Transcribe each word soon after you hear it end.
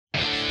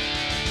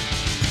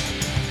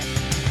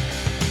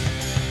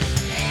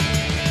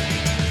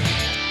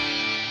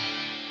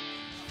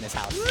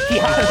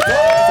It was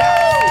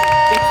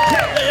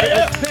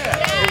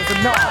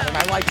a nod, and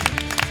I like it.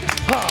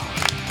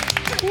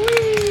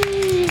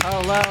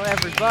 Hello,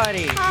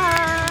 everybody.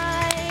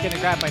 Hi. Gonna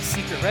grab my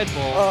secret Red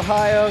Bull.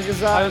 Ohio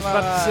gozaimasu. I was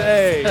about to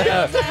say,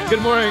 good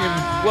morning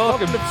and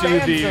welcome to the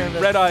service.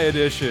 Red Eye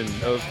edition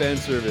of Fan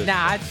Service.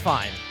 Nah, it's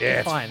fine.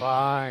 it's fine.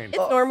 fine. It's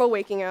normal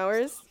waking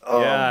hours.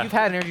 Yeah. You've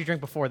had an energy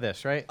drink before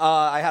this, right?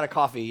 I had a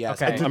coffee,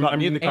 yes. Okay.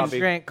 I'm eating the Energy coffee.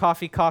 drink,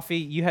 coffee.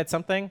 You had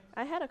something?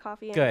 I had a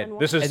coffee and Good. one.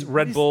 This is And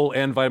Red these- Bull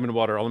and vitamin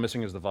water. All I'm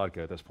missing is the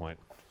vodka at this point.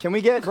 Can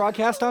we get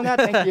broadcast on that?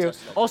 Thank you.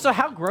 Also,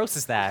 how gross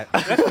is that?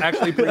 That's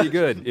actually pretty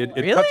good. It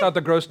Really? cuts out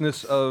the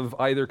grossness of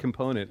either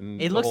component.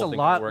 And It the looks a whole thing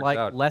lot works like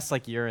out. less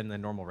like urine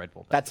than normal Red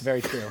Bull. That's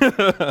very true.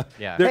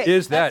 Yeah. There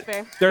is that's that.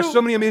 fair. There's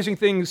so many amazing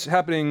things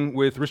happening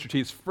with Rooster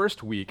Teeth's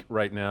first week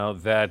right now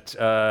that,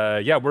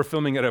 we're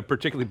filming at a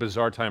particularly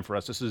bizarre time for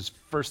us. This is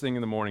first thing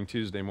in the morning,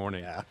 Tuesday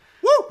morning. Yeah.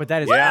 But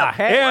that is Yeah,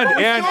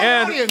 and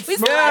audience.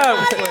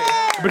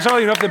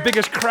 bizarrely enough, the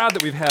biggest crowd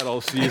that we've had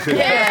all season.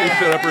 They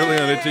showed up early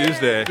on a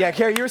Tuesday. Yeah,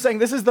 Carrie, you were saying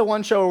this is the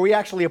one show where we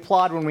actually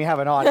applaud when we have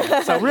an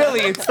audience. So really,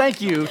 it's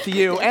thank you to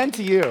you and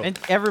to you. And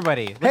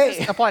everybody. Hey. Let's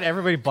just applaud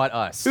everybody but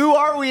us. Who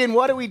are we and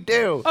what do we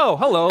do? Oh,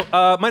 hello.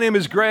 My name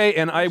is Gray,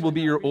 and I will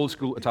be your old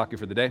school otaku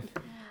for the day.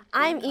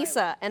 I'm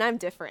Issa, and I'm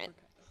different.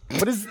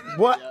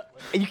 What?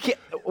 You can't.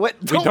 What?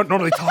 We don't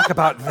normally talk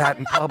about that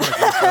in public.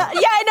 Yeah,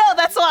 I know.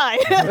 That's why.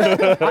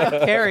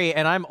 I'm Carrie,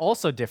 and I'm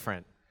also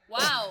different.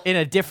 Wow. In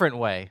a different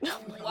way.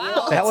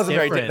 Wow. That wasn't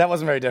different. that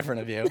wasn't very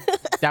different of you.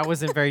 That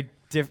wasn't very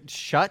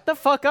Shut the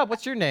fuck up.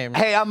 What's your name?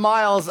 Hey, I'm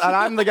Miles, and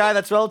I'm the guy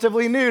that's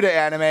relatively new to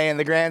anime in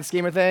the grand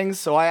scheme of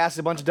things. So I asked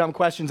a bunch of dumb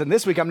questions, and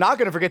this week I'm not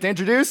going to forget to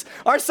introduce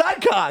our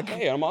sidecock.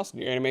 Hey, I'm Austin,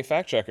 your anime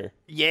fact checker.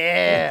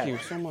 Yeah. Thank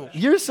you so much.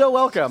 You're so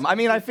welcome. I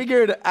mean, I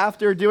figured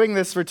after doing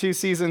this for 2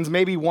 seasons,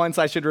 maybe once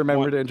I should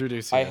remember to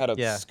introduce you. I had a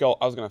Yeah. skull.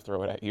 I was gonna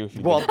throw it at you. If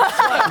you Well,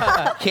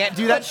 didn't. can't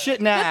do that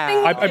shit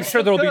now. I'm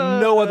sure there will be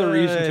no other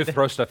reason to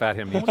throw stuff at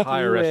him the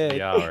entire rest of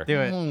the hour. Do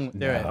it.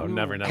 Do it. No,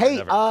 never, never, Hey,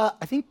 never.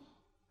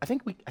 I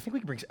think we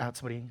can bring out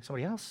somebody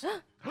else.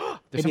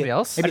 There's somebody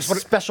else? Maybe a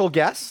special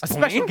guest. A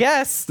special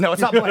guest. No,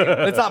 it's not Blaine.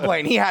 It's not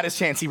Blaine. He had his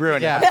chance. He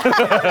ruined it.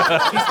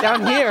 Yeah. He's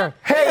down here.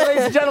 Hey,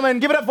 ladies and gentlemen,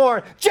 give it up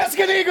for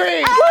Jessica Negri.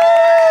 Did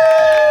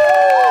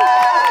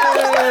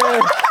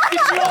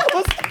you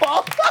almost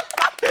fall?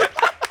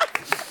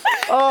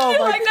 Oh my!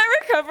 Like that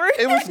recovery.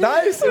 It was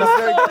nice. It was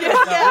very good.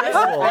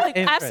 Like,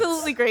 Entrance.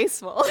 absolutely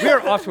graceful. We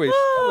are off to a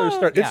stellar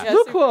start. It's Yeah.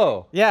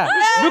 Luquo. Yeah.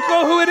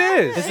 Luquo, who it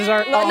is. This is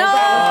our. Nice.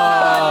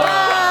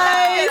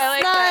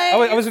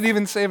 I wasn't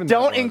even saving that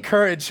Don't one.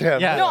 encourage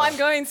him. Yeah. No, I'm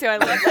going to. I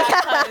love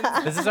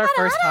that. This is our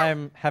first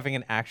time having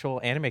an actual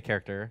anime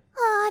character.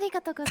 Oh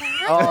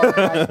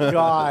my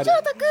God.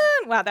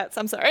 Wow,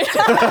 I'm sorry.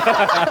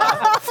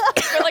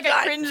 We're like a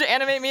cringe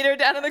anime meter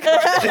down in the corner.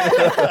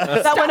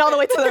 That went all the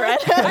way to the red.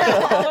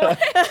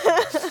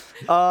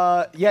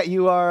 Yeah,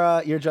 you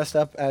are. You're dressed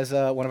up as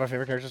one of our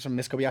favorite characters from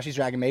Miss Kobayashi's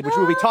Dragon Maid, which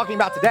we'll be talking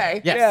about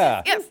today. Yes.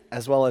 Yeah. Yes.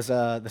 As well as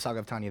the Saga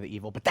of Tanya the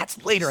Evil, but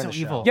that's later in the show.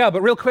 evil. Yeah,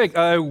 but real quick,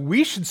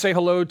 we should say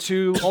hello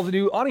to all the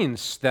new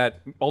audience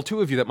all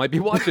 2 of you that might be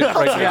watching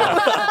right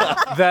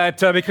now. That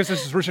because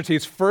this is Rooster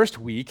Teeth's first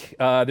week,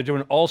 they're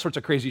doing all sorts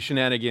of crazy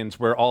shenanigans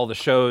where all the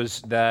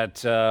shows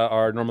that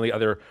are normally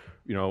either,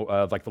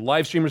 like the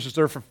live stream is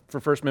reserved for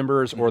first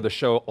members, or the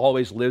show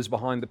always lives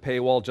behind the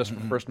paywall just for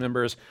first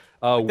members.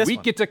 We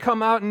get to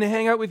come out and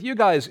hang out with you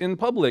guys in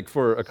public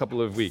for a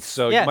couple of weeks.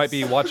 So Yes. you might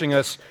be watching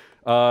us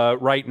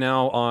right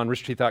now on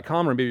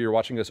roosterteeth.com, or maybe you're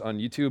watching us on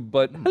YouTube,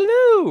 but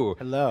hello.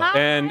 Hello.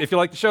 And if you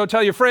like the show,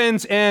 tell your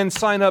friends and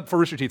sign up for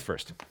Rooster Teeth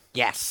first.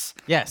 Yes.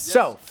 Yes.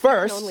 So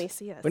first, only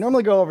see us. we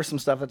normally go over some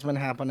stuff that's been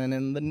happening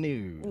in the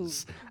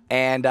news,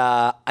 and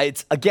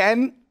it's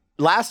again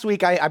last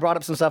week I brought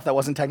up some stuff that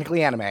wasn't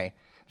technically anime.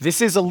 This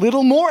is a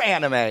little more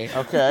anime.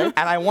 Okay. And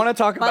I want to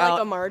talk By, about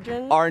like, a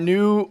margin? our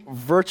new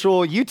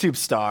virtual YouTube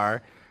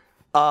star.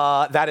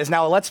 That is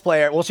now a Let's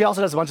Player. Well, she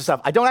also does a bunch of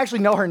stuff. I don't actually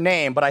know her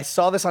name, but I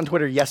saw this on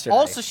Twitter yesterday.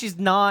 Also, she's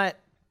not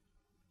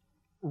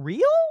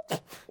real?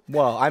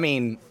 well, I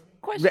mean,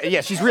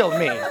 yeah, she's real to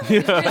me.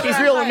 She's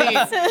real to me.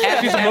 And,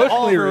 She's and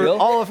emotionally real.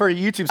 all of her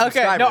YouTube subscribers.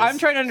 Okay, no, I'm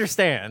trying to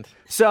understand.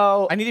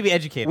 So I need to be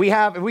educated. we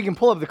have, if we can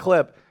pull up the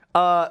clip,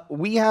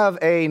 we have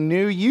a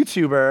new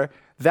YouTuber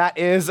that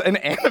is an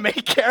anime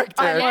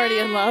character. I'm already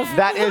in love.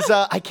 That is,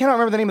 I cannot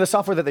remember the name of the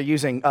software that they're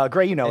using.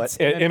 Gray, you know It's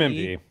it.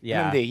 MMD.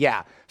 Yeah. MMD,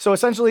 yeah. So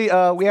essentially,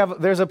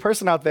 there's a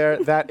person out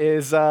there that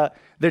is,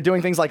 they're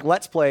doing things like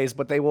Let's Plays,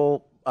 but they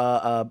will,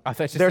 thought you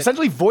they're said-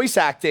 essentially voice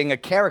acting a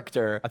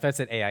character. I thought it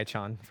said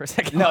AI-chan for a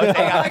second. No, it's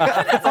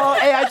AI. Oh,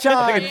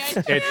 AI-chan.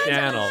 It's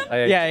channel.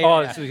 yeah,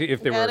 Oh, yeah. so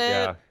if they Get were, it?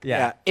 yeah.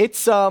 Yeah,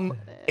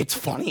 it's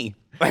funny.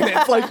 And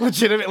it's like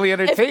legitimately If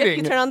entertaining.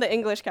 you turn on the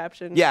English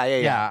caption. Yeah.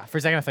 Yeah. For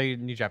a second, I thought you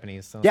knew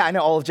Japanese. So. Yeah, I know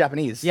all of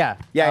Japanese. Yeah.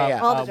 Yeah.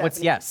 All the What's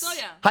Japanese.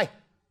 yes? Hi.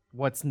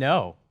 What's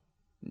no?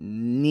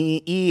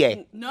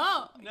 Ie.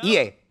 No.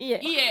 Ie. Yeah.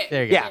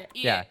 There you go. Yeah.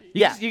 Yeah.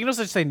 Yeah. You can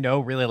also just say no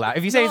really loud.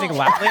 If you say anything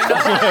loudly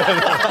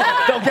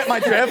enough, Don't get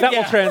my drift. That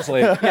will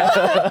translate.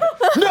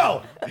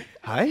 No.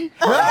 Hi.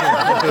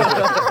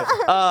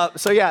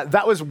 So yeah,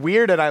 that was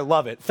weird, and I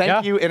love it. Thank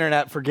Yeah. you,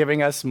 internet, for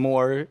giving us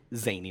more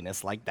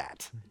zaniness like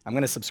that. I'm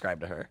gonna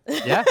subscribe to her.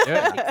 Yeah. Do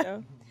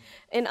it.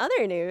 In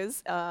other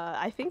news,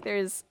 I think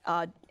there's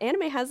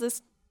anime has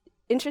this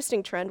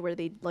interesting trend where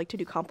they like to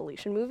do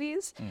compilation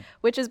movies,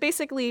 which is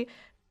basically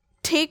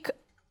take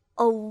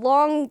a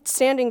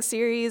long-standing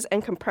series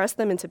and compress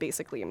them into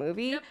basically a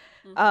movie.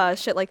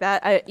 Shit like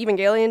that.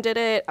 Evangelion did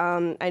it.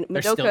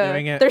 Madoka, still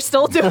doing it? They're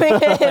still doing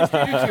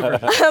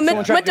it.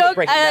 Someone tried to do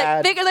Breaking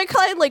Bad. They're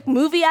called like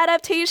movie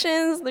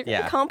adaptations, they're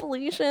Yeah.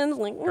 compilations,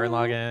 like Gurren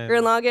Lagann.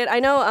 Gurren Lagann. I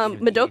know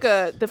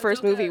Madoka, the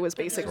first movie was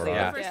basically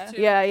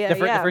Yeah. yeah. The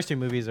first two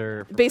movies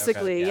are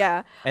Basically,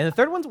 yeah. And the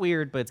third one's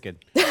weird, but it's good.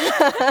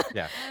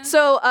 Yeah.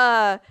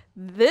 So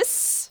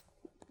this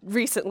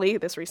recently,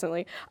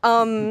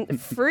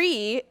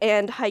 Free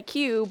and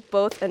Haikyu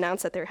both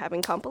announced that they're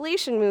having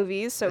compilation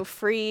movies. So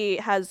Free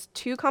has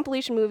 2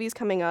 compilation movies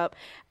coming up,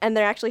 and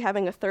they're actually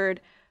having a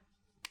third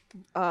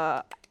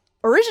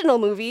original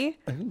movie.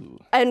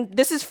 And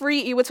this is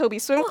Free Iwatobi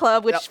Swim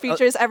Club, which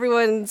features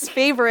everyone's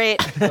favorite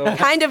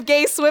kind of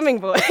gay swimming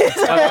boys. By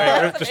the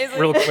way, just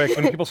real quick,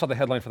 when people saw the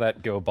headline for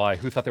that go by,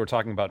 who thought they were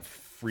talking about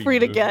free Free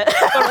to movies? get.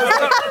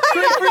 I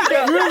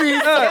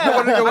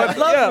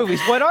love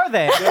movies. What are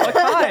they? What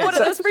kind? What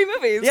are those free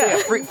movies? Yeah,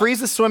 Free's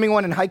the swimming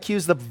one, and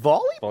Haikyuu's the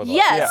volleyball.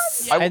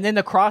 Yes. And then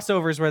the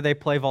crossovers where they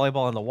play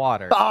volleyball in the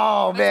water.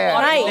 Oh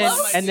man,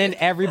 Nice. And then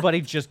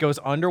everybody just goes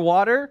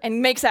underwater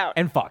And makes out.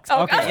 and fucks.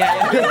 Oh, Okay.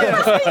 Yeah.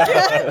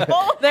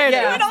 There it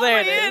Yeah. is. There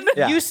it is.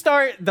 Yeah.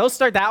 They'll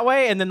start that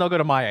way, and then they'll go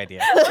to my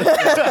idea. I want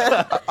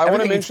to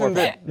Everything needs mention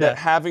foreplay. that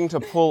having to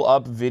pull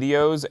up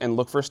videos and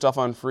look for stuff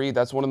on free,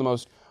 that's one of the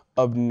most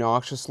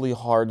obnoxiously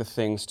hard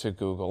things to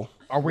Google.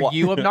 Were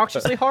you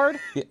obnoxiously hard?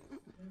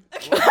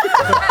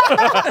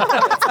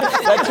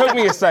 That took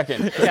me a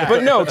second.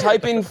 But no,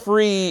 type in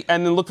free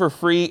and then look for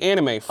free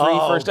anime, free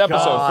first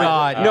episode.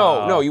 God. Free.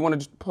 No, you want to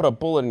just put a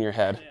bullet in your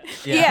head.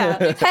 Yeah.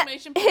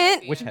 Exclamation point.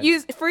 Hint, Which head?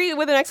 use Free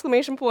with an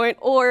exclamation point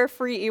or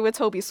Free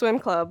Iwatobi Swim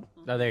Club.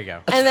 Oh, there you go.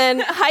 And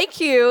then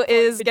Haikyu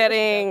is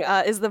getting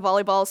is the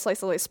volleyball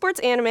slice of life sports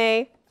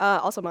anime,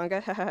 also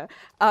manga.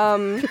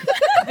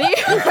 They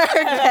are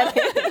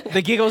getting,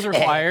 The giggles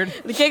required.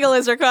 the giggle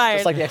is required.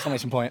 it's like the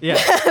exclamation point. Yeah.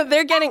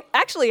 They're getting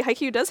actually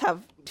Haikyu does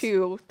have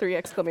 2, 3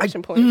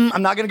 exclamation points.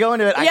 I'm not gonna go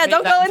into it. I Yeah, hate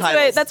don't that go in into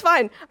titles. it. That's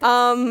fine.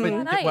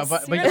 Nice.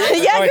 but-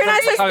 Yeah, your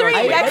nice has Oh, 3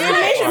 wait,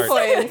 exclamation wait.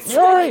 points.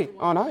 Sorry.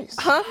 Oh, nice.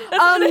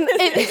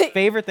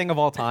 Favorite thing of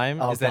all time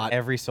is God. that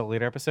every Soul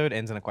Leader episode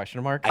ends in a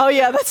question mark. Oh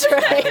yeah, that's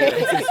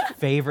right.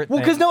 Favorite Well,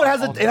 thing. because no, it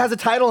of all has a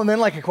title and then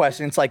like a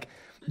question. It's like,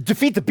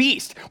 defeat the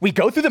beast. We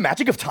go through the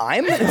magic of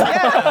time.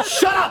 Yeah,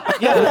 shut up.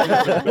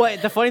 time. Well,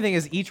 the funny thing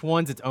is each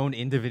one's its own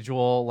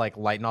individual like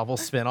light novel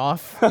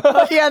spin-off.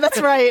 Oh, yeah, that's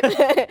right.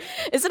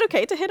 Is it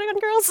okay to hit on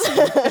girls?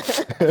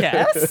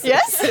 Yes.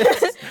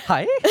 Yes.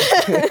 Hi.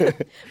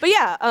 But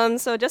yeah,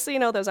 so just so you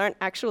know, those aren't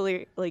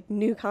actually like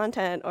new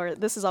content, or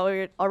this has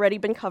already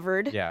been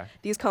covered. Yeah.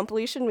 These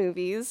compilation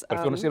movies. But if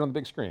you want to see it on the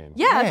big screen.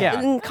 Yeah, Yeah.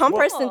 and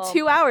compressed in Whoa.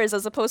 2 hours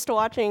as opposed to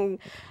watching,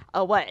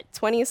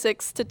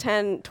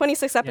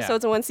 26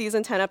 episodes in one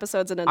season, 10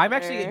 episodes in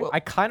another. I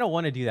kind of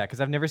want to do that because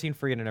I've never seen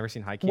Free and I've never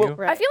seen Haikyuu.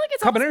 Right. I feel like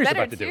it's almost Cabaneri's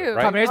better about to do too. it,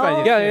 right? Cabaneri's about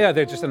to do it. Yeah,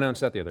 they just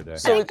announced that the other day. I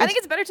think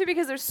it's better too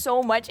because there's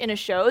so much in a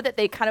show that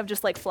they kind of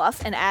just like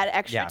fluff and add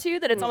extra Yeah. to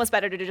that it's almost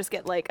better to just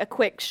get like a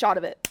quick shot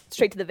of it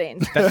straight to the vein.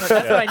 That's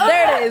what I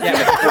need. There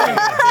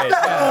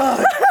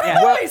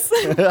it is.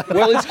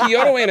 Well, it's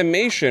Kyoto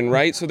Animation,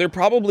 right? So they're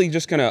probably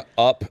just going to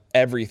up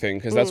everything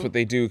because that's what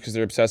they do because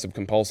they're obsessive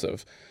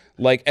compulsive.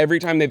 Like every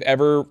time they've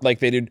ever, like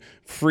they did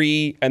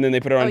Free and then they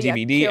put it on yeah,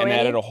 DVD and Kyoto.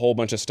 added a whole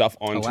bunch of stuff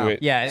onto it.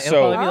 Yeah, it'll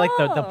so probably be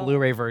like the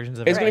Blu-ray versions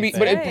of it's going to be,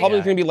 but it's probably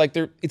Yeah. going to be like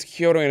it's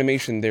Kyoto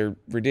Animation. They're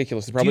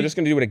ridiculous. They're probably just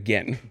going to do it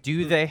again.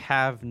 Do they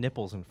have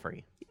nipples in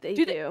Free? They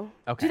Do do. they-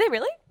 Okay. Do they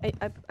really?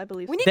 I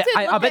believe We so. need to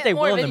I look bet at they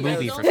more will in the videos.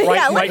 movie for Yeah, sure.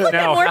 let's Right look at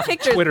now, more half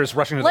pictures. Twitter's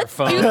rushing to Let's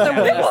their do phone. some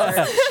nipples.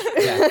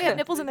 They have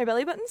nipples in their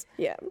belly buttons?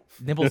 Yeah.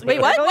 Nipples. Wait,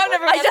 what? I've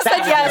never I had just that.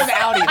 said yes.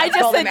 Outie. I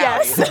just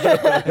said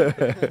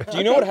yes. Do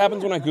you know what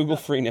happens when I Google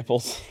free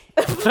nipples?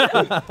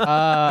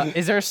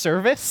 Is there a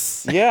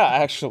service? Yeah,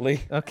 actually.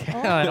 Okay,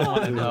 I don't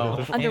want to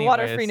know.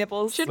 Underwater Anyways. free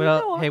nipples.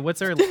 Well, hey,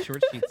 what's our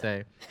short sheet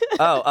say?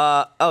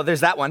 Oh, there's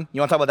that one.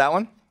 You want to talk about that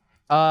one?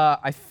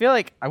 I feel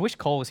like I wish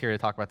Cole was here to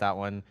talk about that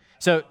one.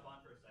 So,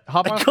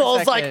 hop on. for a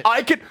Cole's like, second.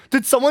 I could.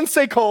 Did someone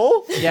say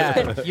Cole?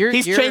 Yeah,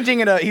 He's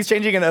changing in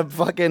a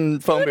fucking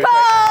phone booth.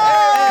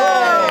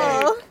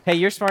 Hey,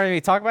 you're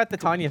smart. Talk about the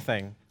Tanya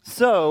thing.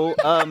 So,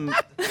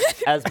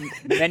 as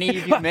many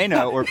of you may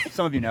know, or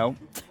some of you know,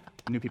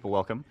 new people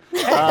welcome.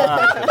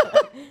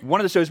 One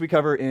of the shows we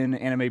cover in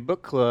Anime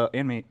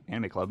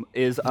Club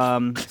is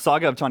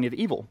Saga of Tanya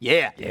the Evil.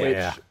 Yeah. Which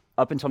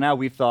up until now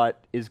we've thought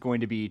is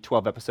going to be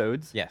 12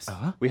 episodes. Yes.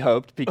 We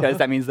hoped because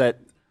that means that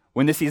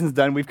when this season's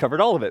done, we've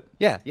covered all of it.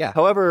 Yeah.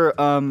 However,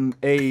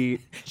 a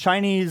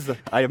Chinese,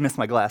 I missed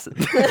my glasses.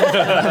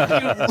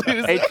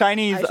 A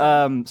Chinese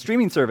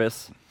streaming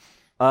service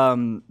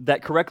that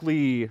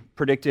correctly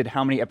predicted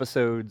how many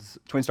episodes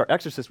Twin Star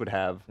Exorcist would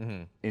have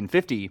in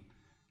 50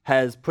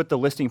 has put the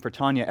listing for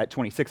Tanya at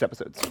 26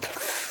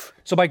 episodes.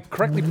 So by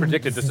correctly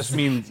predicted, does this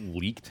mean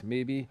leaked,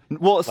 maybe?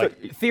 Well, so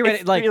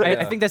Theoretically,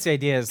 I think that's the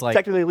idea. Is like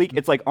technically leaked.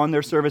 It's like on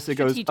their service. It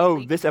goes, Strategic oh,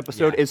 leak. this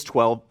episode is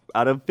 12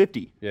 out of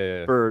 50.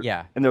 Yeah. For,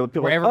 yeah, and there were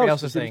people where like, everybody oh,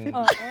 else is saying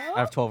out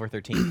of 12 or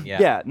 13.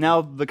 Yeah. Yeah.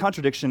 Now the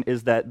contradiction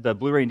is that the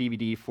Blu-ray and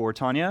DVD for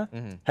Tanya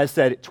has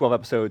said 12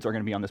 episodes are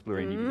going to be on this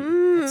Blu-ray and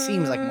DVD. It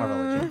seems like more of a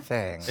legit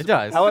thing. It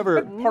does.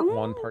 However, Part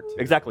 1, Part 2.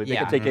 exactly, they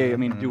Yeah. could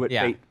take do what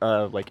Yeah. Fate,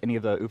 like any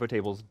of the UFO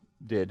tables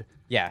did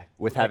yeah.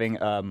 with having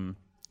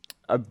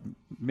a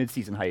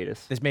mid-season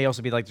hiatus. This may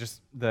also be like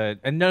just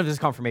and none of this is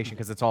confirmation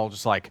because it's all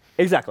just like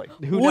Exactly.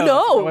 who Who knows?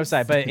 knows? On the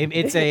website, but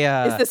it's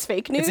a. Is this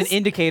fake news? It's an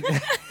indicator.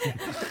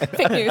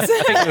 Fake news.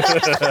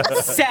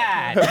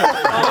 Sad.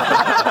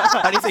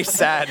 How do you say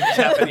sad in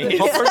Japanese?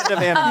 Alternative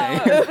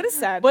anime. What is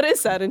sad? What is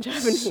sad in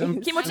Japanese?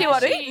 Kimochi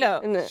warui? No.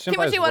 Implies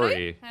Kimochi warui?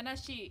 worry.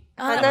 Hanashi.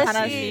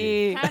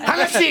 Hanashi.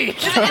 Hanashi!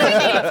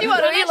 Kimochi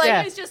warui? Like,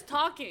 Yeah. Is just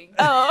talking.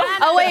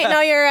 Oh wait,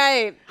 no, you're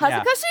right. Yeah.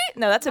 Hazukashi?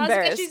 No, that's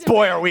embarrassed. Hazukashi's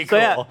Boy, are we So cool.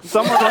 yeah,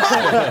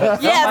 somewhere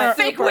Yeah,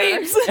 fake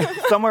weebs.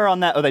 somewhere on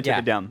that. Oh, they took Yeah.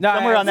 it down. No,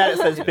 Somewhere I- on that it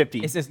says 50.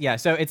 It's just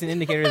so it's an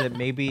indicator that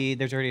maybe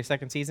there's already a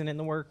second season in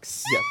the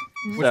works. Yes.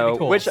 Which So, would be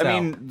cool. which So, I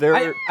mean, there.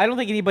 I don't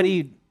think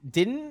anybody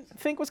didn't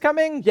think was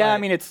coming. Yeah, but I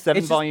mean, it's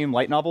 7-volume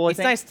light novel. I It's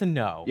think. nice to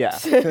know. Yeah,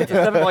 it's a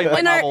 7-volume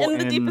light novel, In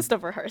the and deepest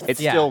of our hearts.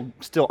 it's Yeah.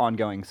 still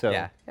ongoing. So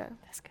Yeah.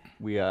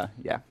 we yeah.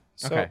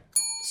 So, Okay.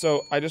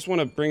 So I just want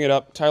to bring it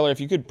up, Tyler. If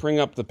you could bring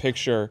up the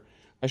picture,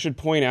 I should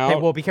point out. Hey,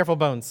 well, be careful,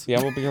 Bones. yeah,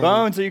 we'll be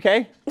Bones, are you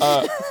okay?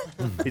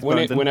 He's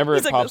bonesing. whenever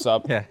it pops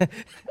up. Yeah.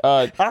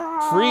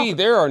 Free,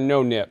 there are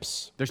no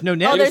nips. There's no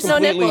nips. Oh, there's no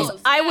completely-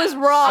 nipples. I was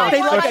wrong.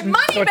 My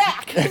money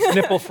back! It's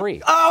nipple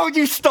free. Oh,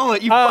 you stole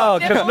it. You Oh,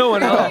 because no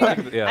one.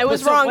 Yeah. I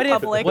was So wrong, what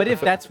public. What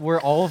if that's where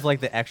all of like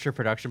the extra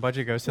production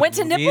budget goes to? Went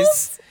the to movies,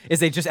 nipples? Is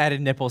they just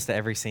added nipples to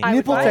every scene?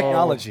 nipple buy it.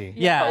 technology.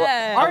 Yeah.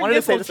 I Our wanted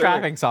to say nipple this earlier.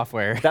 tracking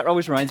software. That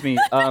always reminds me.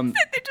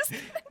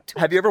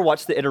 Have you ever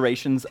watched the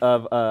iterations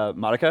of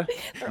Madoka?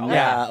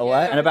 Yeah,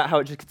 what? And about how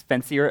it just gets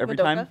fancier every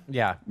Madoka? time?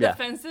 Yeah. Yeah.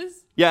 Fences?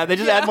 Yeah, they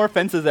just add more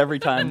fences every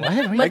time.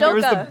 Like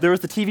Madoka. there was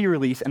the TV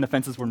release and the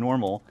fences were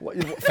normal.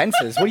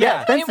 Fences? What do you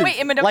Yeah, fences. Wait,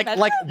 in Madoka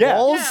Like Yeah.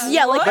 walls?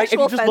 Yeah, like Like if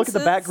actual you just look at the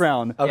fences.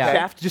 background, Okay.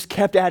 Shaft just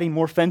kept adding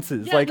more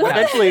fences. Like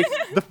eventually,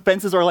 the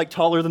fences are like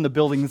taller than the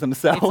buildings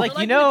themselves. It's like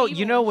Like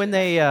you know when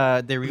they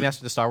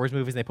remastered the Star Wars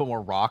movies and they put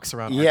more rocks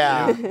around.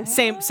 Yeah.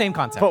 Same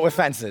concept. But with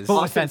fences. But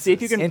with Austin, see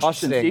if you can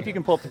Interesting. Austin, see if you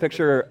can pull up the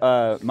picture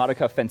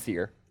Madoka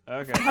Fencier.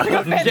 Okay. It's I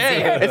thought you meant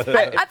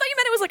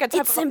it was like a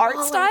type It's of art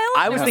symbolic. style.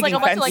 I was It like thinking a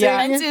bunch of like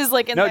fencing. fences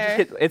like in No,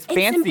 there. it's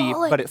fancy,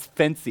 symbolic. but it's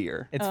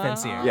fencier. It's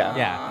fancier. Yeah.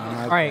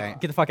 Yeah. All right,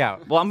 get the fuck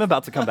out. Well, I'm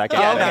about to come back.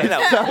 Yeah, in. no.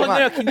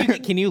 Well, no,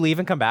 can you leave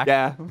and come back?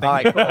 Yeah. All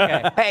right, cool.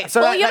 Okay. Hey,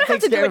 so Well, that, you that don't have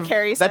takes to do care what of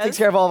Carrie that says. takes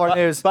care of all of our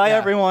news. Bye, Yeah.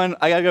 everyone.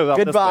 I gotta go. Out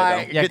Goodbye.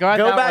 This way, Yeah, go out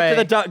that back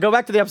way. to the go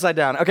back to the upside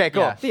down. Okay,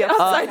 cool. Yeah. The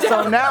upside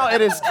down. So now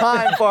it is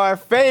time for our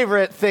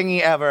favorite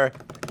thingy ever.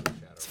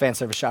 It's fan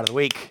service shot of the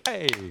week.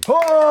 Hey.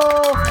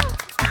 Oh,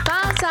 フ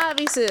ァンサー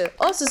ビス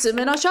おすす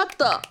めのショッ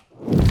ト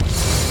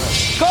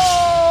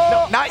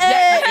no, not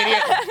yet, you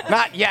idiot.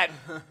 Not yet.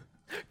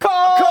 Cole!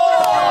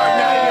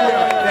 Now you do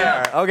it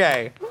there.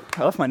 Okay.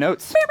 I left my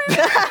notes.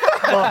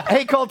 Well,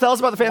 hey, Cole, tell us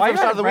about the fan Why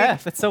service are you shot out of the of week.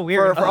 breath? That's so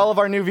weird. For all of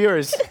our new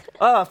viewers.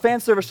 Fan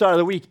service shot of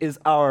the week is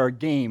our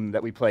game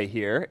that we play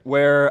here,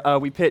 where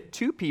we pit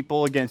two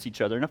people against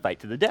each other in a fight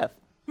to the death.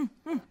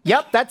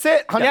 Yep, that's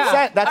it. 100%.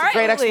 Yeah. That's All a right,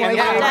 great explanation.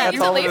 yeah, That's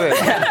all it is.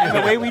 And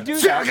the way we do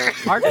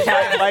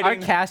that, Our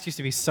cast used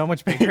to be so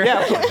much bigger.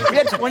 yeah, we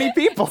had 20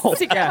 people.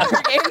 Yeah.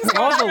 games.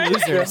 All the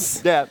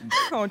losers. Yeah.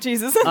 Oh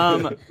Jesus.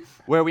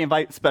 Where we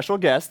invite special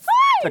guests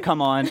to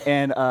come on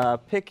and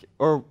pick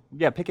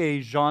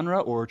a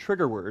genre or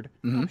trigger word.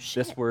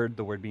 This word,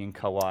 the word being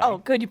kawaii. Oh,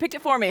 good. You picked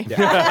it for me.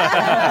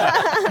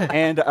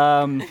 And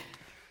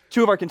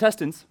two of our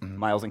contestants,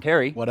 Miles and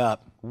Carrie, What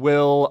up?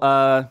 will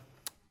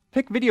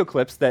pick video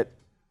clips that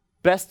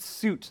best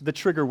suit the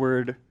trigger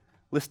word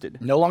listed.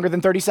 No longer than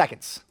 30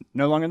 seconds.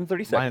 No longer than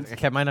 30 Mine, seconds. I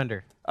kept mine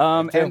under.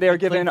 And they are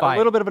given a fight.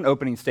 little bit of an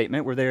opening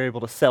statement where they're able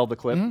to sell the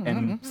clip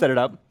and set it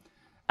up.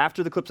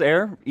 After the clips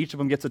air, each of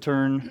them gets a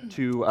turn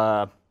to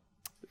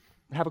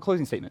have a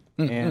closing statement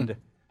and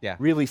Yeah.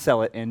 really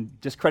sell it and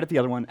discredit the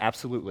other one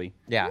absolutely.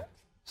 Yeah.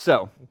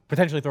 So,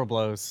 Potentially throw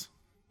blows.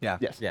 Yeah.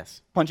 yes.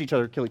 Yes. Punch each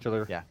other, kill each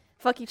other. Yeah.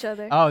 Fuck each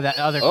other. Oh, that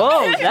other.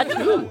 Oh, that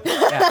too.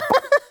 Yeah.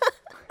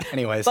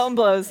 Anyways. Bone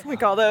blows. We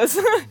call those.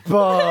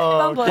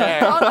 Bone blows.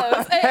 All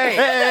those.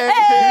 Hey.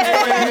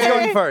 Who's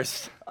going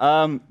first?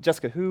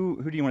 Jessica,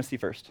 who do you want to see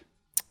first?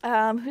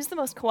 Who's the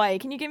most kawaii?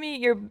 Can you give me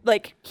your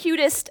like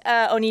cutest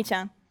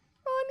Oni-chan?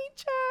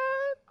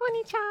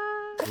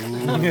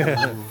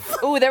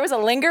 Ooh, there was a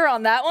linger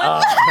on that one.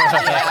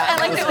 I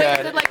like the way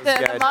you did like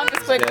the manga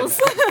squiggles.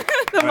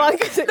 The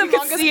manga. You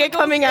can see it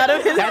coming out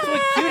of his. That's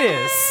what cute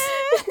is.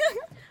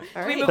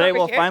 Today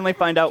we'll finally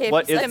find out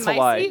what is it's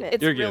kawaii.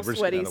 It's You're real good. We're just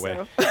sweaty. getting out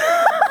of the way.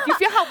 So. Do you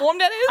feel how warm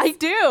that is? I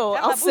do.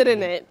 I'll sit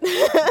in it.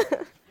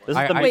 This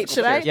is the Wait,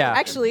 should I? Yeah.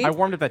 Actually, I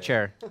warmed up that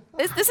chair.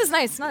 This is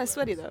nice. It's not as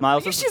sweaty though.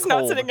 Miles, Maybe this is she's not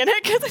cold. sitting in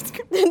it because it's.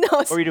 no.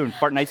 What are you doing?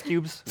 Farting ice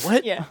cubes?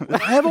 What? Yeah. I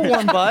have a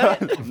warm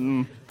butt.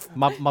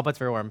 My butt's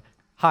very warm.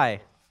 Hi.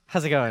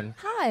 How's it going?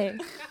 Hi.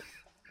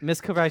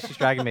 Miss Kobayashi's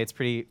Dragon Maid's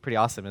pretty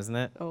awesome, isn't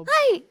it?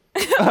 Hi.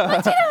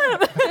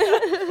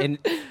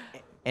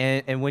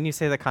 And when you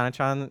say that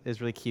Kana-chan is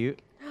really cute,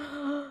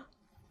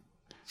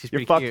 she's You're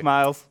pretty fucked, cute.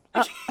 Miles.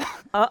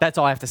 That's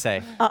all I have to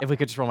say. If we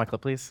could just roll my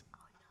clip, please.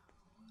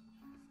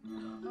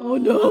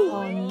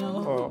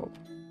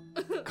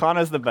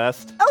 Kana's the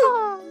best.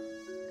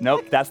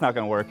 Nope, that's not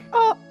gonna work.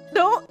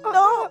 No.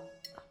 Oh.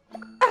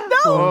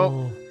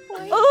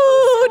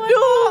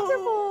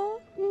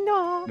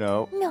 No.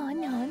 No.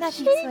 No, not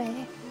this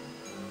way.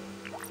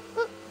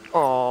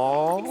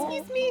 Oh.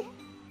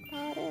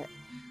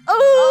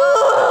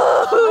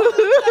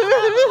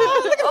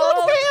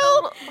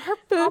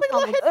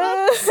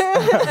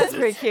 That's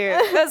pretty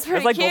cute. That's pretty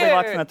It's like cute.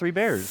 Goldilocks and the Three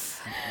Bears.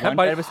 That One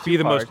bed might was be too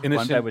the most hard, one bed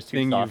innocent was too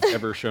thing soft. you've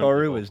ever shown.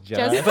 Toru people. was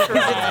just.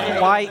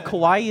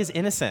 Kawaii is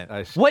innocent.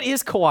 I see. What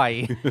is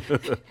kawaii?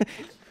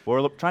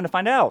 We're trying to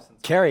find out.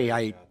 Carrie,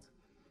 I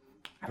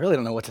really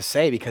don't know what to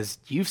say because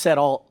you've said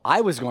all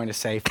I was going to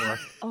say for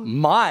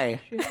my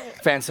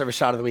fan service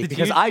shot of the week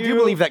because I do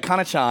believe that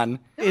Kana-chan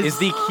is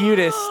the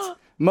cutest,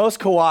 most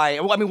kawaii.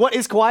 Well, I mean, what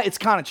is kawaii? It's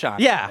Kana-chan.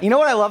 Yeah. You know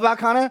what I love about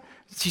Kana?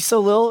 She's so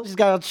little. She's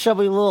got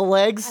chubby little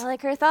legs. I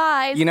like her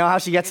thighs. You know how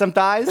she gets them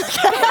thighs?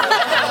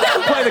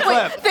 Play the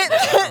clip.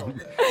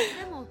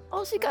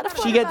 Oh, she got a.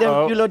 She get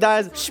them cute little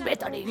thighs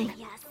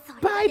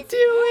by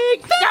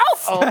doing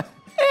this.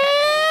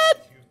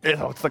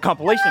 Oh, it's the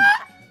compilation.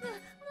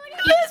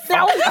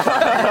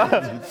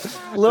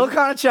 Little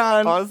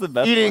Kana-chan Oh, that's the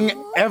best eating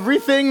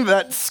everything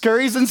that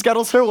scurries and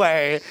scuttles her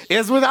way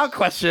is without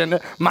question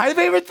my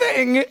favorite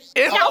thing in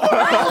the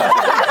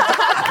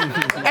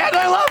world. And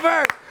I love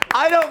her.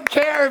 I don't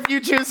care if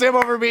you choose him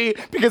over me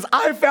because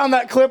I found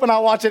that clip and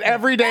I'll watch it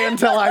every day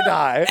until I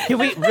die. Can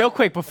we, real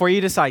quick, before you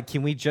decide,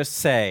 can we just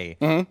say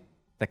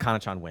that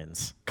Kana-chan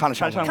wins?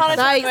 Kana-chan. Kana-chan.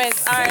 Nice.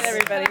 Wins. All right,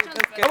 everybody. Let's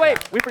go. Oh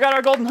wait, we forgot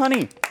our golden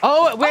honey.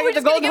 Oh, wait, we're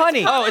the just gonna golden give it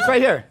honey. to Oh, it's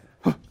right here.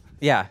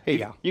 Yeah. Here you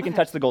go. You can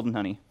touch the golden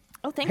honey.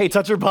 Oh, thank Hey, you.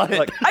 touch her butt.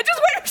 Look. I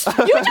just went.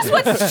 You just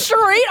went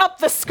straight up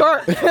the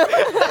skirt. See,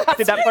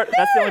 that part,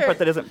 that's the only part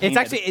that isn't It's painted.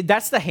 actually,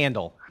 that's the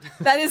handle.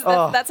 That's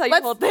how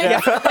you hold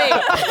things. Wait.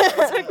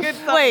 That's a good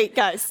thought. Wait,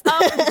 guys.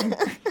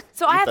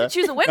 So I have to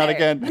choose a winner. Not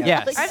again.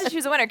 Yes. I have to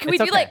choose a winner. Can we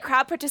It's do okay. like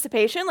crowd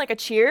participation, like a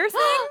cheer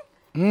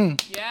thing?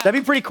 That'd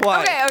be pretty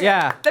quiet. Okay.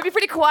 Yeah. That'd be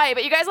pretty quiet,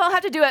 but you guys all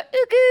have to do a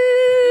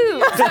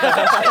ugu. It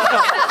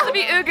has to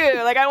be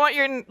ugu. Like I want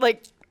your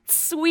like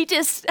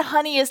sweetest,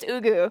 honeyest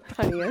ugu.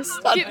 Funniest.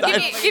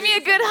 Give me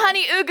a good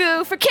honey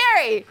ugu for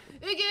Carrie.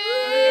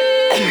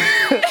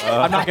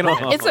 I'm not going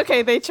to. It's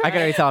okay. They I tried. can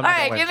already tell I'm All not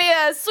right, going give to me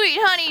a sweet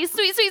honey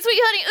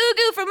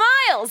ugu for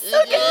Miles.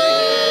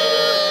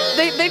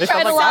 They tried a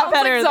Sounds lot like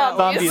better. though.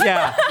 Zombies.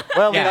 Yeah.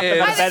 Well, we Yeah.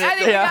 got them I at think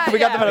bed. we got- We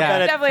got them yeah. at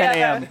bed at Definitely 10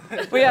 have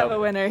a.m. We have a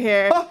winner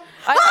here.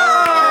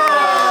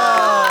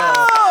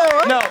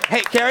 No,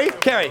 hey,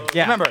 Carrie.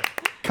 Yeah. Remember,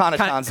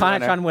 Kana-chan's the winner.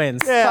 Kana-chan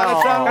wins.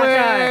 Kana-chan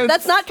wins.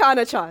 That's not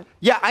Kana-chan.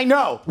 Yeah, I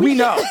know. We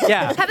know.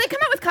 Yeah. Have they come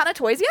out with Kana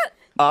toys yet?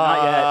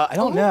 Not yet. I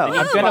don't know.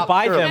 I'm going to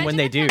buy them when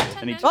they do.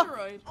 I need Something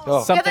You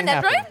have an happened.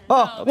 Android?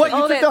 Oh, what? You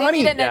took the they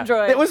honey? need an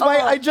Android. It was my.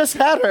 I just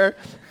had her.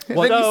 Then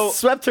you so-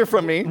 swept her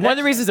from me. One of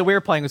the reasons that we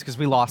were playing was because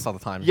we lost all the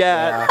time.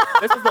 Yeah,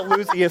 this is the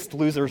losiest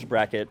losers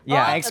bracket.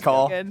 Yeah. Thanks,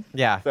 Cole. Good.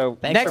 Yeah. So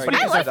Next week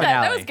I is our like that.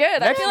 That finale. was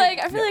good. I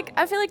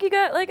feel like you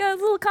got like a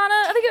little Kana.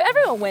 I think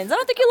everyone wins. I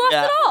don't think you lost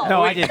Yeah. at all.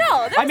 No, I didn't.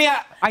 No, I mean,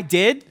 I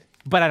did,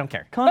 but I don't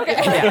care. Kana,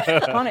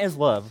 Kana is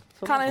love.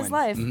 So Kana that is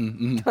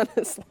wins.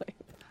 life.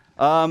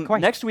 Honestly.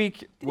 Next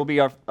week will be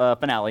our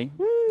finale,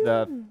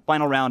 the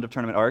final round of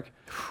tournament arc,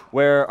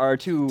 where our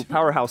two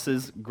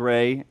powerhouses,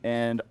 Gray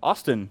and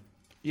Austin,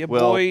 Yeah,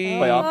 will boy.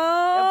 play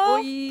off.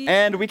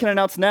 And we can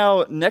announce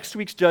now, next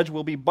week's judge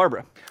will be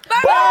Barbara.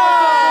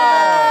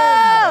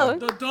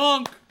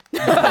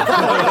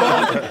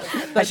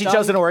 Has she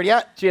chosen a word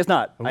yet? She has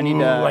not. I need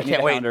I I can't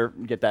to wait. hound her,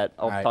 get that.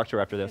 I'll right. talk to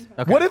her after this.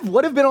 What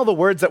have been all the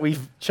words that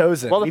we've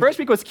chosen? Well, the first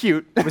week was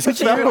cute. was cute.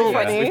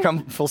 funny. We've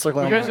come full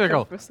circle. Here's the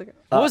goal.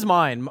 What was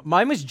mine?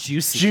 Mine was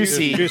juicy.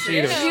 Juicy.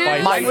 Juicy.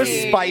 Spicy. Mine was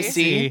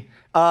spicy.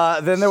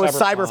 Then there was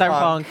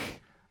cyberpunk.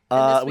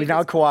 Cyberpunk. We've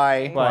now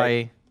kawaii.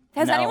 Kawaii.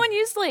 Has No. anyone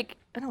used like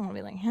I don't want to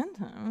be like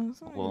hentai.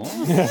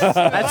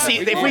 Let's see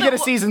if we get a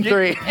season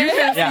 3.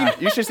 Yeah.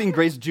 You should have seen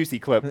Gray's juicy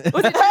clip. It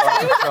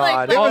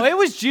God. Oh, it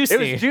was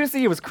juicy. was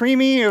juicy. It was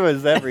creamy. It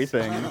was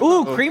everything.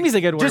 Ooh, creamy's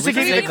a good word. Just to We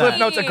give you should the say clip that.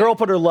 notes, a girl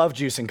put her love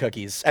juice in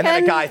cookies, and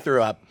then a guy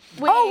threw up.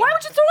 Oh, why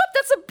would you throw up?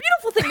 That's a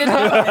beautiful thing to do.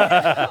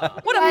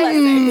 What a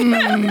blessing.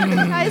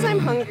 Guys, I'm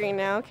hungry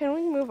now. Can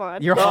we move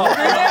on? You're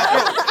hungry.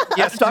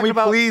 Yes, can we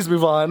please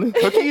move on?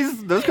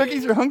 Cookies? Those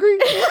cookies are hungry?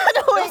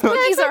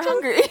 Cookies are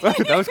hungry.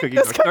 Those cookies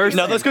are thirsty.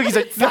 No, those cookies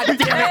are. God damn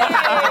it.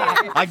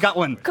 I got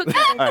one. Cookies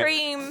and All right.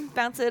 cream.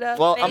 Bounce it up.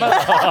 Well, I'm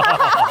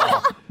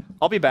gonna,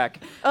 I'll be back.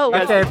 Oh, You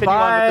guys okay, continue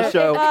on with the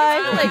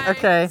show.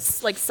 Okay.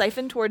 like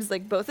siphon towards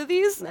like both of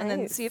these, and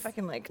then see if I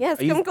can like. Yes,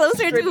 come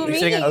closer to You're me.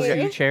 sitting on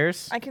two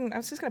chairs. I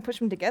was just gonna push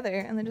them together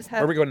and then just have.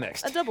 Where are we going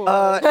next? A double.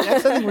 Next, I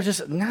think we're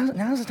just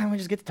now's the time we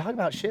just get to talk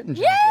about shit and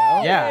junk,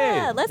 yo.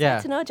 Yeah, let's Yeah.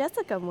 get to know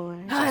Jessica more.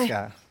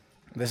 Jessica,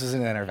 this is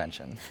an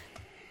intervention.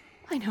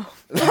 I know.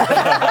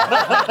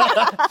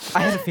 I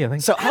had a feeling.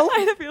 So I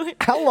had a feeling.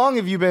 how long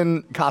have you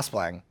been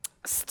cosplaying?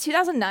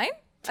 2009.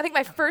 I think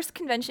my first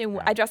convention,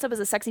 I dressed up as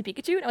a sexy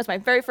Pikachu, and it was my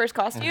very first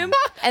costume,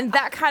 and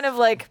that kind of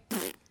like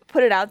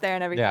put it out there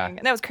and everything. Yeah. And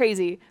that was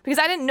crazy because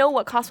I didn't know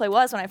what cosplay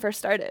was when I first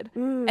started.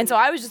 And so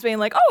I was just being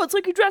like, oh, it's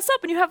like you dress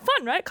up and you have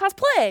fun, right?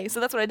 Cosplay. So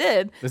that's what I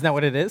did. Isn't that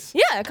what it is?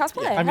 Yeah,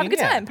 cosplay. Have a good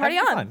time. Party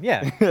have on. fun,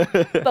 Yeah.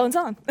 Bones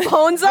on.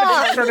 Bones You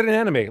on. started in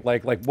anime.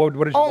 Like what did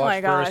you Oh watch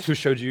my first? gosh. Who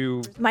showed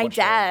you? My what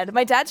show? dad.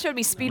 My dad showed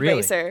me Speed Really?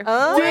 Racer.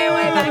 Oh. Way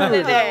back in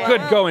the day.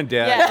 Good going,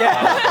 Dad.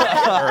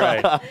 Yeah. All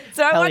right.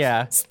 So I Hell watched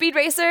yeah. Speed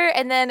Racer,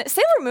 and then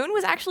Sailor Moon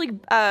was actually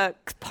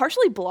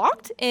partially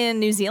blocked in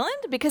New Zealand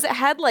because it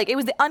had like it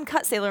was the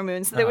uncut Sailor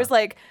Moon, so there was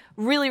like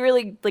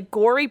really like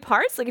gory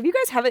parts. Like if you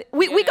guys have it,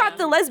 we got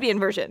the lesbian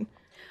version,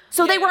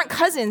 so they weren't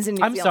cousins in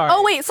New I'm Zealand. sorry.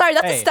 Oh wait, sorry,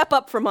 that's Hey. a step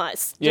up from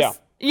us. Yeah.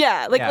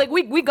 Yeah, like Yeah.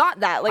 we got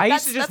that. Like I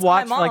that's, used to just that's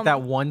what watch my like mom-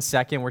 that 1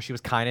 second where she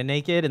was kind of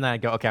naked, and then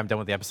I'd go, okay, I'm done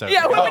with the episode.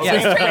 Yeah, when yeah.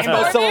 she was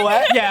transforming.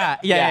 silhouette?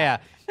 yeah.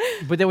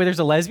 But then there's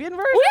a lesbian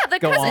version. Well, yeah, the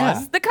Go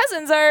cousins. on. The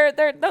cousins are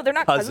they're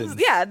not cousins.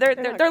 Yeah, they're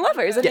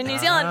lovers. And in New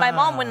Zealand, my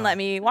mom wouldn't let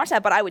me watch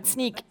that, but I would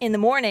sneak in the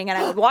morning and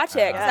I would watch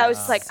it because I was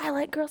just like, I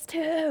like girls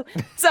too.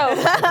 So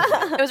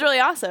it was really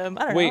awesome.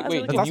 I don't know. Wait, it was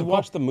really did cool. you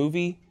watch the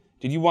movie?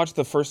 Did you watch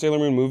the first Sailor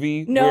Moon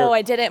movie? No,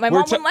 I didn't. My where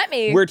mom wouldn't let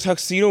me. Where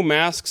Tuxedo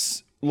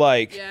Mask's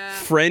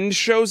friend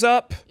shows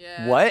up.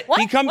 What?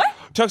 What? He comes. What?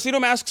 Tuxedo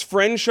Mask's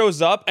friend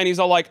shows up, and he's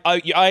all like,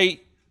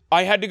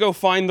 I had to go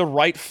find the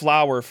right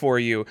flower for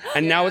you,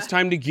 and now it's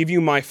time to give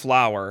you my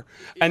flower.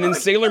 And then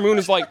Sailor Moon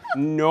is like,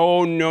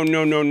 no. We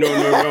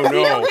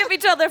don't give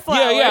each other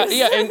flowers.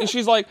 Yeah. And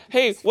she's like,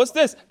 hey, what's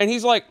this? And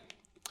he's like,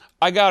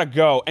 I gotta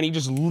go. And he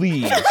just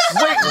leaves.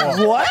 Wait,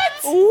 what?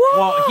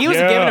 Well, he was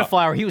Yeah. giving a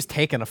flower. He was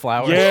taking a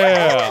flower.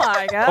 Yeah. Oh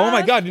my god. Oh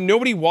my god, did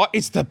nobody watch?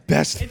 It's the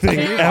best thing Can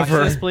we watch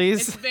ever. this,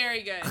 please? It's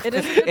very good. It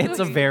is. It's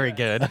a very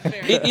good.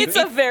 It's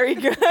a very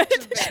good.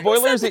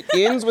 Spoilers, it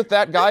ends with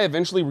that guy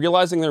eventually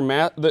realizing their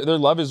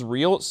love is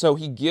real, so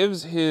he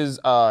gives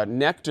his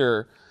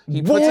nectar.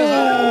 He gives his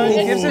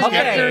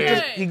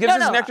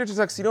nectar to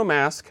Tuxedo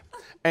Mask.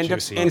 And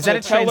Juicy. and Is that a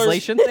to tell her-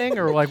 translation thing,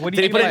 or like what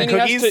do you But mean?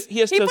 then he has to He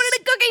put it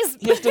in cookies.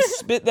 he has to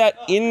spit that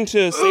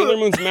into Sailor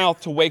Moon's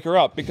mouth to wake her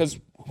up, because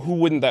who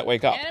wouldn't that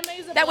wake up?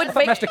 Anime's a That would blessing.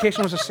 make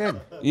Mastication was a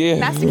sin. Yeah.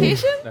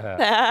 mastication.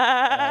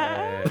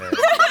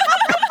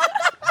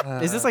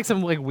 Is this like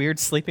some like weird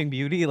Sleeping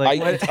Beauty? Like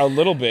what? A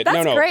little bit.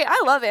 That's no. great.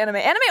 I love anime.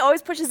 Anime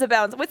always pushes the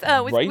bounds. With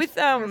Right? with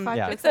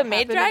the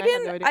Maid happened and I had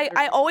Dragon, no idea I what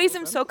you were always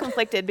am so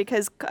conflicted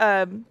because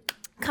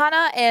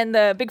Kana and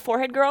the big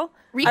forehead girl.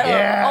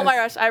 Rika. Oh my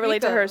gosh, I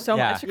relate to Rika. her so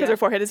Yeah. much because her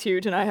forehead is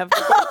huge and I have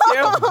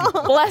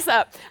too. Bless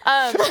up.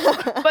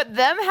 But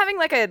them having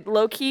like a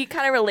low key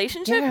kind of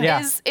relationship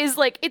Yeah. is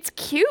like it's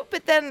cute,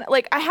 but then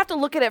like I have to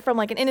look at it from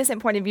like an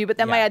innocent point of view. But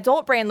then my Yeah.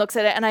 adult brain looks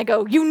at it and I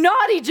go, "You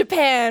naughty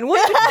Japan!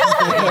 What you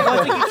doing?" Well,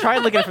 it's like you try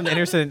looking at it from the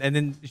innocent, and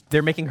then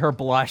they're making her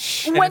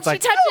blush. and When it's she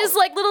like, touches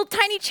like little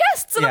tiny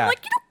chests, and Yeah. I'm like,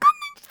 you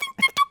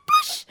don't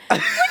blush.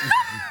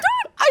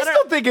 I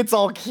still think it's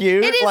all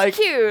cute. It is like,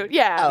 cute,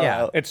 yeah.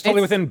 Yeah. It's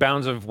totally within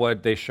bounds of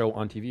what they show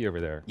on TV over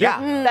there. Yeah.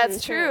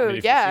 That's true. If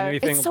you've Yeah, seen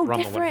anything it's so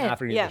around different.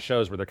 half any Yeah. of the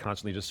shows where they're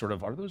constantly just sort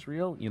of, are those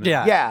real? You know?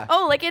 Yeah. Yeah.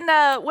 Oh, like in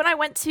when I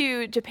went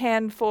to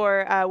Japan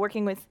for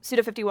working with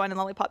Suda 51 and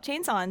Lollipop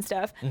Chainsaw and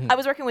stuff, I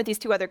was working with these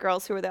two other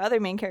girls who were the other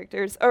main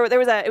characters. Or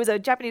it was a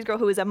Japanese girl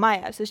who was a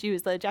Maya, so she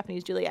was the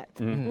Japanese Juliet.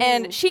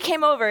 And she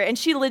came over and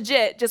she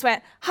legit just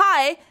went,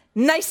 "Hi,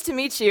 nice to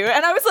meet you."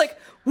 And I was like,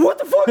 "What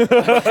the fuck?" I was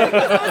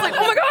like,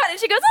 "Oh my god!" And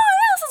she goes, "Oh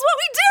yeah, this is what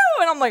we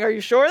do." And I'm like, "Are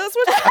you sure that's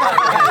what?"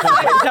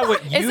 Is that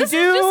what Is you this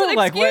do? just an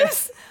Like what?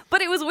 excuse?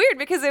 But it was weird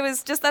because it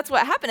was just that's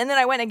what happened. And then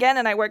I went again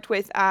and I worked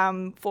with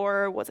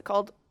for what's it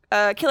called?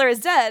 Killer is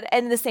Dead,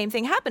 and the same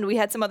thing happened. We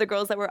had some other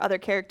girls that were other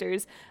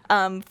characters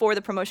for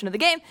the promotion of the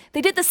game.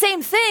 They did the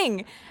same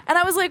thing, and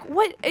I was like,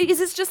 "What is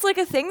this? Just like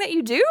a thing that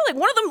you do?" Like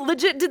one of them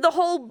legit did the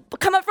whole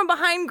come up from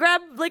behind, grab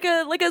like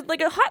a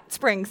hot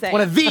spring thing. One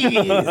of these.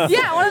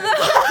 Yeah, one of the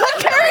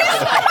Carrie's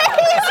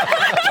face.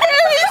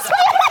 Carrie's face.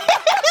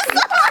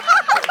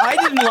 I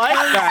didn't like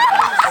that.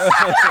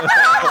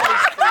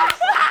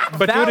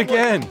 But do it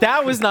again.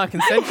 That was not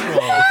consensual.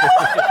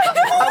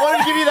 I wanted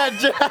to give you that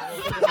jab.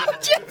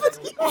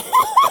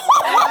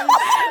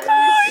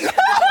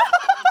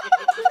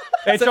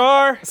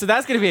 HR. So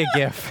that's gonna be a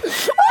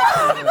GIF.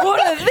 One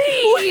of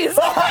these.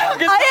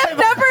 I have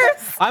never,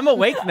 I'm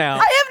awake now.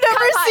 I have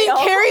never seen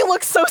Kyle. Carrie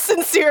look so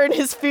sincere in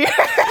his fear.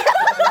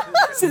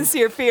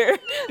 Sincere Fear.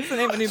 That's the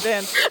name of a new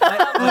band.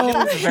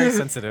 It's very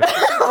sensitive.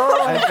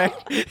 I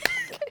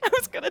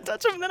was gonna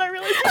touch him, then I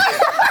realized.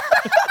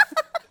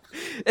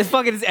 It's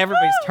fucking it's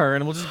everybody's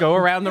turn. We'll just go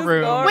around the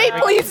room. go Wait,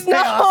 please,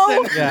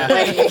 no. Yeah.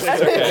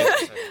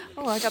 Oh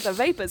Oh, I got the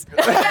vapors.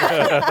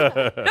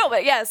 No,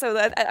 but yeah, so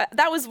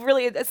that was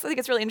really, I think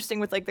it's really interesting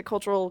with like the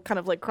cultural kind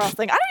of like cross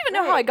thing. I don't even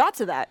know how I got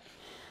to that.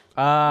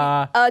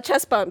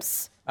 Chest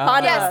bumps.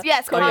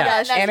 Yes, Oh, yeah.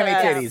 that's Anime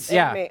right. titties.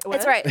 Yeah.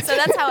 That's right. So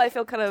that's how I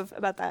feel kind of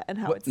about that and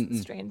how it's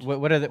strange.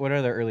 What are the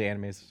early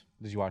animes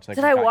did you watch? Like,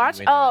 Did what I got you watch?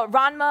 into Oh,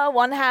 Ranma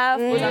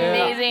 1/2 was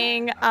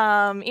amazing.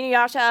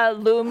 Inuyasha,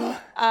 Loom.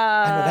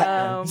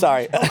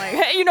 Sorry. Oh my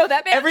God. You know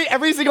that band?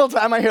 Every single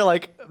time I hear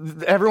like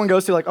everyone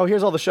goes to like, oh,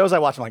 here's all the shows I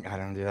watch. I'm like, I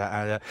don't do that.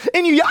 I don't do that.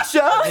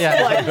 Inuyasha.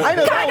 Yeah. Like,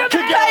 I know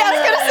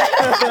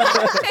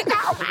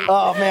that one.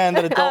 Oh man,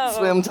 that Adult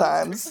Swim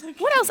times.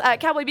 What else?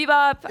 Cowboy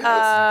Bebop.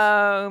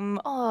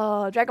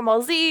 Dragon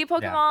Ball Z,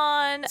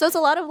 Pokemon. So it's a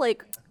lot of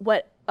like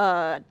what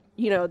the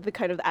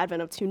kind of the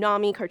advent of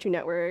Toonami, Cartoon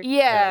Network.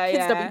 Yeah, Kids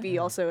yeah.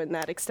 WB also in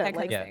that extent. That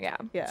kind Like, of thing, yeah.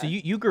 yeah. So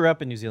you grew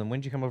up in New Zealand. When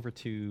did you come over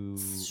to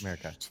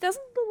America?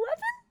 2011?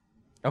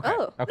 Okay.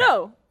 Oh, okay.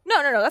 No.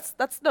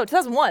 That's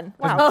 2001.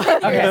 Wow. Okay.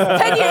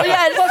 10 years.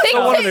 Yeah,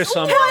 One of their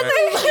summer.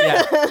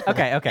 Yeah.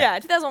 Okay. Yeah,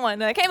 2001.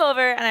 And I came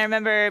over and I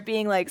remember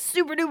being like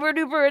super duper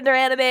duper into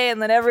anime,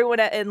 and then everyone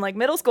in like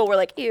middle school were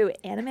like, "Ew,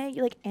 anime?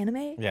 You like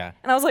anime?" Yeah.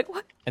 And I was like,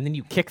 "What?" And then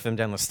you kick them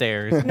down the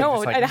stairs. No,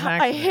 Just like,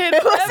 I hid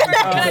forever. And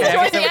I I joined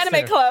guess the that was anime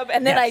true. club,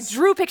 and then Yes. I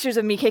drew pictures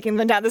of me kicking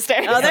them down the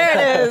stairs. Oh, there it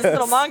is.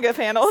 Little manga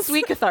panels.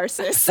 Sweet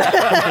catharsis. Put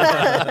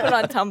it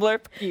on Tumblr.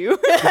 You.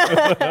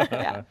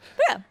 Yeah.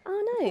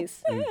 Oh,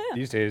 nice.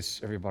 These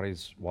days,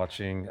 everybody's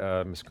watching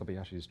Miss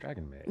Kobayashi's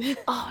Dragon Maid.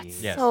 Oh,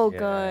 it's Yes. so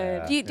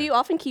good. Do you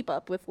often keep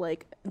up with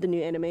like the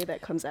new anime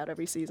that comes out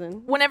every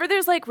season? Whenever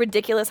there's like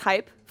ridiculous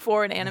hype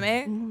for an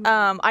anime,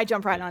 I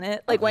jump right on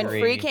it. Like when Free.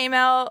 Free came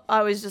out,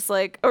 I was just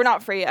like, or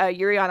not Free,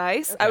 Yuri on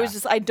Ice.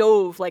 I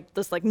dove like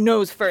this like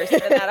nose first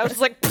into that. I was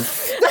just like,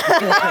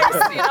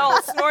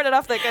 snorted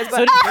off that guy's butt.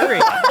 So did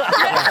Yuri.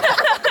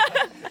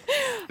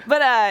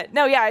 But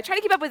no, yeah, I try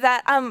to keep up with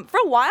that. For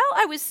a while,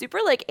 I was super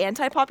like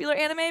anti-popular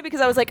anime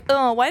because I was like,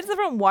 oh, why is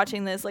everyone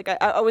watching this? Like,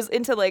 I was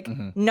into like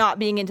not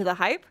being into the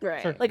hype,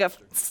 Right. Sure. Like a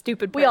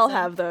stupid. We all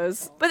person. have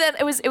those. But then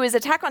it was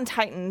Attack on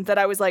Titan that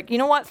I was like, you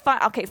know what?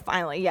 Okay,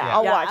 finally, Yeah.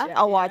 I'll watch it.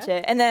 I'll watch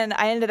it. And then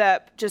I ended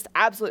up just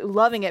absolutely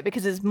loving it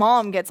because his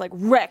mom gets like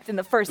wrecked in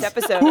the first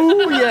episode.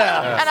 Ooh,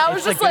 yeah. And I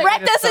was just like,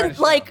 Rek doesn't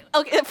like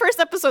first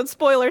episode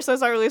spoiler, so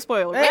it's not really a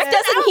spoiler. Rek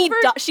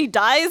doesn't she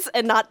dies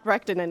and not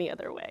wrecked in any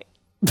other way.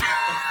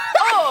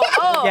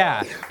 oh,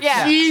 Yeah.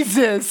 yeah.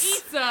 Jesus.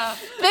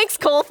 Thanks,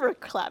 Cole, for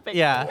clapping.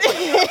 Yeah.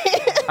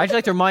 I'd just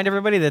like to remind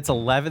everybody that it's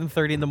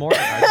 11:30 in the morning.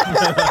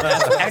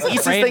 And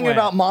Issa's thinking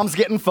about moms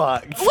getting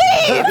fucked.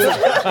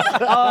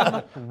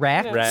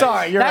 Wreck.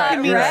 Sorry, you're That right.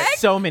 can mean you're right.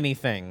 so many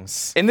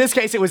things. In this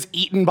case, it was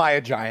eaten by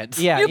a giant.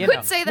 Yeah. You could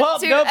know. say that Well,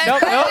 too. nope.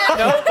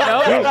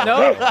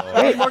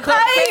 I need more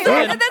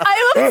clarification.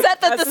 I'm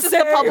upset that this is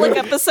a public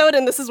episode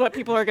and this is what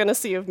people are going to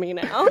see of me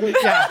now.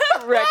 Yeah.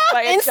 Wrecked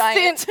by a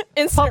giant.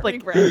 Instant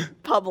Public.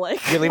 Public.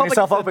 You're leaving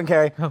yourself open,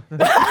 Carrie. I'm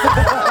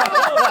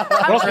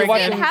What else are you making it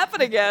watching?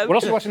 happen again. What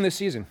else are you watching this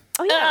season?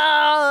 Have you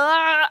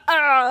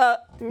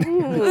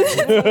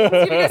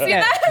guys seen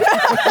Yeah.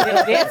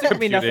 that? The answer could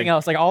be nothing Computing.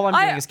 else. Like all I'm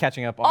doing I- is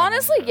catching up on.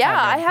 Honestly, yeah,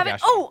 I haven't.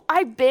 Kobayashi. Oh,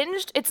 I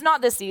binged. It's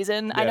not this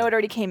season. I know it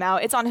already came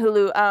out. It's on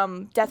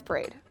Hulu. Death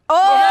Parade.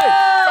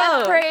 Oh!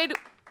 Death Parade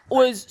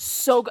was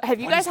so good.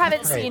 Have you guys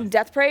haven't seen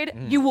Death Parade?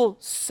 You will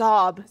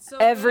sob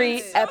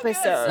every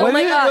episode. Oh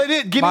my God.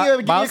 Give me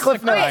a Miles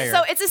cliff note. Fire.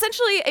 So it's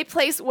essentially a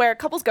place where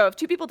couples go. If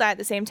two people die at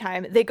the same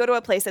time, they go to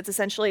a place that's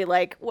essentially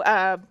like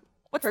what's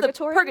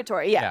Purgatory? the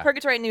purgatory? Yeah, Yeah.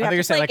 purgatory, and you I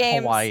have thought to you were play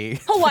saying, like,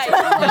 games. Hawaii. Hawaii.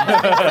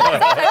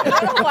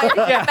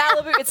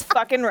 Malibu. It's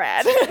fucking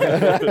rad.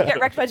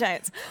 Get wrecked by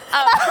giants.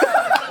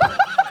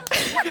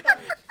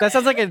 That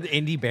sounds like an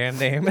indie band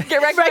name.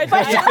 Get wrecked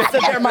by giants.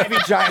 There might be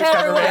giants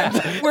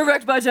everywhere. We're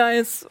wrecked by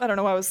giants. I don't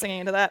know why I was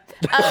singing into that.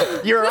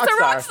 You're a It's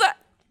rock star.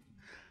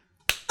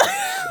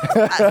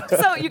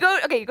 So you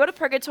go to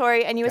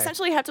purgatory, and you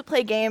essentially have to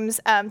play games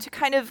to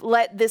kind of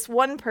let this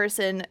one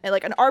person,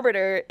 like an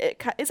arbiter,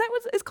 is that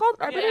what it's called?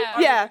 Arbiter?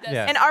 Yeah.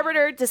 Yeah. An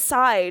arbiter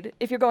decide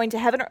if you're going to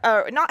heaven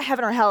or not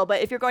heaven or hell,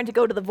 but if you're going to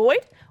go to the void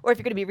or if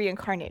you're going to be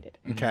reincarnated.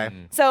 Okay.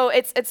 So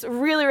it's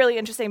really really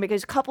interesting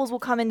because couples will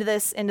come into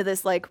this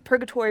like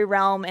purgatory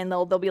realm, and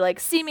they'll be like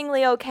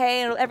seemingly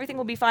okay and everything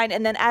will be fine,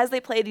 and then as they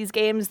play these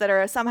games that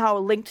are somehow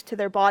linked to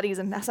their bodies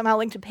and somehow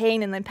linked to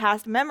pain and then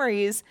past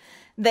memories,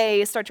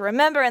 they start to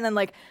remember, and then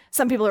like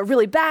some people are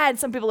really bad,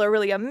 some people are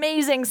really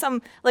amazing,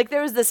 some like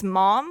there was this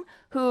mom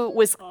who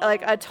was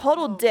like a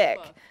total dick,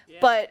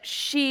 but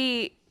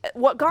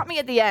what got me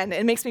at the end,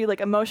 it makes me like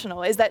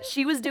emotional, is that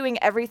she was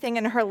doing everything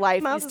in her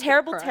life, Mouse these is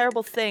terrible, gonna cry.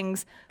 terrible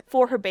things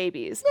for her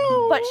babies,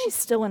 but she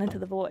still went into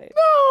the void.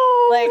 No.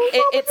 Like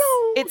no.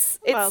 it's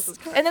Mouse is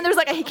crying. and then there was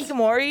like a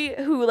hikikomori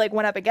who like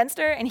went up against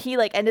her, and he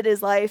like ended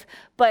his life,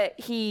 but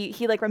he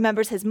like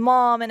remembers his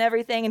mom and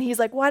everything, and he's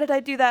like, why did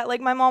I do that?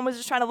 Like my mom was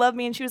just trying to love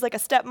me, and she was like a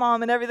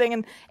stepmom and everything,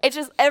 and it's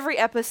just every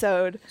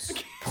episode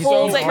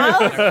pulls it.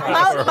 Mouse.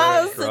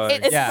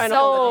 It's Yeah.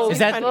 so Is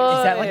that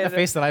like the good.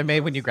 face that I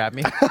made when you grabbed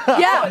me?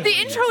 Yeah, the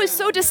intro is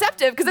so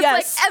deceptive because it's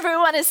Yes. like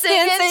everyone is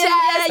singing Dancing,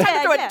 jazz, yeah, time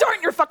to throw yeah. a dart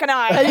in your your fucking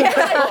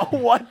eye.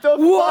 What the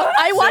fuck?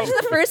 I watched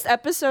the first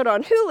episode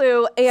on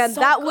Hulu, and So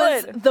that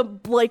was good.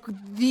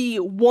 the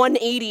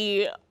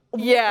 180.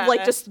 Yeah.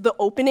 Like just the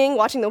opening,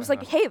 watching that was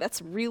like, hey,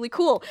 that's really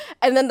cool.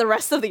 And then the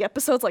rest of the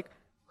episode's like,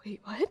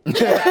 wait,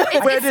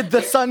 what? Where did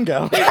the sun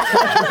go?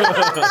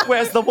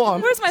 Where's the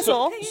warmth? Where's my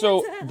soul?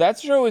 So that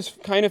show is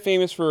kind of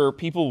famous for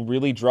people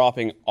really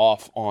dropping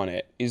off on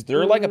it. Is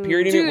there like a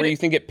period in it where Dude. you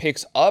think it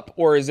picks up,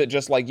 or is it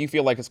just like you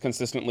feel like it's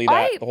consistently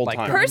that the whole Like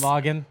time? Gurren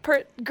Lagann.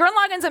 Gurren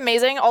Lagann's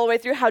amazing all the way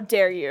through. How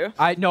dare you?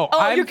 No, Oh,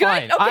 I'm you're good?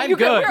 fine. Okay, I'm you're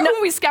good. Who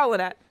are we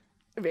scowling at?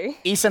 Me.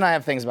 Issa and I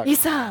have things about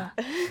Isa.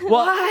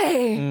 Well,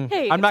 Why?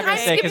 Hey, I'm not gonna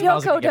say skip because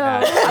Mel's gonna get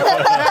mad.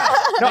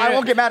 No, I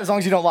won't get mad as long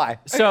as you don't lie.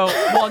 So,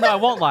 well, no, I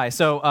won't lie.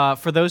 So,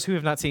 for those who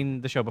have not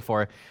seen the show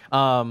before,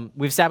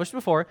 we've established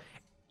before.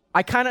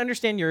 I kind of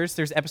understand yours.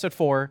 There's episode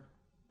 4,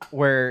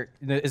 where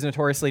is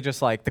notoriously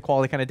just like the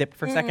quality kind of dipped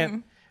for a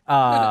second.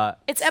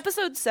 It's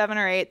episode 7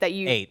 or 8 that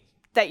you. 8.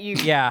 That you.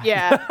 Yeah.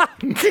 Yeah.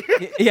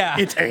 Yeah,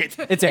 It's 8.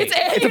 it's 8.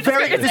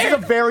 This is a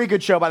very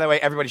good show, by the way.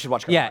 Everybody should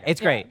watch. Yeah,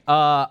 it's great.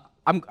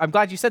 I'm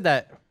glad you said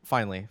that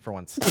finally for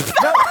once.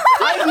 No,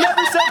 I've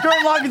never said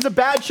Gurren Lagann's a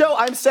bad show.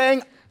 I'm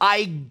saying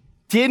I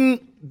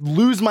didn't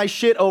lose my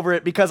shit over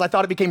it because I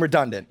thought it became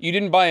redundant. You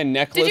didn't buy a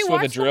necklace you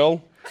with a watch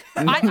drill?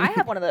 I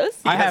have one of those.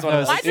 I have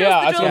those. My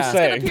Yeah, that's drill's what I'm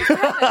saying. gonna pierce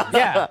the heavens.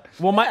 Yeah.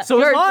 Well, so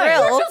Your is mine. drill.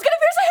 Your drill's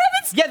gonna pierce the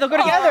heavens. Yeah, they'll go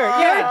together.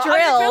 Yeah.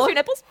 drill. Your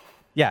nipples.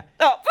 Yeah.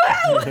 Oh.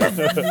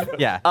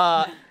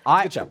 Yeah.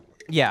 Good show.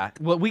 Yeah.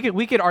 Well,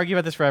 we could argue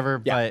about this forever,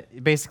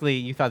 but basically,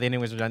 you thought the ending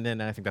was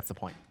redundant, and I think that's the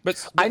point.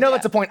 But I know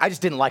that's the point. I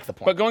just didn't like the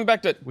point. But going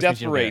back to Death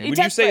means you don't Parade, get it. would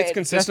you Death say it's Parade.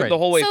 consistent Death the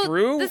whole way So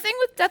through? the thing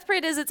with Death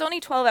Parade is it's only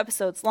 12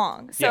 episodes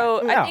long.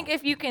 So Yeah. I think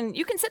if you can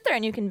sit there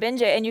and you can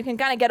binge it and you can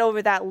kind of get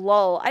over that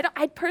lull.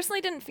 I personally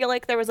didn't feel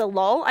like there was a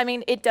lull. I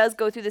mean, it does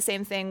go through the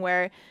same thing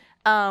where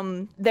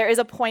there is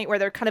a point where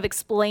they're kind of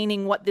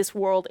explaining what this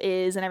world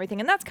is and everything,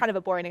 and that's kind of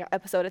a boring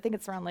episode. I think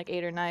it's around like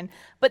 8 or 9.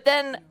 But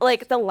then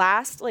like the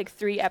last like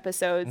 3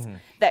 episodes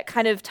that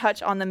kind of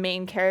touch on the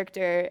main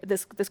character,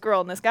 this girl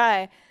and this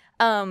guy.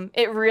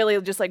 It really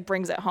just like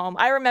brings it home.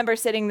 I remember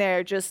sitting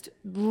there just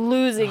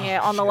losing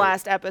it on the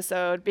last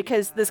episode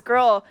because this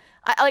girl,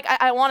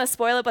 I want to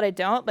spoil it, but I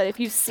don't. But if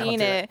you've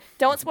seen it,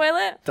 don't spoil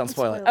it. Don't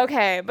spoil it.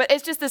 Okay, but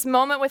it's just this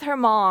moment with her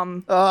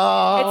mom.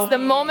 Oh. It's the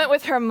moment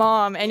with her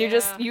mom, and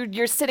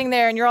you're sitting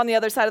there and you're on the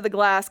other side of the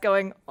glass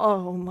going,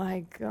 "Oh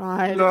my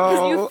god,"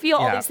 because you feel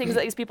all these things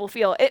that these people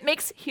feel. It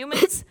makes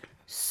humans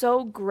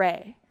so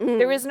gray.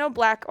 There is no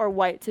black or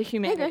white to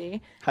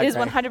humanity. It is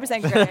gray.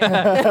 100% gray.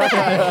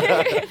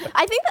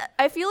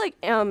 I feel like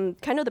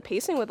kind of the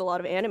pacing with a lot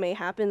of anime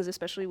happens,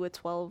 especially with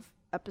 12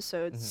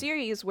 episode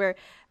series, where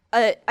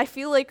I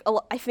feel like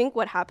I think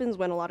what happens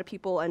when a lot of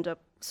people end up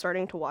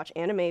starting to watch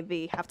anime,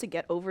 they have to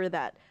get over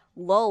that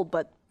lull.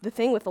 But the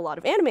thing with a lot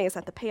of anime is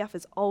that the payoff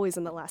is always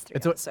in the last 3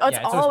 episodes. Oh, it's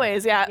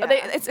always, yeah.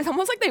 It's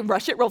almost like they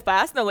rush it real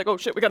fast, and they're like, "Oh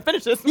shit, we gotta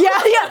finish this." Yeah.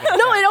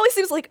 No, it always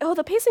seems like, oh,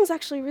 the pacing's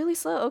actually really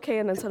slow. Okay,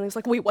 and then suddenly it's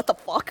like, wait, what the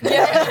fuck?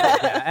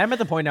 Yeah, I'm at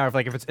the point now of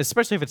like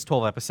especially if it's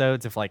 12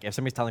 episodes, if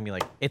somebody's telling me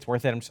like it's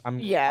worth it,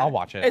 I'll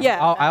watch it. Yeah.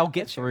 I'll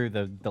get through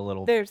the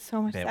little There's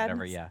so much bit, sadness.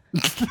 whatever. Yeah.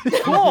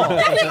 No, do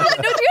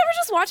you ever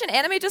just watch an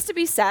anime just to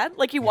be sad?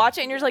 Like you watch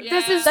it and you're just like,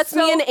 "This is That's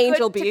so me and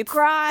Angel good to Beats.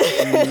 cry."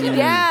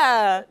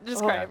 Yeah,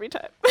 Just cry every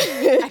time.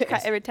 I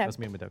cry every time. That's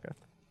me and Madoka.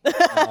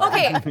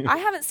 Okay, I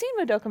haven't seen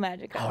Madoka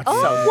Magica.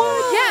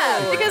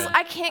 Yeah, because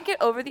I can't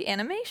get over the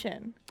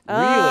animation.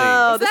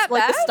 Oh, Is this, that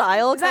like the bad?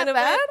 style Is that kind of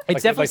bad?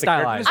 It's definitely the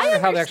character stylized. design or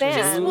how they actually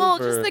understand. move, Well, or-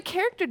 just the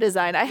character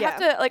design. I have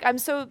to like. I'm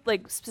so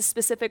like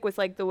specific with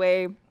like the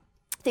way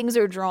things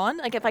are drawn.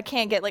 Like if I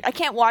can't get like I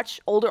can't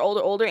watch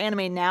older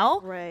anime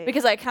now, Right.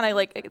 Because I kind of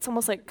like it's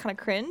almost like kind of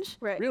cringe.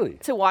 Right. Really?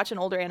 To watch an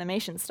older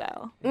animation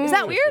style. Is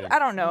that weird? I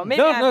don't know. Maybe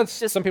No, I'm it's-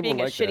 just some people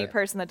being a like shitty that.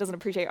 person that doesn't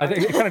appreciate I art.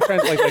 think it kind of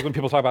translates like when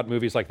people talk about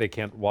movies, like they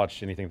can't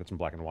watch anything that's in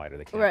black and white, or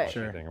they can't Right. watch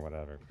Sure. anything or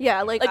whatever.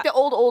 Yeah, like like the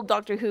old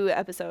Doctor Who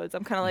episodes.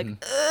 I'm kind of like,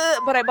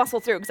 but I muscle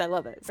through because I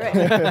love it. So.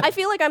 I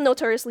feel like I'm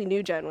notoriously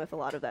new gen with a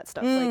lot of that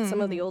stuff. Like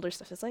some of the older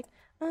stuff is like,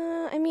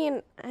 I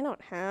mean, I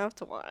don't have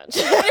to watch.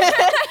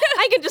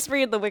 I can just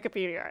read the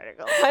Wikipedia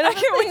article. I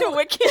can't wait to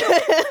wiki.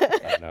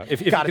 I don't know.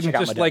 If you Gotta can check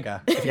out just like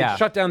Madoka. if you Yeah.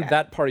 shut down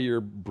that part of your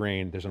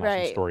brain, there's an awesome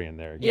Right. story in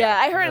there. Yeah,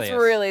 I heard really it's is.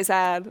 really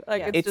sad.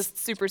 Like it's It's- just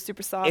super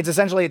soft. It's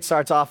essentially, it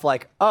starts off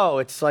like,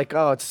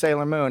 it's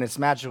Sailor Moon, it's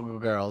magical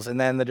girls. And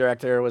then the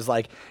director was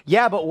like,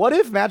 yeah, but what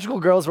if magical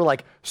girls were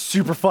like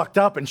super fucked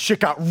up and shit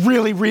got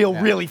really real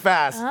really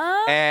fast?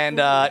 And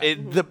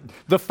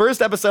the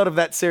first episode of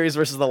that series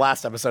versus the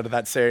last episode of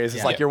that series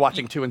is like you're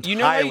watching two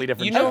entirely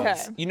different shows. Okay.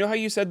 You know how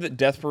you said that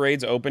Death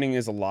Parade's opening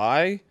is a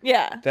lie?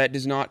 yeah. That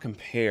does not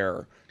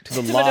compare to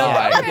the The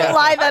lie.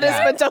 lie that is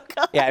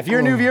Madoka. Yeah, if you're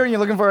a new viewer and you're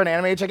looking for an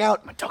anime to check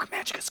out, Madoka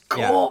Magica's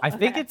cool. Yeah. I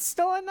think it's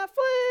still on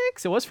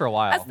Netflix. It was for a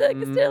while. I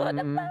think it's still on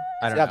the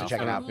I don't You have know. to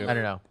check it out. I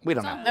don't know. We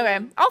don't know. Okay,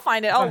 I'll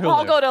find it. on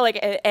I'll Hulu. go to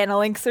like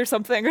Analinks or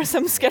something or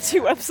some sketchy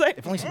website.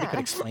 If only somebody could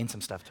explain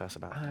some stuff to us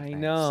about it. I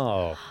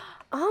know.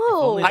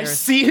 Oh. only I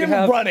see him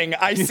running.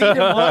 I see him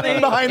running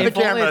behind the If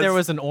only cameras. there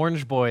was an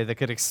orange boy that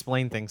could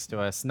explain things to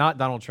us, not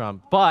Donald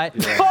Trump, but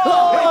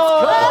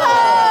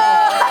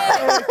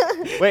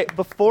Wait,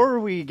 before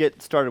we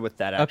get started with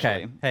that,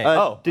 actually. Okay,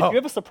 hey. Did you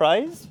have a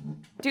surprise?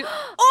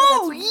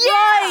 Oh,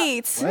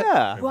 right.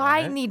 Yeah. Well,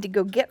 I need to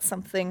go get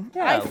something.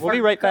 Yeah, we'll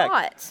be right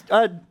back.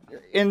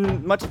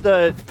 In much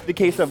the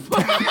case of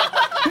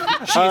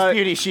She is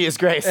beauty, she is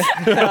grace.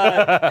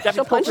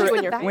 She'll punch you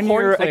when you're when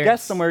Horn you're a clearance.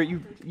 guest somewhere,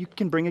 you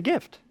can bring a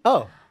gift.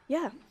 Oh,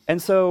 Yeah.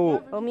 And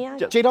so Oh, Mia.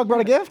 J-Dog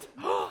brought a gift?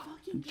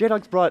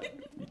 J-Dog's brought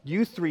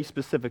you three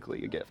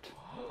specifically a gift.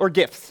 Or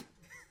gifts.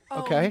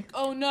 Okay.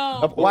 Oh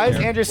no. Why is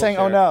Andrew saying,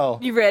 oh no?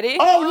 You ready?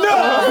 Oh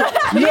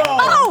no! No!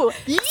 Oh,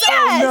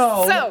 yes!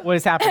 no. So, what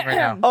is happening right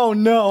now? Oh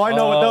no, I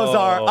know what those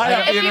are. I have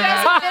if the you guys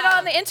internet. have been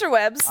on the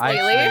interwebs I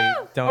lately,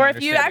 actually don't or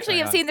if you understand actually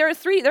what's have going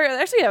seen, there's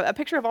actually a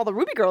picture of all the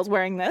Ruby girls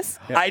wearing this.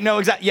 I know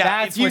exactly. Yeah,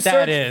 That's if you what that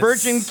search is.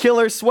 Virgin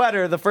Killer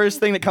Sweater, the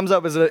first thing that comes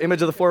up is an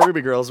image of the 4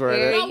 Ruby girls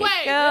wearing There it. you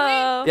wait, go.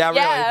 really? Yeah, really.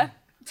 Yeah.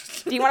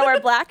 Do you want to wear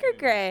black or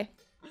gray?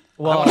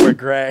 Well, We're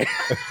gray.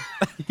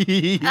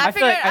 I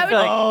feel like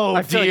Oh,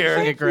 I feel like you dear.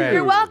 should get gray.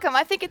 You're welcome.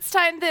 I think it's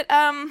time that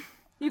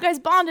you guys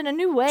bond in a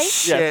new way.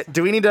 Shit.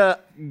 Do we need to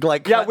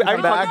like Yeah, cut I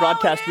and come already talked back?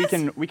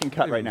 broadcast. We can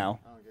cut right now.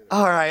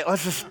 All right,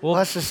 let's just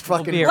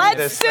fucking be do right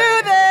Let's this. do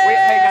this. Wait,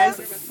 hey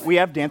guys, we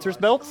have dancers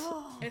belts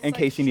in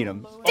case you need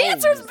them.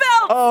 Dancers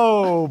belt.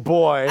 Oh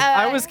boy.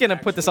 I was gonna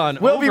put this on.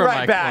 We'll be over right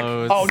my back.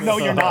 clothes. Oh no,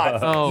 you're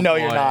not. Oh, no,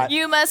 you're boy. not.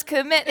 You must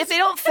commit. If they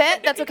don't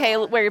fit, that's okay.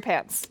 Wear your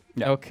pants.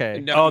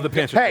 Okay. Oh, the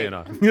pants are Hey. staying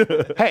on.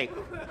 Hey,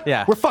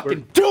 Yeah. we're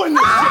fucking doing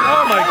this shit.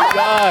 Oh my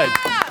god.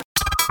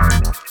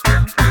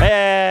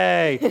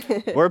 Hey,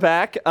 we're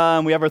back.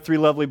 We have our 3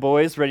 lovely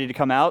boys ready to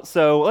come out.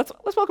 So let's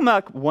welcome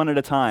back one at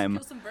a time.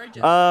 Kill some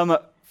virgins.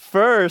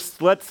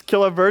 First, let's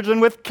kill a virgin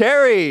with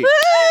Carrie.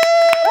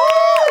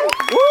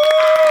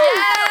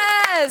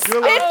 Yes.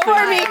 It's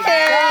for me,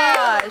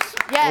 Carrie.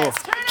 Yes.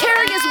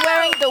 Carrie is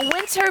wearing the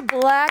winter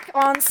black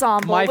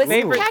ensemble My with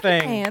favorite khaki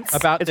thing pants.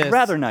 about It's this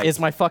rather nice. is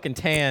my fucking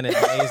tan.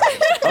 It's amazing.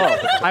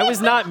 I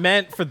was not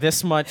meant for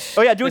this much.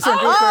 Oh yeah, do a turn. Do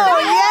a turn. Oh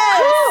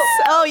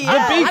yes! Oh yeah!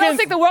 I beacon- don't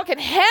think the world can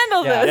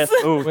handle Yeah. this.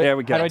 Yes. Ooh, there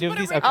we go. How do I do with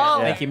these? Okay, Oh.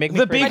 thank you. Make me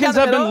The crazy. beacons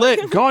have been lit.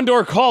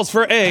 Gondor calls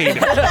for aid.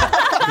 All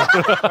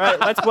right,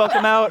 let's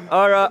welcome out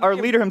our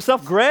leader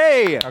himself,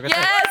 Gray.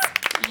 Yes!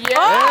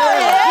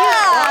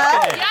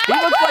 Yeah! He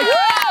looks like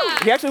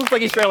he actually looks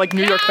like he's straight out like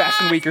New York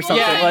Fashion Week or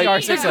something. Yeah, like,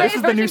 R6. this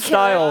is the new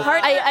style.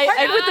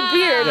 I with the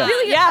beard. Yeah.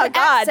 Really? Yeah,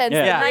 God. Accents,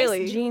 Yeah. nice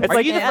Really. jeans. It's Are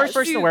like you the Yeah. first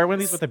person to wear one of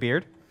these with a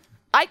beard?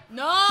 No.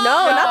 No,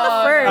 not the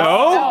first.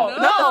 No?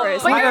 Not the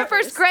first. But you're the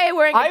first Gray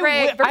wearing a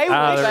gray. I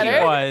wish he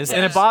better. was,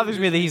 and it bothers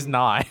me that he's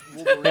not.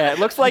 Yeah, it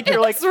looks like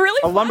you're like It's really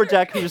a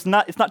lumberjack who's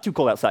not. It's not too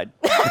cold outside.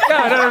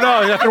 Yeah,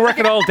 no. After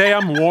working all day,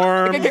 I'm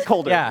warm. It can get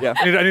colder. Yeah.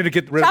 I need to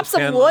get rid Chop of the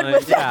some tan wood line.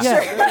 with that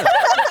shirt.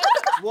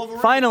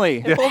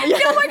 Finally, Oh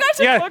my gosh,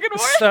 Yeah, fucking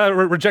it's,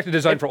 rejected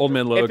design for Old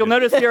Man Logan. if you'll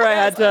notice here, I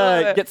had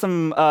to get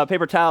some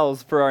paper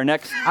towels for our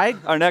next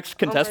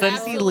contestant.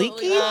 Is he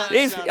leaky?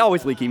 He's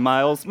always leaky.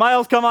 Miles,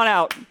 come on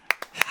out.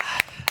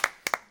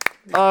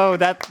 Oh,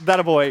 that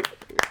a boy.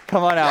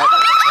 Come on out.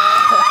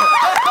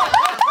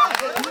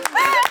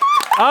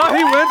 Oh,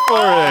 he went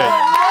for it.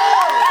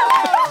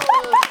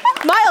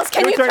 Miles,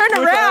 can you turn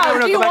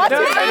around? Do you want to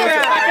turn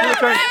around?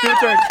 Do a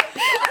turn.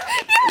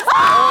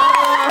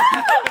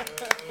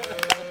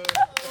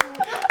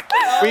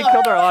 We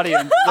killed our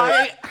audience.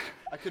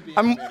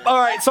 I'm all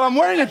right. So I'm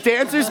wearing a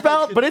dancer's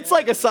belt, but it's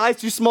like a size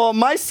too small.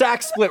 My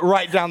sack split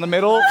right down the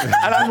middle, and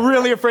I'm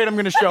really afraid I'm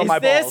going to show my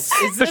balls.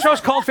 The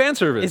show's called fan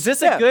service. Is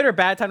this a good or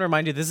bad time to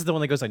remind you this is the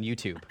one that goes on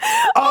YouTube?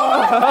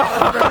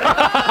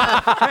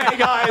 Hey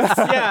guys,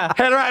 Yeah.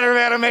 head writer of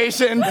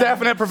animation,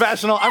 definite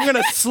professional. I'm going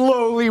to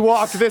slowly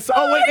walk this.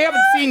 Oh wait, they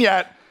haven't seen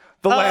yet.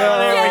 The Oh,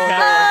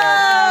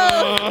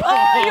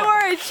 you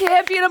are a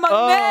champion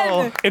among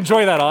men.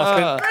 Enjoy that,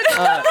 Austin.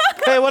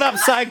 Hey, what up,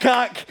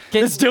 sidecock?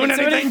 Is doing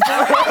anything?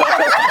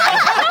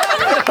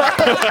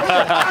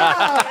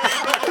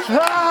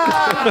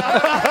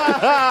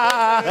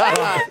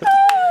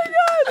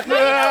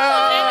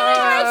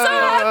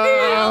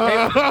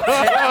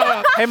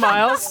 Hey,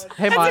 Miles.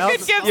 Hey,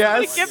 Miles.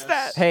 Yes. Give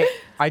that. Hey,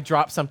 I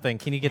dropped something.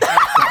 Can you get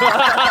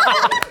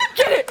that?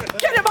 Get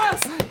it,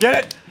 Miles.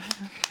 Get it?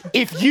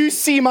 If you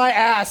see my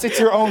ass, it's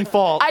your own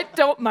fault. I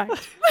don't mind.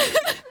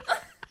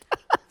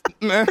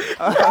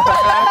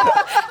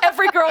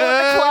 Every girl in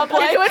the club,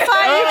 like, You're doing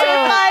fine. You're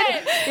doing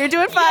fine. You're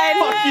doing fine.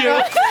 Fuck you.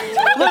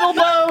 Little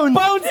Bones.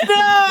 Bones,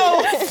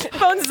 no.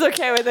 Bones is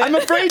okay with it. I'm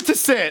afraid to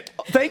sit.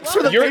 Thanks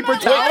for the paper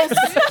towels.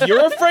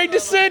 You're afraid to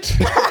sit?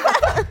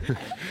 Guys,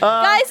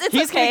 it's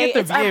He's gonna okay. get the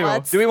It's our view.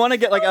 butts. Do we want to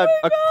get like a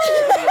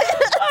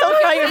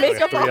Don't try your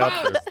makeup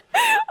off.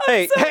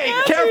 Hey,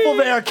 careful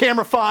there,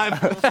 camera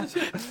 5.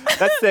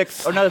 that's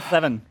 6 or no, that's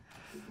 7.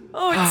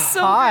 Oh, it's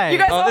so Hi. good. You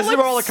guys all This is look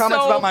where all the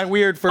comments so about my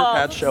weird fur bummed.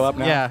 patch show up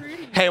now. Yeah.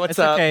 Hey, what's It's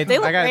up? okay. They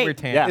look I got great. every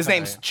tan. Yeah. His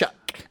name's Chuck.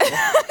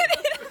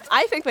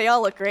 I think they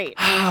all look great.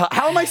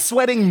 How am I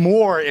sweating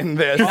more in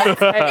this? Isn't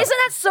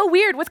that so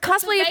weird? With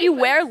cosplay, if you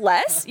wear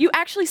less, you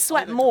actually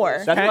sweat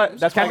more. That's why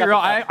I got Girl,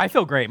 the- I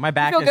feel great. My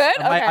back feel is. good?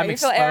 I'm Okay, you feel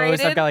exposed.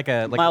 aerated? I've got like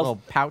a Miles,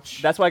 little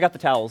pouch. That's why I got the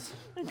towels.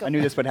 I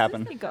knew this would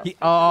happen. There you go.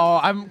 Oh,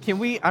 I'm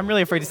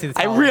really afraid to see this.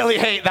 I really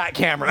hate that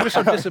camera. I was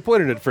so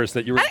disappointed at first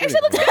that you were. Actually,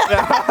 it looks good.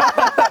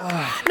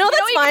 No,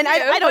 that's fine.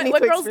 I don't need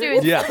what to girls do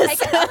experience. is Yeah.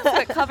 take it up so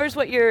it covers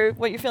what you're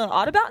feeling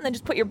odd about, and then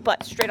just put your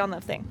butt straight on the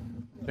thing.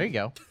 There you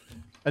go.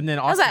 And then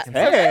How's also,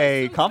 that?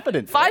 Hey,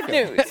 confidence. 5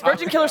 News.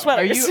 Virgin Killer are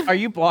sweaters.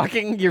 you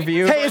blocking your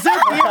view? Hey, is there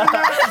beer in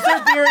that? Is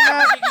there beer in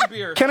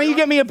that? Can you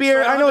get me a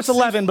beer? I know it's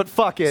 11, but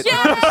fuck it.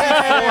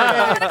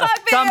 Kanpai.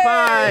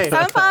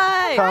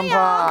 Kanpai.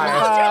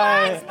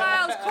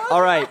 Kanpai.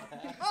 All right.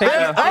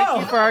 Thank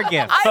you for our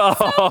gift. God.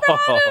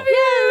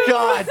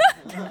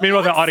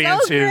 Meanwhile, the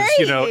audience so is,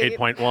 great.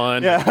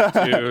 8.1. Yeah.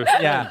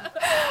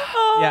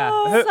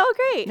 Yeah. So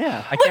great.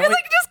 Yeah. I Look can't at wait.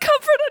 like just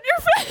comfort on your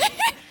face.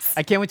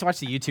 I can't wait to watch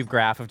the YouTube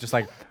graph of just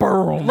like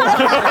boom. Look,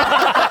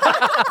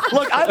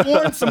 I've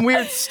worn some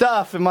weird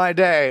stuff in my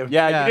day.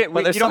 Yeah, Yeah. you,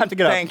 Well, there's you don't have to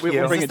get up. thank We'll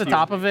you. bring Is it this to the you.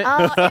 top of it?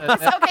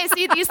 It's okay,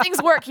 see, these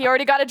things work. He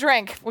already got a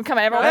drink. We'll come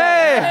on, everyone.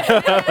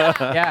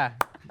 Yeah.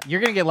 You're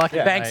gonna get lucky.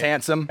 Thanks, tonight.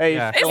 handsome. Hey,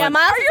 Yeah. Yeah,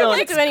 Miles your doesn't have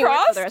legs to do any work for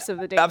crossed? the rest of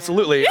the day.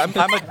 Absolutely.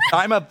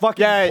 I'm a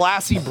fucking Yeah.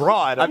 classy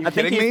broad. Are you I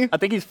think kidding me? I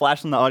think he's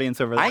flashing the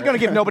audience over there. I ain't gonna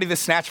give nobody this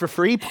snatch for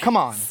free. Come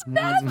on.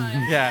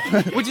 Yeah.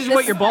 Which is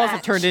what your balls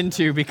have turned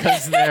into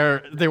because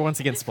they're once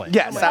again split.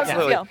 Yes, How's it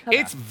absolutely. feel? How's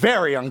It's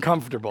very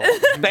uncomfortable.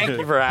 Thank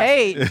you for asking.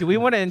 Hey, do we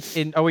want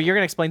to? Oh, well, you're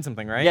gonna explain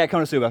something, right? Yeah,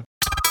 Konosuba.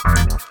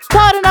 コ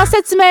ールの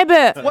説明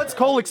文 What's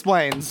Cole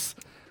explains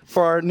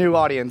for our new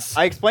audience?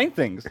 I explain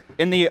things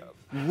in the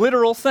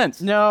literal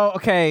sense. No.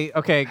 Okay.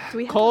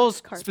 we have Cole's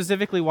a card?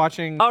 specifically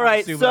watching. All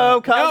right, Konosuba. so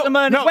Kazuma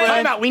and No, his time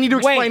friend- out. We need to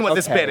explain what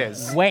this Okay. bit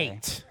is.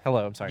 Wait.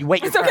 Hello. I'm sorry.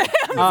 Wait. It's okay.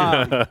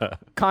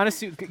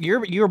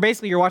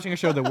 Konosuba. You're watching a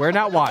show that we're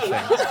not watching.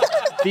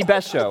 the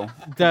best show.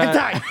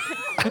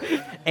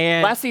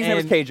 And Last season it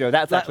was Keijo.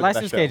 That's actually last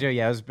the best season was Keijo.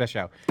 Yeah, it was the best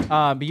show.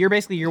 But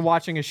you're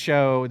watching a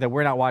show that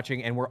we're not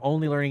watching, and we're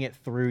only learning it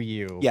through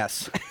you.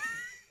 Yes.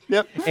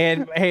 Yep.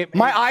 And hey,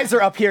 My eyes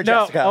are up here,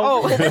 no. Jessica.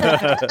 Oh,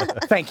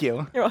 Thank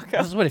you. You're welcome.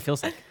 this is what it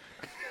feels like.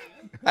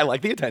 I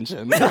like the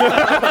attention.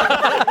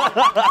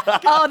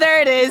 Oh,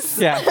 there it is.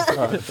 Yeah.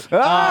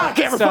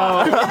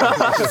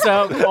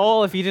 So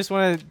Cole, if you just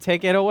want to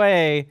take it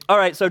away. All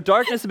right, so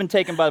darkness has been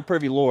taken by the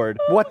Privy Lord.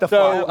 What the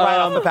So, fuck? Right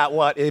off the bat,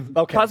 what? Okay.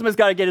 Kazuma's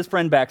got to get his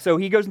friend back, so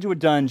he goes into a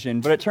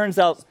dungeon. But it turns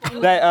out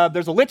that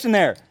there's a lich in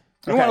there.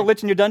 You Okay. want a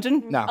lich in your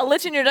dungeon? No. A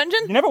lich in your dungeon?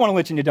 You never want a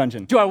lich in your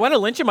dungeon. Do I want to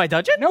lynch in my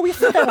dungeon? No, we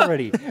said that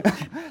already.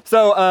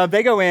 So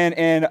they go in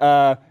and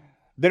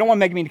they don't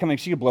want Megumin to come in.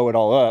 She could blow it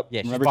all up.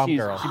 Yeah, she's Remember, bomb she's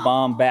girl.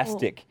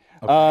 bombastic.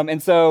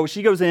 And so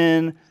she goes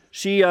in.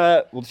 She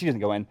doesn't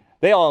go in.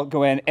 They all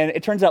go in, and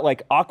it turns out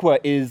like Aqua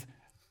is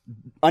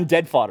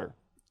undead fodder.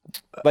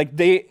 Like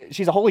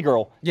she's a holy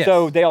girl. Yes.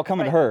 So they all come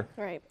into her.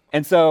 Right.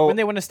 And so When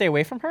they want to stay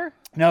away from her?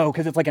 no,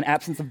 because it's like an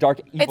absence of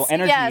dark evil It's-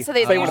 energy. yeah, so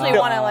they wanna usually fill-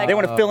 wanna, like- they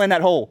want to fill in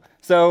that hole.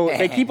 So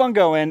they keep on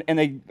going, and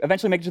they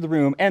eventually make it to the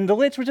room. And the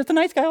lich was just a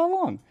nice guy all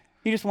along.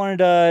 He just wanted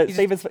to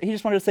save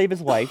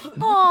his wife,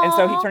 and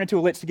so he turned into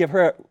a lich to give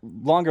her a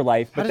longer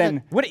life. But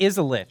then What is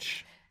a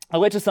lich? a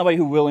lich is somebody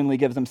who willingly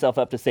gives himself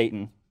up to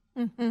Satan,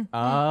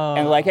 Oh.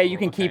 and like, hey, you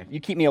can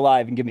keep me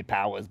alive and give me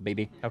powers,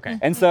 baby. Okay.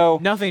 And so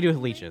Nothing to do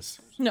with leeches.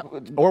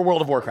 No. Or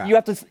World of Warcraft. you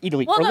have to eat a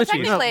leech. Well, or no, lich eat.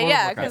 technically, World of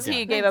yeah, Warcraft, because yeah.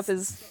 he gave up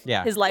his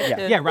Yeah. life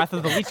to Yeah, Wrath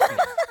of the Lich King.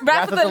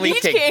 Wrath of the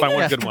Lich King. Find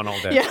one good one all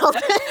day.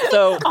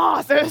 So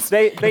Authors.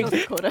 they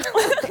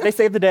they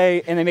save the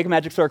day and they make a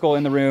magic circle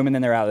in the room and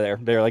then they're out of there.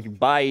 They're like,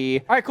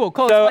 bye. All right, cool.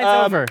 Cole, So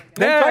explain's over.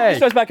 then Darkness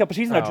shows back up, but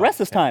she's in a dress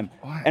this time,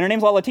 and her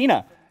name's La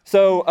Latina.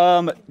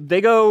 So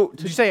they go.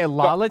 Did you say a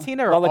La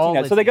Latina or La all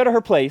Latina? So they go to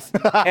her place,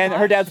 and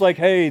her dad's like,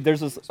 "Hey, there's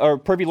this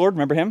Pervy Lord.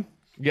 Remember him?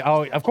 Yeah,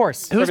 oh, of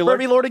course. Who's Pervy Lord?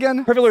 Pervy Lord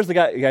again? Pervy Lord's the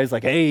guy's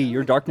like, "Hey,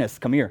 you're Darkness.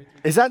 Come here."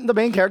 Is that the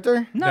main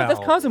character? No, No. that's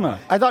Kazuma.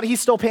 I thought he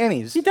stole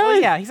panties. He does. Oh,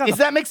 yeah, he's not Is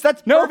that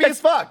that's No, pervy as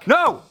fuck?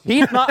 No,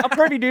 he's not a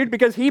pervy dude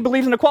because he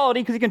believes in equality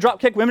because he can drop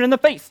kick women in the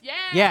face.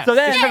 Yeah. So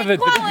then, Kind of the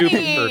Equality. dupe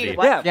pervy.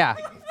 What? yeah.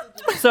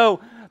 Yeah.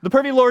 So the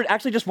Pervy Lord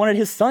actually just wanted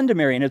his son to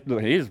marry,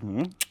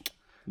 and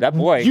that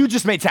boy. You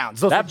just made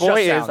sounds. Those That are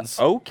boy just is sounds.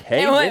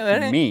 okay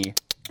with me.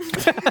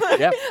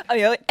 Yep. Hey,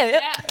 You're like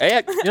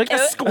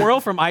the squirrel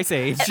from Ice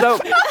Age. so,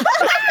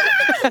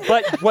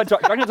 but what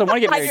Darkness doesn't want to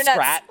get Hide married. your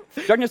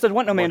nuts. Darkness doesn't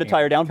want no man to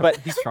tie her down, but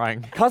He's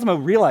trying. Cosmo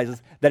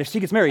realizes that if she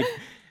gets married,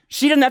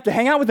 she doesn't have to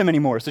hang out with him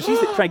anymore. So she's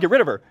trying to get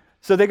rid of her.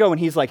 So they go and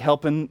he's like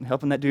helping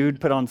that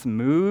dude put on some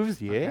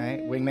moves. Yeah.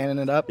 Right,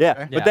 wingmaning it up. Yeah.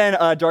 Okay. But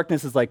then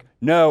Darkness is like,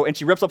 no, and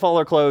she rips off all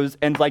her clothes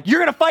and like, you're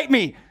gonna fight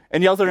me,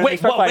 and yells at her. And they Wait,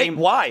 start fighting.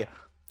 why?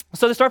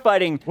 So they start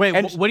fighting. Wait,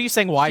 and what are you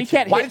saying? Why? she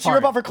can't Why hit did she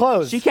rip off her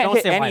clothes? She can't Don't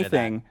hit say why to that.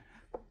 anything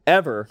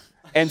ever.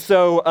 And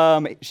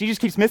so she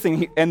just keeps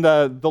missing. And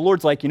the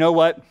Lord's like, you know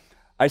what?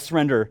 I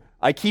surrender.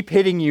 I keep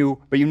hitting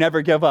you, but you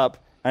never give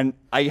up. And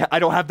I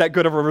don't have that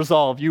good of a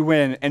resolve. You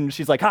win. And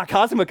she's like,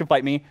 Kazuma can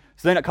fight me.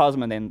 So then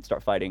Kazuma and then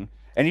start fighting.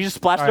 And he just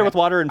splashes her with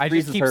water and I just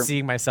freezes keep her.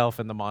 seeing myself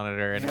in the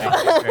monitor, and it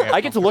makes me very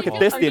I get to look at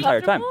this the entire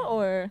time.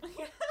 Or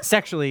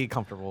sexually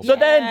comfortable. So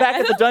then, back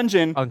at the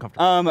dungeon,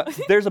 Uncomfortable.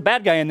 there's a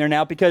bad guy in there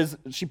now because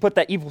she put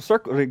that evil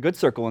circle, or good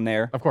circle in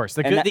there. Of course,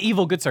 the And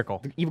evil good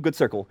circle. Evil good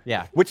circle.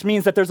 Yeah. Which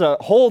means that there's a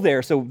hole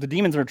there, so the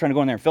demons are trying to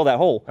go in there and fill that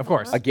hole. Of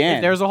course. Again.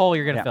 If there's a hole,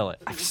 you're gonna Yeah. fill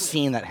it. I've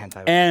seen that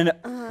hentai. And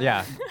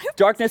Yeah.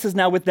 Darkness is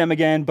now with them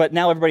again, but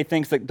now everybody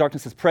thinks that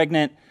Darkness is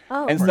pregnant.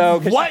 Oh. And so,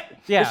 What?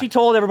 Yeah. She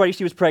told everybody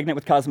she was pregnant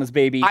with Cosmo's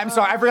baby. I'm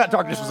sorry, I forgot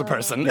Darkness was a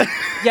person.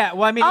 Yeah.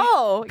 Well, I mean,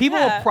 Oh, people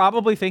yeah. will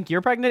probably think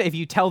you're pregnant if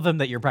you tell them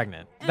that you're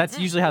pregnant. That's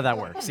usually how that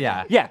works.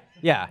 Yeah. yeah.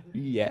 Yeah.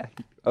 Yeah.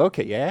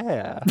 Okay,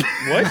 yeah.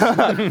 What?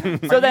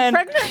 So then,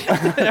 Are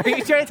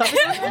you trying to tell me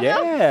something?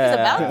 yeah.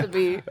 about to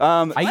be.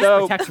 I used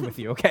So- protection with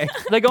you. Okay.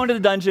 They go into the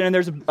dungeon and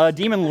there's a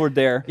demon lord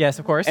there. Yes,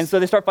 of course. And so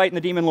they start fighting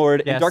the demon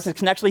lord, Yes. and Darkness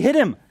can actually hit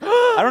him.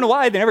 I don't know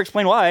why. They never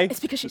explain why. It's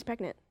because she's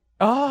pregnant.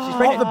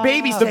 Oh, the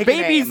baby's The taking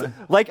baby's aim.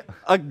 like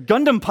a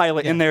Gundam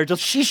pilot in there.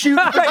 Just she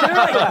shoots.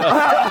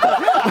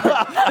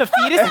 the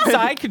fetus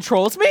inside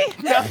controls me.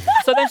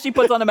 So then she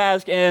puts on the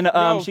mask and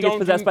No, she gets don't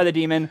possessed do- by the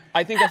demon.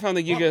 I think I found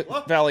the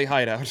Yuga Valley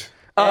hideout.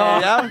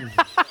 Yeah?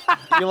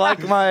 You like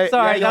my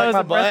Sorry, you that like was my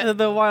a Breath butt? of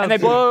the Wild. And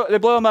they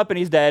blow him up and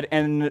he's dead.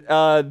 And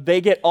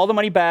they get all the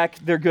money back.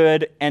 They're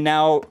good. And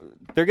now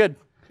they're good.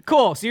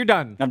 Cool. So you're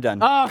done. I'm done.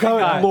 Oh, thank Good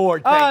God.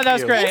 Lord, Oh, thank that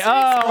was you. great. Thanks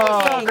for Oh,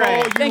 explaining.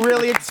 great. Oh, you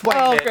really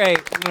explained Oh, it. great.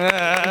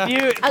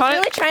 You, I was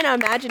really trying to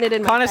imagine it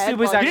in my Konosuba head.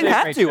 was while- You actually didn't a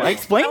have great to. show. I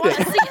explained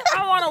it.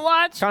 I want to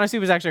watch. Konosuba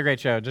was actually a great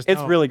show. Just It's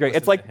don't really great. listen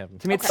It's like, to him.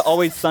 to me, it's the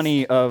Always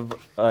Sunny of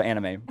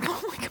anime.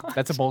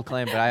 That's a bold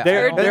claim, but I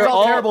They're- don't- They're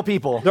all terrible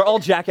people. They're all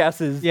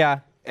jackasses.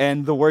 yeah.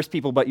 And the worst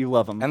people, but you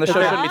love them. And the show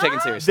shouldn't be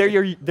taken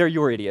seriously. They're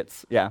your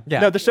idiots. Yeah.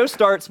 Yeah. No, the show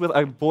starts with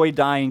a boy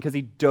dying because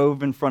he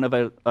dove in front of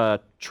a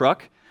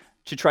truck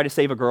to try to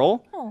save a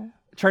girl. Oh.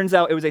 Turns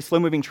out it was a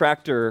slow-moving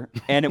tractor,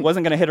 and it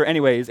wasn't going to hit her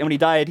anyways. And when he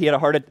died,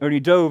 when he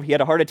dove, he had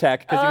a heart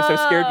attack because he was so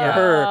scared for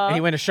her. And he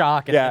went to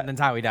shock, and, Yeah. and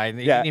that's how he died. And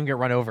he Yeah. didn't even get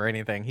run over or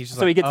anything. He's just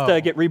So he like, gets oh.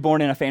 to get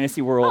reborn in a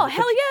fantasy world. Oh,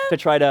 hell yeah. To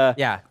try to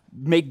Yeah.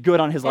 make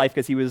good on his life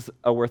because he was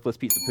a worthless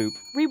piece of poop.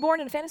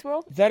 Reborn in a fantasy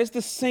world. That is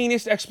the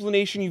sanest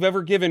explanation you've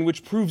ever given,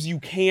 which proves you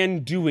can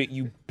do it,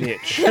 you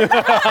bitch.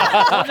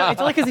 It's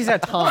only because he's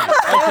had time.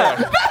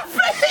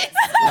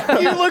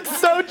 You look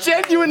so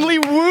genuinely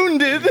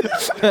wounded.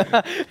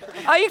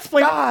 I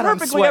explained God, it I'm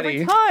perfectly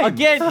every sweaty. time.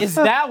 Again, is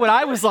that what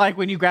I was like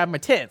when you grabbed my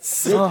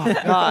tits? Oh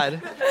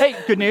God, Hey,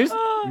 good news.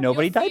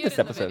 Nobody died this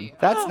episode.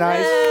 that's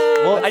nice.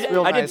 Well,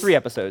 real I did nice. 3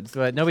 episodes.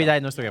 But nobody died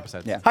in those 3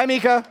 episodes. Yeah. Hi,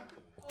 Mika.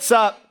 What's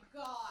up?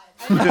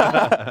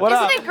 What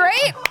up? Isn't it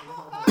great?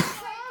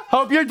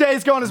 Hope your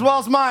day's going as well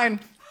as mine.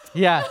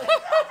 Yeah.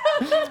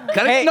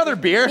 Can I get another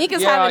beer?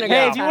 Mika's having a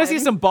Hey, great if you want to see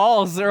time. some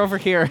balls, they're over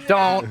here.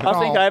 Don't.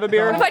 Austin, can I have a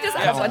beer? If I just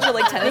have a bunch of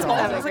like tennis balls.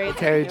 Having a great time.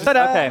 Okay. Just,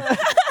 Okay.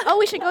 Oh,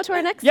 we should go to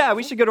our next. Yeah,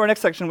 we should go to our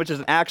next section, which is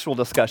an actual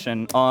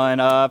discussion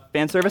on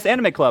fan service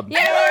anime club. Yay!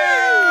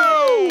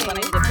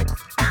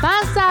 フ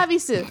ァンサービ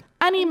ス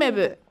アニメ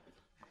部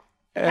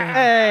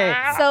Hey.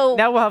 So,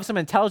 Now we'll have some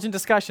intelligent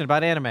discussion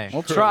about anime.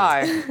 we'll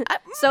try.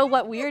 so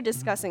what we're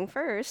discussing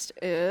first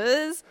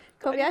is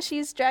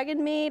Kobayashi's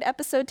Dragon Maid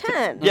episode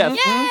 10. Yes.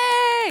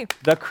 Yay!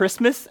 The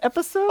Christmas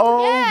episode?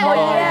 Oh Yeah. my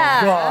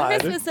yeah. God.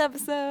 Christmas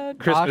episode.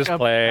 Christmas Talk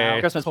play. about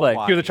Christmas play.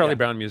 Hawaii. Cue the Charlie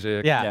Brown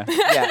music. Yeah.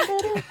 Yeah.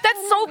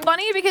 That's so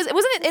funny because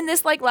wasn't it in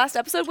this like last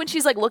episode when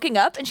she's like looking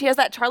up and she has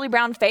that Charlie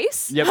Brown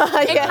face? Yep.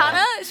 And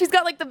Kana, she's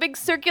got like the big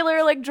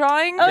circular like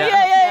drawing. Oh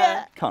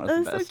yeah. Kana's the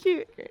That's so best.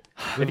 cute.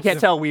 If you can't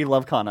tell, we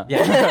love Kana.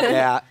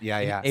 Yeah.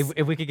 Yeah.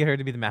 If we could get her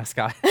to be the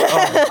mascot.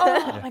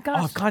 Oh my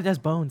gosh. Oh, God does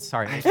bones.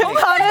 Sorry.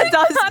 Kana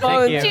does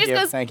bones. you. She just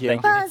goes. Thank you.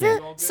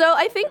 So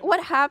I think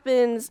what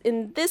happens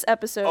in this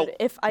episode,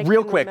 if I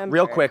Real can quick, remember,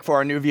 real quick for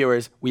our new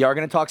viewers, we are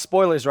going to talk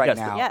spoilers right Yes,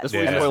 now. yes. This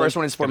And was the spoilers. first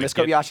one is for Miss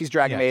Yep. Kobayashi's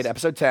Dragon Maid,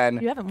 episode 10.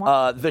 You haven't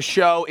watched The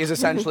show is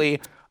essentially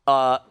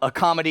a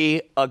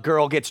comedy. A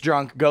girl gets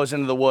drunk, goes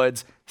into the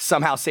woods,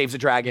 somehow saves a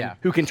dragon Yeah.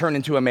 who can turn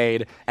into a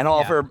maid, and all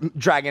of Yeah. her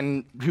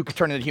dragon who can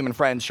turn into human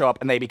friends show up,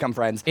 and they become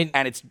friends.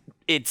 And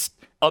it's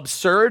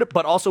absurd,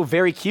 but also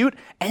very cute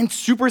and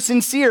super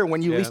sincere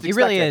when you least It expect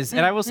really is.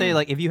 And I will say,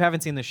 like, if you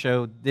haven't seen the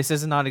show, this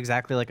is not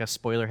exactly like a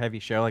spoiler-heavy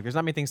show. Like, there's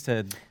not many things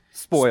to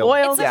Spoil.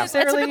 It's a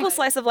necessarily. typical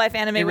slice of life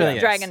anime It with really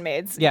is. dragon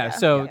maids. Yeah,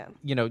 so, Yeah.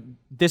 you know,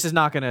 this is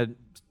not going to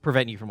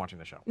prevent you from watching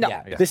the show. No.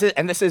 Yeah. This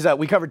is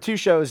we covered 2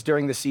 shows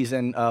during the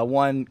season.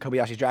 One,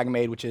 Kobayashi's Dragon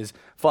Maid, which is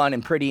fun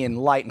and pretty and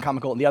light and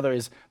comical, and the other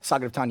is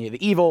Saga of Tanya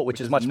the Evil,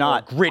 which is much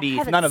not- more gritty,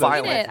 haven't none of seen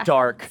violent, it. I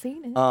dark. haven't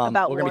seen it.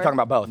 About we're gonna be war. talking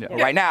about both. But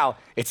right now,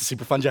 it's a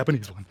super fun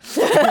Japanese one.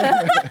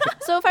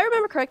 So if I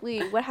remember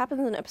correctly, what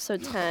happens in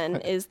episode 10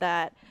 is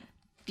that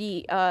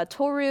the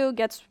Toru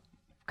gets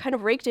kind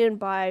of raked in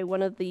by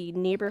one of the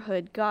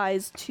neighborhood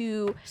guys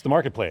to It's the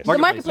marketplace. the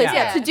marketplace,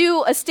 yeah. to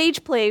do a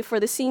stage play for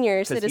the senior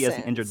Because citizens. he has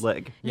an injured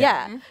leg.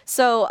 Yeah.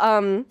 So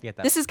Get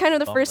that this is kind of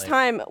the bum first leg.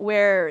 time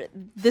where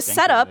the Janky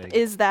setup leg.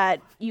 is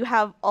that you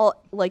have all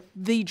like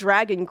the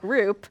dragon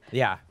group.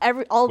 Yeah.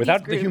 All Without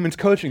these the groups. humans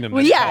coaching them.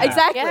 Well, yeah,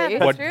 exactly.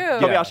 Yeah, What- that's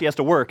true. Kobayashi has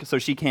to work, so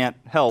she can't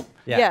help.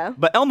 Yeah.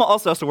 But Elma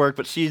also has to work,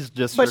 but she's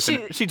just But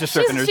surfing. She's just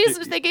surfing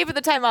her. They gave her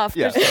the time off.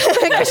 Yeah.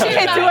 Because she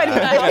can't do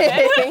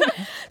anything.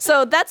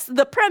 So that's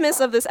the premise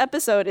of this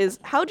episode: is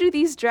how do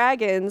these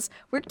dragons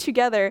work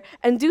together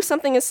and do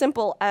something as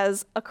simple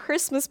as a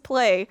Christmas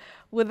play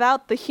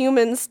without the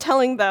humans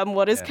telling them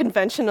what is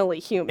conventionally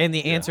human? And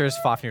the answer is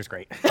Fafnir's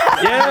great.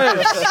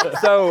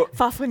 Yes. So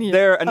Fafnir.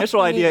 their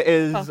initial idea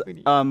is,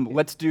 Fafnir.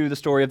 let's do the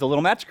story of the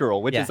Little Match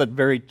Girl, which Yeah. is a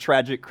very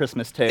tragic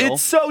Christmas tale.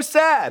 It's so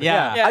sad.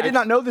 Yeah. I did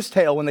not know this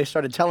tale when they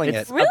started telling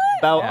It's it. Really?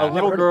 about Yeah. a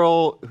little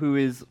girl who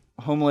is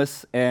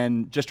homeless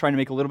and just trying to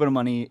make a little bit of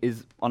money,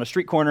 is on a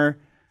street corner,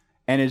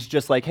 and is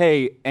just like,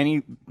 hey,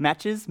 any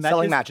matches?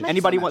 Selling matches.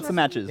 Anybody Selling want some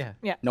matches? Yeah.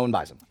 Yeah. No one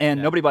buys them.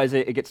 And nobody buys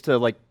it. It gets to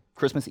like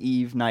Christmas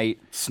Eve night.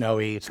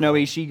 Snowy.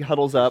 Snowy, she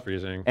huddles up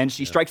freezing. and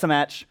she strikes a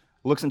match,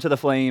 looks into the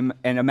flame,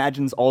 and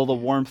imagines all the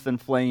warmth and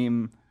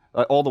flame,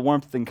 all the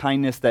warmth and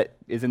kindness that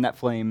is in that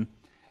flame.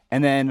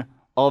 And then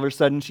all of a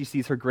sudden, she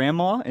sees her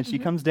grandma, and she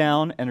comes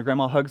down, and her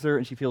grandma hugs her,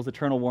 and she feels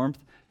eternal warmth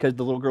because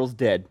the little girl's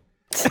dead.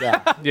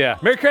 Yeah.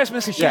 Merry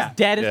Christmas. She's Yeah.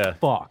 dead Yeah. as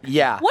fuck.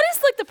 Yeah. What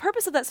is like the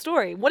purpose of that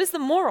story? What is the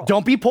moral?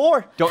 Don't be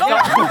poor. Don't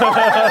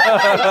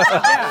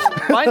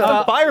find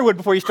some firewood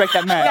before you strike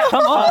that match.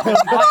 Come on.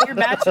 Buy your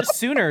matches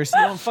sooner so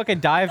you don't fucking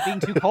die of being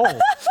too cold.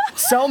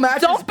 Sell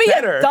matches Don't be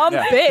better. a dumb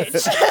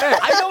bitch.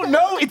 I don't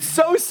know. It's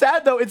so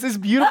sad though. It's this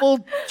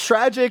beautiful,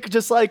 tragic,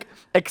 just like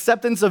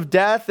acceptance of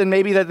death, and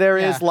maybe that there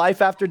is Yeah.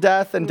 life after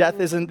death, and death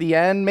isn't the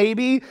end.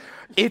 Maybe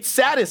it's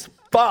sad as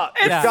fuck.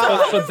 Yeah.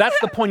 So that's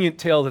the poignant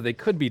tale that they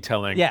could be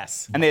telling.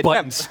 Yes. And they But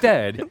attempt.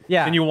 instead,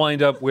 Yeah. then you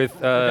wind up with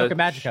Yoka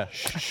Magica.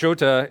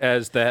 Shota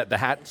as the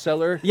hat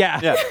seller. Yeah.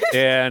 Yeah.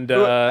 And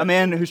A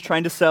man who's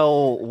trying to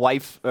sell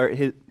wife or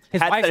his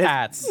wife's that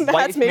hats. Wife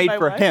Hats made made by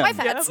for wife. him. Wife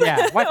hats.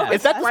 Yeah. Wife hats.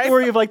 Is that the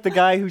story of like the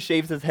guy who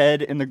shaves his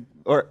head in the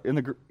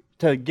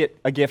to get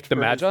a gift? the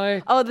for his-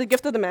 Magi. Oh, the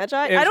gift of the Magi?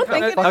 I don't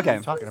think it Okay.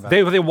 Talking about.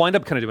 They wind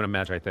up kind of doing a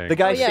Magi thing. The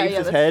guy Oh, yeah, shaves yeah,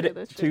 his that's head true,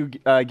 that's true.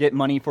 to get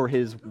money for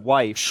his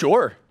wife.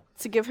 Sure.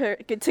 to give her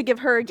a gift. Give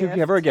her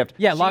a gift.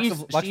 Yeah, locks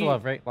She's- of she-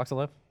 love, right? Locks of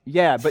love.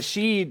 Yeah, but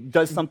she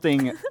does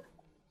something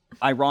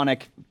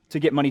ironic to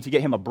get money to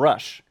get him a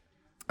brush.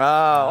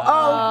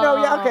 Oh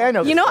no, yeah, okay, I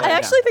know. You know, this. I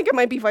actually think it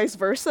might be vice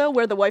versa,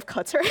 where the wife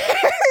cuts her hair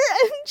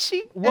and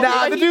she.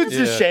 Nah, the dude's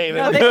just shaving.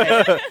 No,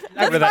 Remember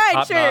that's that fine,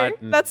 top sure. knot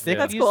and- That's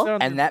yeah. cool.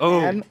 And that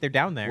Oh. man They're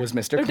down there. was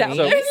Mr. down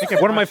Clean.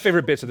 there. One of my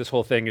favorite bits of this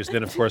whole thing is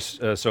then, of course,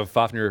 so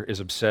Fafnir is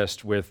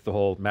obsessed with the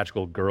whole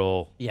magical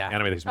girl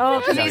anime that he's been Oh,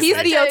 watching. because He's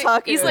the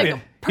otaku. He's like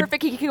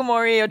perfect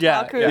hikikomori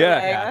otaku.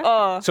 Yeah. like,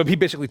 oh. So he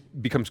basically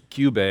becomes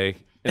Kyubey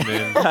and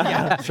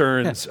then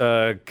turns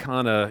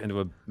Kana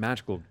into a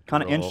magical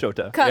Kana girl. and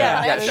Shota.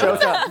 Yeah,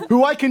 Shota,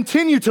 who I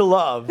continue to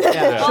love.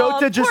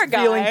 Shota Oh, just poor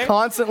guy. feeling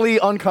constantly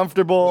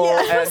uncomfortable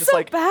and just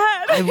like,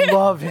 bad. I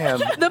love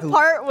him. The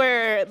part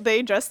where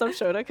they dressed up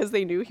Shota because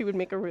they knew he would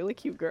make a really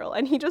cute girl,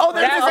 and he just Oh,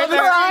 there's burst this into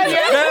other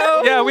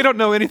crying. Yeah, we don't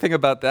know anything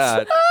about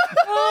that.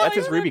 That's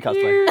his Ruby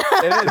cosplay.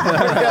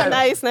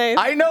 Nice.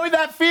 I know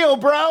that feel,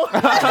 bro.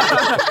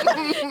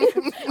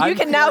 You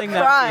can now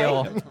cry.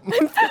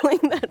 I'm feeling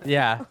that.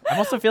 Yeah, I'm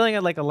also feeling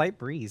like a light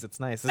breeze. It's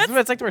nice. This is what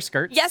it's like to wear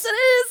skirts. Yes, it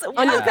is.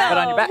 On your back. But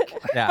on your back.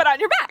 Yeah. Put on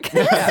your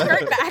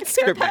back.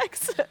 Skirt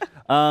backs.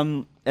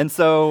 And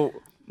so,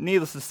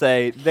 needless to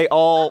say, they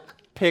all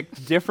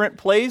picked different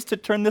plays to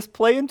turn this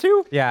play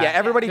into. Yeah. Yeah,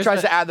 everybody Just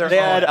tries the to add their they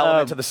own had,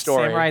 element to the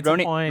story. Samurai at some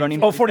Ronin- point.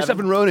 Ronin- Oh,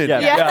 47 Ronin. Yeah.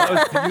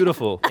 That was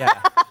beautiful.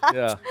 Yeah.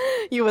 Yeah.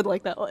 You would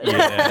like that one.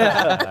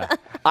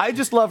 I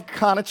just love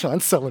Kana-chan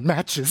selling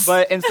matches.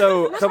 And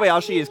so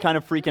Kobayashi is kind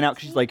of freaking out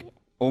because she's like,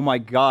 "Oh my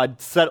God,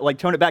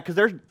 tone it back," because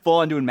they're full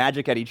on doing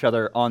magic at each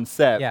other on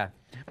set. Yeah.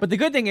 But the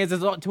good thing is,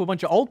 it's to a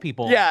bunch of old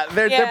people. yeah,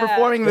 they're Yeah.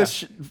 performing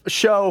this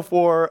show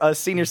for a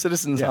senior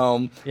citizens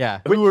home.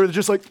 Yeah. Who were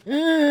just like,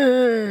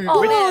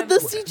 Oh, the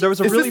CG. There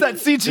was a is really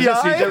this that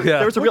CGI?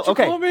 There was a real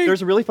What'd you call me?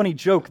 There's a really funny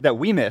joke that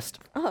we missed.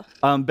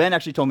 Ben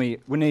actually told me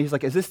when he's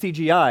like, "Is this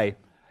CGI?"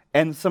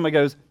 And somebody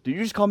goes, "Did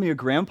you just call me a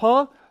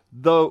grandpa?"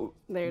 Though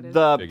There it is.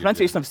 the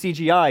pronunciation of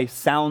CGI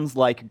sounds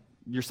like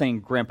you're saying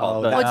grandpa.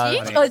 Oh, The-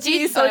 that's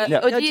Oji-san, Yeah.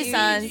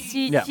 Oji-san,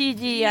 Yeah.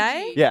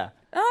 CGI? yeah.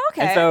 Oh,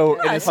 okay. And so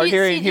Yeah, in his hard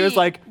hearing, he was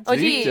like,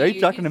 Oji. "Are you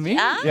talking to me?"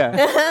 Yeah.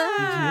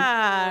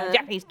 Ah,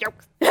 Japanese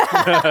jokes.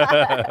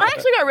 I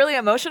actually got really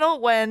emotional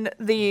when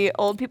the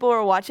old people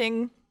were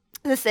watching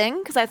this thing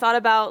because I thought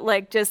about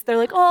like they're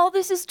like, "Oh,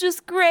 this is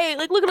just great!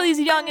 Like, look at all these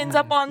youngins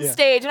up on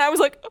stage," and I was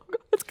like, "Oh God,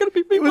 it's gonna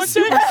be me one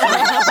day.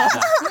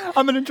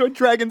 I'm gonna enjoy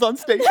dragons on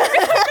stage. Enjoy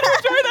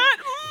that."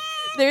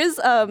 There's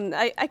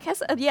I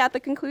guess at the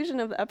conclusion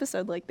of the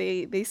episode, like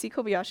they see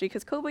Kobayashi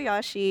because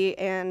Kobayashi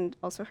and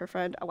also her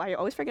friend, I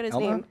always forget his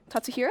name,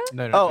 Tatsuhira.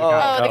 No,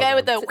 Oh, the guy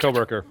with the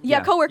coworker.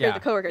 Yeah, coworker, Yeah. the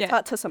coworker, Yeah.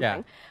 Tata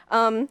something.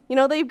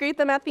 They greet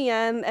them at the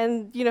end,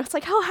 and it's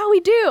like, how we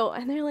do,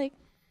 and they're like,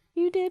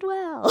 you did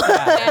well.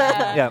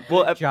 Yeah,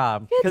 well,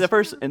 job. because at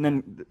first, and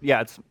then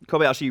it's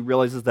Kobayashi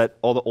realizes that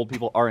all the old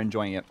people are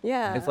enjoying it.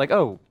 Yeah. It's like,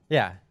 oh,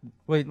 Yeah.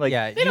 Well, Like,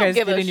 yeah, they you don't guys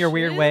give did a in your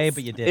weird shit. way,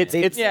 but you did.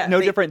 it's Yeah.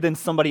 no different than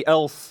somebody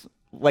else.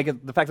 Like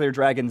the fact that they're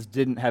dragons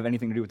didn't have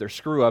anything to do with their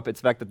screw up. It's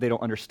the fact that they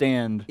don't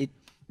understand.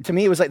 To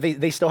me, it was like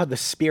they still had the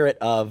spirit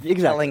of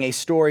telling a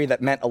story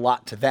that meant a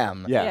lot to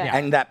them. Yeah.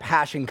 And that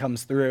passion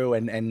comes through,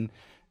 and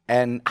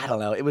I don't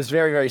know, it was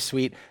very, very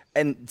sweet.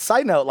 And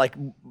side note, like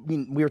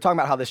we were talking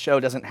about how this show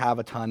doesn't have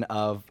a ton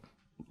of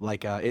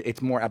like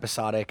it's more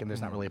episodic and there's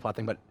not really a plot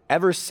thing. But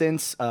ever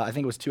since I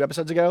think it was 2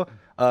 episodes ago,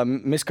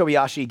 Miss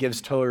Kobayashi gives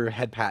Toru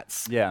head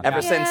pats. Yeah. Ever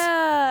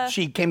Yeah. since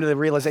she came to the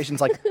realizations,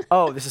 like,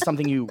 oh, this is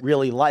something you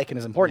really like and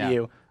is important to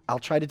you. I'll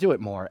try to do it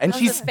more. And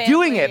she's a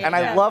doing it, family, and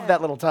I yeah. love that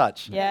little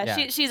touch. Yeah,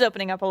 Yeah. she's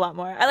opening up a lot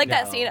more. I like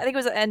that scene. I think it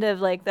was at the end of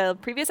like the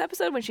previous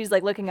episode when she's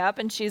like looking up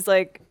and she's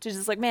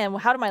just like, man, well,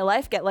 how did my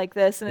life get like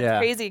this? And it's Yeah.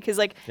 crazy because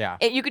like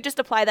you could just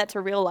apply that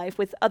to real life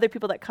with other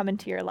people that come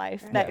into your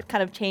life that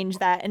kind of change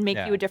that and make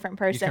you a different You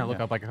person. kind of look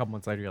up like a couple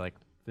months later, you're like,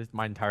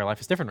 my entire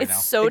life is different right It's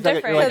now. so Exactly.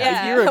 different. You're like,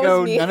 yeah. a year That was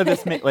ago, me. none of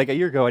this. Like a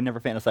year ago, I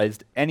never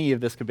fantasized any of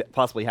this could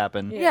possibly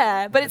happen.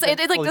 Yeah, but it like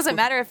Holy doesn't cool.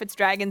 matter if it's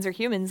dragons or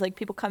humans. Like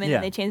people come in Yeah.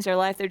 and they change their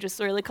life. They're just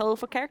really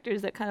colorful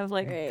characters that kind of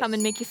like Right. come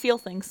and make you feel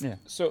things. Yeah.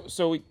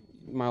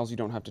 Miles, you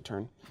don't have to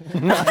turn.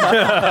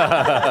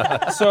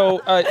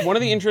 So one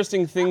of the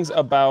interesting things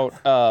about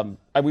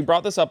we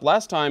brought this up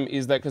last time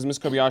is that because Miss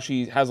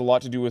Kobayashi has a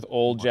lot to do with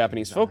old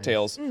Japanese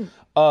folktales.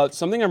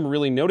 Something I'm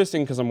really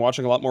noticing because I'm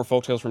watching a lot more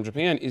folktales from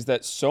Japan is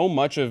that so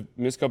much of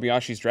Miss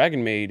Kobayashi's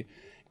Dragon Maid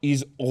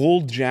is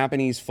old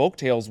Japanese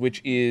folktales,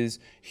 which is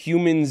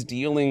humans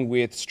dealing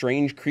with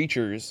strange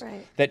creatures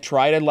that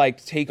try to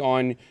like take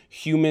on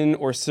human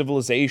or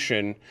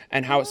civilization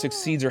and how it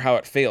succeeds or how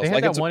it fails. They had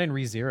Like that it's one in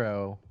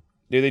ReZero.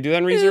 do they do that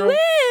in ReZero?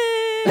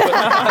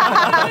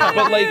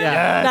 But like,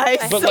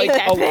 Nice. but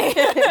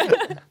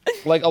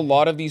like a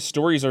lot of these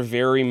stories are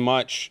very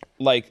much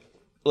like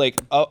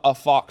a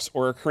fox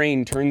or a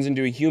crane turns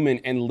into a human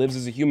and lives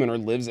as a human or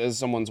lives as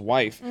someone's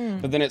wife.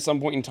 But then at some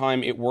point in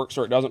time, it works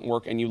or it doesn't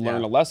work, and you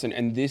learn a lesson.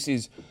 And this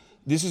is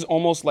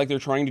almost like they're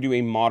trying to do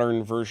a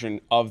modern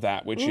version of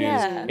that, which is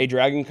a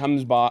dragon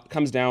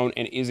comes down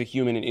and is a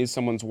human and is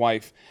someone's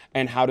wife.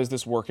 And how does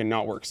this work and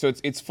not work? So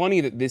it's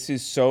funny that this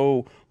is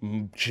so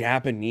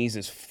Japanese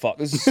as fuck.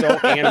 This is so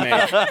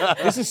anime.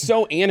 This is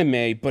so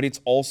anime, but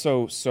it's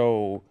also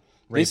so.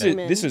 This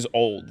is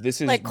old.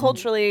 This is Like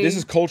culturally. This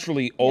is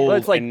culturally old Well,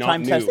 it's like and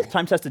not new.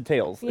 time-tested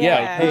tales.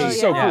 Yeah, which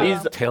is so cool.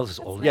 These, Tales is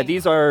old. yeah,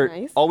 these are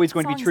Nice. always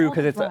going to be Songs true all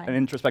because it's the time. an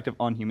introspective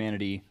on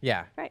humanity.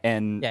 Yeah.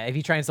 And Yeah, if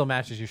you try and sell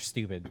matches, you're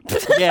stupid.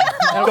 yeah,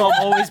 That'll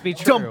always be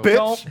true. Dumb bitch.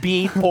 Don't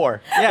be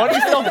poor. why don't you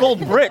sell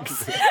gold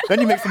bricks?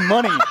 Then you make some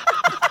money.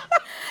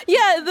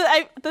 Yeah,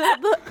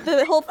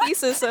 the whole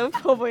thesis of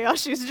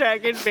Kobayashi's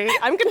Dragon Maid.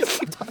 I'm gonna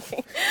keep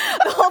talking.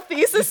 The whole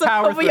thesis of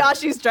Power through.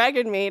 Kobayashi's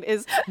Dragon Maid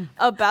is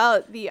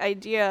about the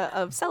idea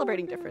of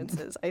celebrating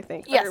differences. I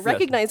think, Yes. or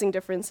recognizing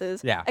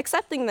differences, Yeah.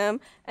 accepting them,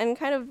 and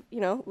kind of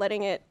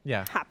letting it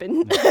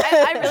happen.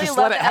 I really Just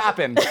love let it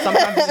happen.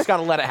 Sometimes you just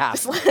gotta let it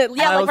happen.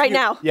 yeah, like right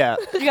now. Yeah,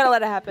 You gotta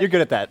let it happen. you're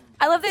good at that.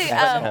 I love the.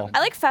 hell. I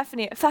like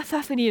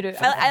Fafaniru.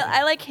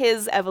 I like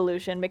his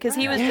evolution because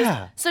he was just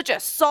such a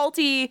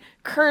salty,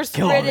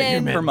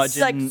 curse-ridden, humans.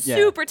 like Curmudgeon, yeah.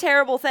 super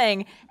terrible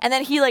thing, and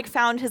then he like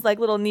found his like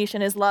little niche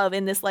and his love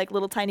in this like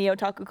little tiny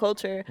otaku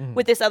culture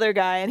with this other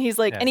guy, and he's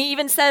like, and he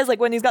even says like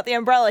when he's got the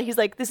umbrella, he's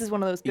like, this is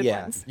one of those good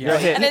ones. You're a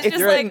hit. And it's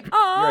just like,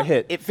 oh, You're a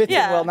hit. It fits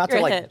Yeah, in well, not you're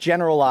to a like hit.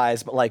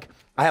 generalize, but like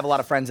I have a lot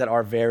of friends that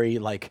are very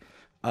like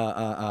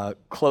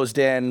closed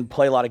in,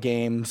 play a lot of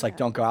games, like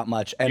don't go out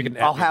much, and You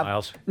can I'll add me, have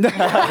Miles.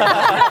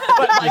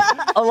 but like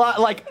a lot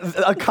like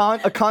a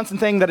constant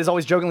thing that is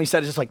always jokingly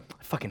said is just like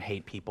I fucking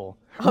hate people,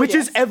 which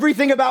is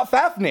everything about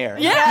Fafnir.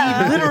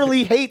 Yeah. He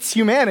literally hates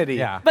humanity.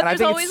 Yeah. But and I there's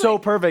think always, it's so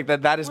like, perfect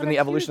that has been one the or two,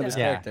 evolution of his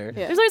though. Yeah. character.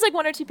 Yeah. There's always like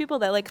one or two people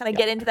that like kind of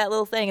get into that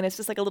little thing, and it's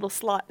just like a little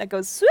slot that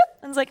goes swoop,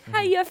 and it's like,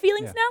 hi, you have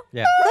feelings now?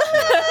 Yeah.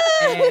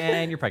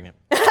 And you're pregnant.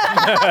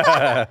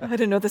 I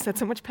didn't know this had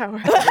so much power.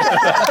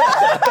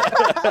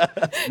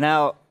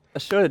 Now, a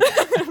show that,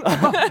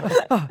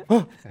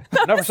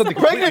 Now for something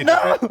completely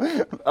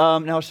different.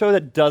 now a show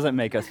that doesn't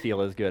make us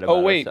feel as good about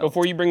Oh wait, ourselves.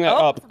 before you bring that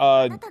up,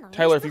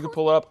 Tyler, if you could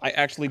pull up, I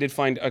actually did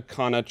find a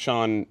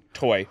Kana-chan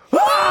toy.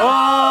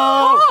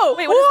 Oh,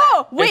 wait, what is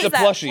that? Wait, It's a is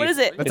that? plushie. What is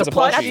it? It's a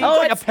plushie. Oh,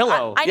 like a it's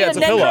pillow. I need Yeah, a it's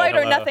a pillow. Nendoroid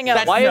or nothing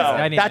else. Why is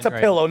I need That's a Nendoroid.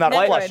 pillow, not a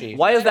Nendoroid. plushie.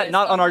 Why is that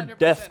not on our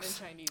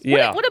desks?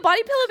 Yeah. Would a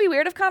body pillow be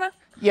weird if Kana?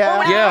 Yeah. Or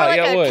would it Yeah, be like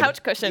yeah, it a would.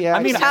 couch cushion? Yeah, I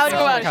mean, Couch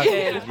Yeah. cushion.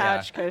 Yeah.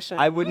 Couch cushion.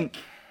 I wouldn't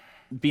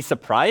be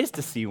surprised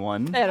to see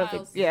one. I don't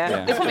think. Yeah.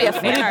 Yeah. This would be a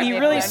Would fan it art be made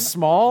really one.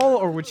 small,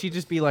 or would she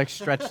just be like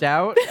stretched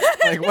out?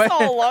 Like what?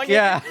 all long.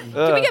 Yeah.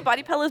 Can we get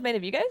body pillows made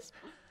of you guys?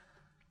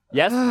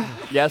 Yes.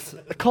 Yes.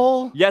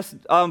 Cole. Yes.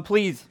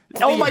 Please.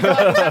 Oh my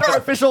God! Is that our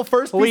official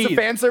first piece of Please.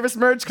 fan service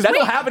merch? Because we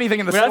don't have anything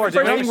in the store. That's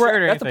the do first, we? thing,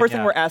 Shirt or that's the anything, first thing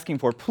yeah. we're asking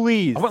for.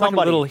 Please, I want like a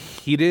somebody. little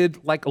heated,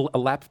 like a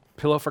lap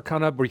pillow for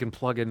Kana, where you can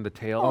plug in the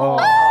tail. Oh,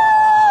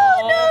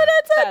 no,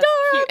 that's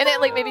adorable. And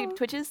it like maybe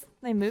twitches,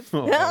 they move.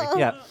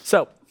 Yeah.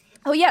 So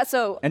Oh yeah,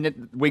 so And it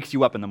wakes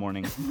you up in the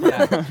morning.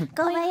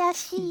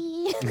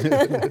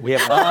 Kobayashi. we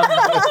have.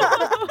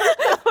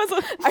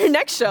 Our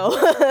next show.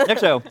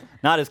 Next show,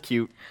 not as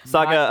cute.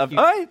 Saga Not of.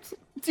 cute. Oh,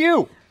 it's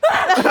you.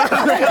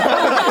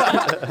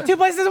 2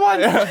 places at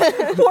once.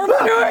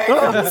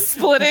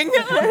 Splitting.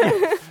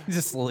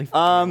 Just slowly.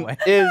 away.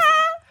 Is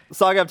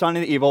Saga of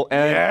Tanya the Evil.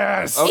 And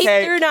Yes.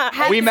 Okay. 8 through 9.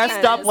 We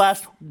messed up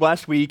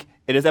last week.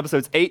 It is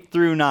episodes 8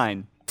 through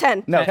 9.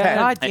 10. No, 10.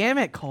 God damn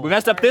it, Cole. We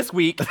messed up this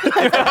week.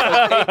 Episodes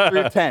 8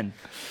 through 10.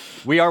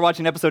 We are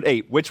watching episode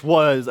 8, which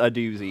was a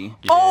doozy.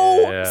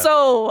 Oh,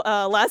 so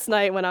last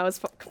night when I was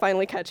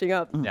finally catching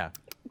up, Yeah.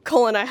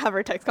 Cole and I have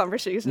our text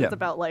conversations Yeah.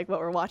 about like what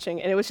we're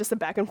watching, and it was just a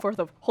back and forth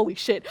of holy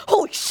shit,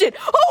 oh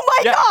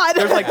my god.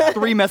 There's like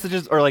 3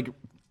 messages, or like,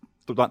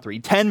 not 3,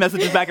 10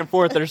 messages back and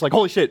forth that are just like,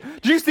 holy shit,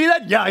 did you see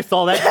that? Yeah, I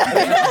saw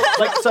that.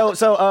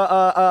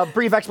 Like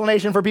brief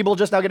explanation for people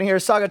just now getting here.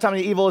 Saga of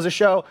Tanya the Evil is a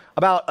show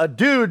about a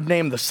dude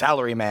named the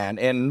Salary Man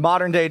in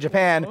modern day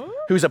Japan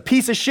who's a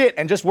piece of shit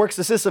and just works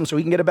the system so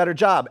he can get a better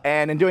job.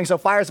 And in doing so,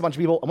 fires a bunch of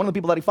people. And one of the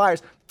people that he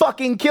fires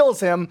fucking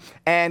kills him.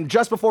 And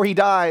just before he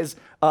dies,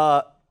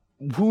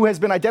 who has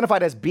been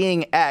identified as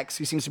being X,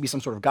 who seems to be some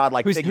sort of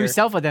godlike figure. Who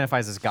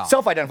self-identifies as God.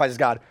 Self-identifies as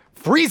God,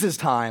 freezes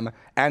time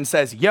and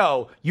says,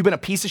 yo, you've been a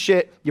piece of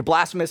shit, you're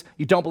blasphemous,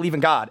 you don't believe in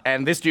God.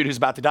 And this dude who's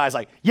about to die is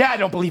like, yeah, I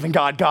don't believe in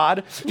God.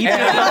 You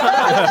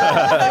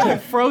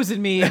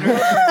frozen me. And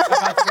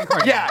about to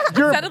reincarnate. Yeah,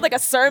 you're... Sounded like a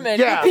sermon.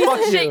 Yeah, you piece fuck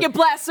of shit, you. you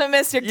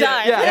blasphemous, you're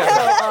dying.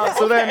 Yeah.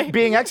 So then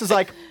being X is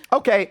like,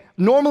 okay,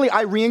 normally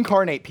I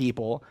reincarnate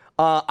people.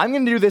 I'm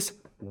going to do this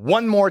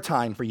one more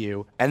time for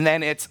you, and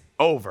then it's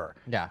over.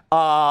 Yeah. But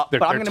I'm They're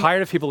gonna...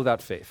 tired of people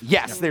without faith.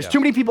 Yes, there's too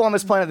many people on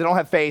this planet that don't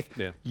have faith.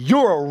 Yeah.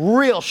 You're a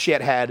real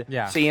shithead.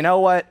 Yeah. So you know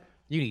what?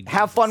 You need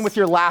have Jesus. fun with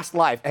your last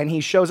life. And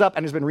he shows up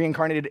and has been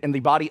reincarnated in the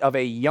body of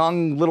a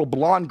young little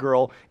blonde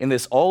girl in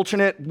this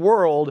alternate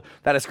world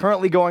that is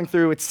currently going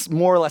through its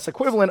more or less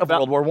equivalent of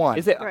World War I.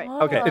 Is it? Right.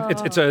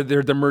 Okay.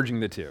 They're merging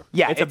the two.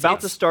 Yeah, It's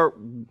about to start.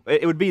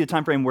 It would be the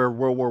time frame where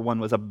World War I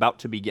was about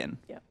to begin.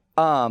 Yeah.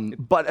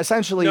 But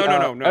essentially,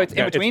 No. Oh, it's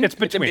in between? It's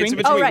between. It's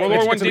between. Oh, right. World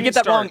War I You didn't get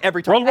that start. wrong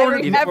every time. World War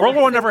Every-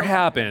 War never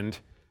happened.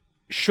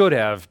 Should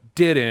have.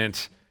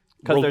 Didn't.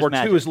 'Cause World there's War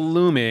magic. II is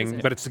looming,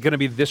 but it's going to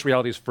be this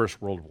reality's first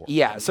World War.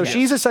 yeah. So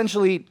she's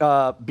essentially,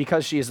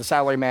 because she is the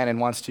salary man and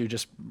wants to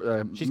just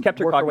She's kept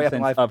her work her way up in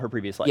cognizance life. of her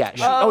previous life. Yeah.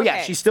 She, Oh, yeah.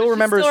 okay. She still So she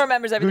remembers. still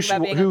remembers everything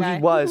about being a who guy.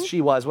 he was. She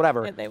was.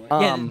 Whatever. Yeah, they were.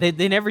 Yeah,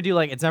 they never do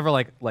like, it's never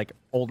like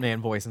old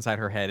man voice inside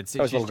her head. It's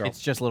little girl.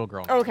 it's just little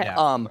girl. now. Okay.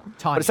 Yeah. But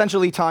Tanya.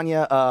 essentially,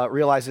 Tanya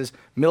realizes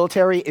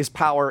military is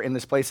power in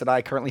this place that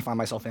I currently find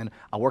myself in.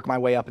 I'll work my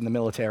way up in the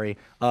military.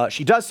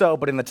 She does so,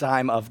 but in the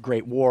time of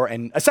Great War,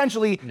 and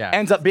essentially Yeah.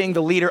 ends up being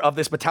the leader of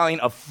this battalion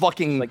of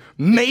fucking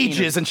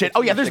mages and shit.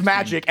 Oh yeah, there's 16.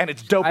 magic, and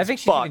it's dope I as think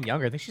she's fuck. even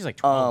younger. I think she's like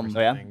 12 or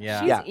Oh, yeah? something. Yeah.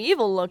 She's Yeah.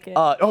 evil looking.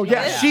 Oh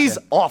yeah, she's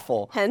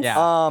awful. Hence,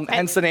 Yeah.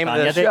 Hence the name of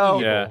Tanya the the show.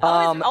 Evil.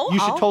 Yeah. You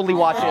should totally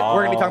watch it.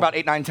 We're gonna be talking about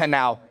 8, 9, 10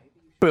 now.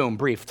 Boom,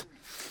 briefed.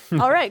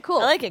 all right, cool.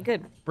 I like it.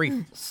 Good. Brief.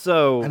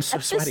 So I'm so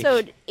sweaty.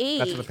 Episode 8,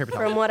 That's what the paper towel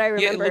from is. what I Yeah,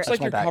 remember. it looks like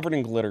my you're back. covered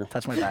in glitter.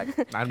 Touch my bag.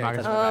 I'm not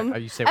gonna say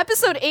you say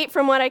Episode 8,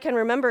 from what I can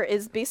remember,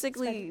 is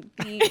basically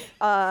the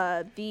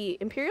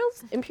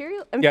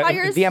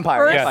Empire's the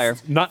Empire, first yes. Empire.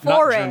 Not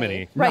foray.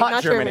 Germany. Right, Not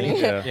not Germany.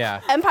 Germany. Yeah.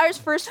 Yeah. Empire's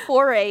first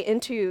foray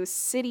into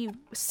city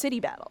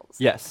battles.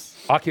 yes.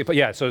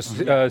 So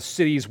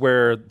cities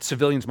where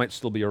civilians might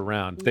still be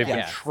around. They've been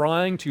Yeah.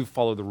 trying to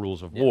follow the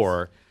rules of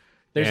war.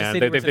 There's a And city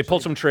they where pulled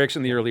essentially- some tricks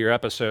in the earlier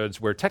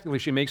episodes where technically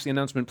she makes the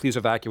announcement, please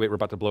evacuate, we're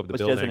about to blow up the Which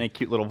does in building. a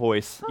cute little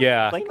voice.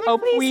 Yeah. Like, oh,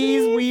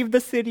 please leave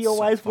the city,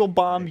 otherwise we'll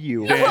bomb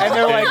you. And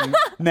they're like,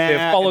 nah. They've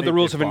followed and the they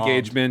rules get of bombed.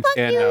 engagement,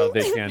 and now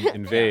they can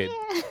invade.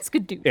 It's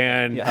good dude.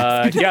 And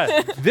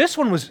this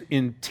one was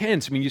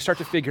intense. I mean, you start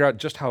to figure out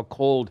just how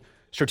cold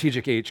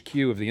strategic HQ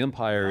of the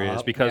Empire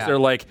is because yeah. they're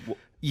like,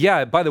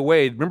 yeah, by the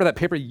way, remember that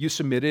paper you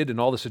submitted and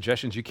all the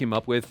suggestions you came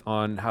up with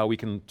on how we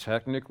can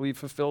technically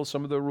fulfill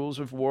some of the rules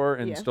of war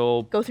and Yeah.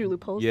 still Go through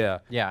loopholes. Yeah.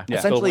 Yeah. Still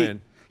Essentially,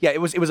 win. yeah, it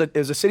was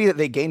a city that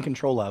they gained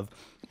control of,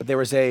 but there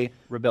was a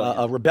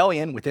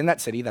rebellion within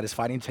that city that is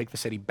fighting to take the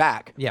city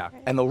back. Yeah.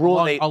 And the rule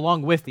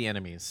along with the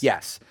enemies.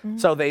 yes.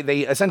 So they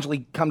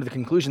essentially come to the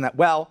conclusion that,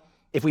 well,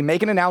 if we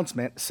make an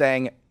announcement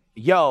saying,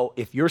 yo,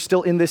 if you're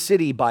still in this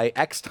city by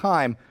X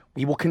time,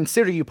 we will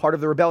consider you part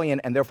of the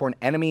rebellion and therefore an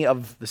enemy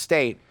of the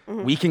state.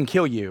 We can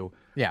kill you.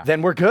 Yeah.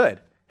 Then we're good.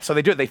 So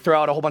they do it. They throw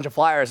out a whole bunch of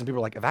flyers and people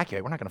are like,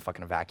 evacuate. We're not going to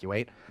fucking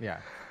evacuate. Yeah.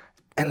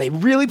 And they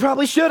really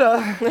probably should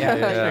have. Yeah.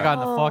 They should have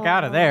gotten the fuck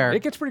out of there.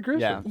 It gets pretty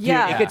gruesome.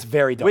 Yeah. Yeah. It gets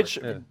very dark. Which,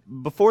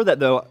 before that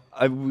though,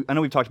 I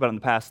know we've talked about it in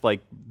the past,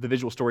 like the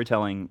visual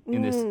storytelling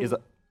in this is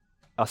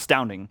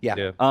astounding. yeah.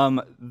 Yeah.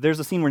 There's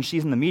a scene when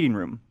she's in the meeting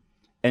room,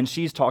 and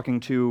she's talking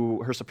to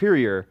her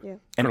superior. Yeah.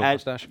 And Colonel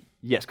Mustache?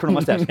 Yes, Colonel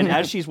Mustache. And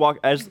as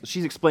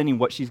she's explaining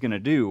what she's gonna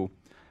do,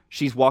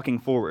 she's walking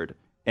forward.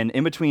 And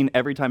in between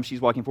every time she's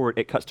walking forward,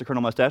 it cuts to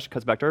Colonel Mustache,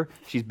 cuts back to her.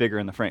 She's bigger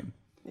in the frame.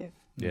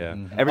 Yeah.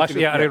 Every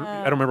Actually, yeah, single-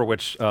 I don't remember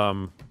which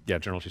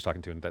general she's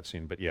talking to in that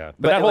scene, but yeah. But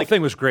But, that whole like-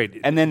 thing was great.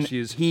 And then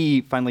she's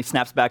he finally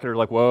snaps back at her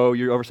like, "Whoa,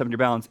 you're overstepping your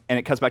bounds," and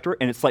it cuts back to her,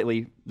 and it's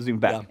slightly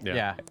zoomed back.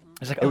 Yeah.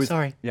 It's like, oh,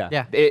 sorry. Yeah.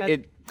 Yeah.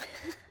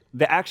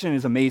 The action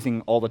is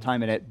amazing all the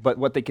time in it, but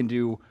what they can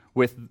do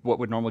with what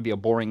would normally be a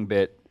boring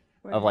bit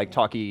of like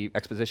talky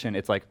exposition,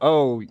 it's like,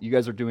 oh, you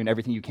guys are doing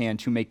everything you can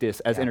to make this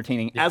as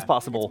entertaining as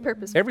possible.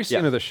 Purpose. every scene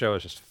Yeah. of the show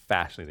is just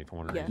fascinating from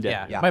one end.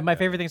 Yeah. Yeah. My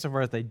favorite thing so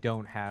far is they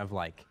don't have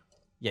like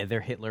their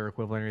Hitler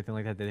equivalent or anything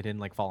like that. They didn't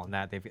like fall on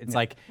that. It's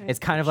like it's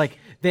kind of like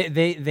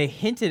they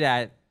hinted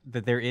at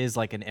that there is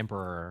like an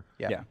emperor.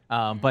 Yeah.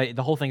 But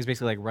the whole thing is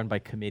basically like run by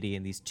committee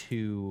and these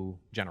two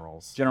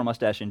generals. General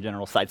Mustache and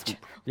General Sideswoop.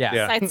 Yeah.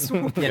 Yeah. Side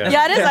swoop. Yeah.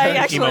 Yeah, it is. I Emo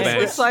actually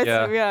bangs. slides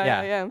Yeah. through.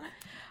 Yeah.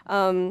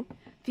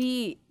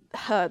 The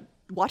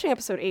watching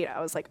episode 8,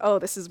 I was like, oh,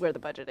 this is where the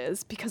budget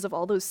is because of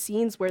all those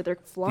scenes where they're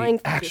flying.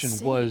 The through action the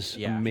city. was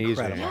Yeah.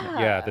 amazing. Incredible.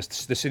 Yeah,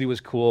 the city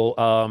was cool.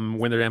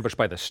 When they're ambushed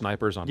by the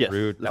snipers on Yes. the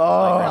route. that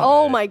was like,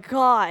 Oh my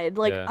god!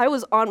 Like Yeah. I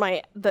was on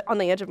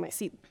the edge of my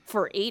seat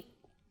for 8,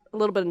 a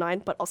little bit of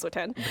 9, but also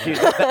 10. Dude,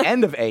 the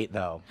end of 8,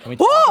 though. Can we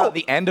talk about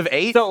the end of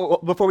 8? So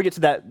before we get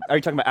to that, are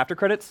you talking about after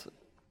credits?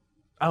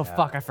 Oh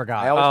fuck, I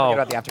forgot. I always Oh. forget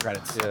about the after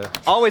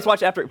credits. Always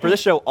watch after for this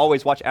show.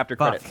 Always watch after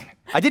Fuck. credits.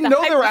 I didn't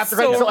know there were after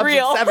credits until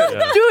real. episode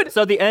 7. Dude,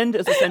 so the end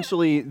is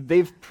essentially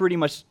they've pretty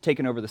much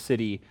taken over the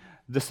city.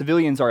 The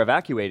civilians are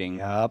evacuating.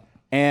 Yup.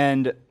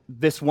 And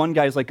this one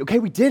guy's like, okay,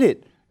 we did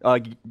it.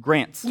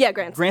 Grants. Yeah,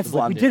 Grants. Grants is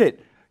like, we Blonde did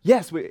it.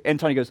 Yes. And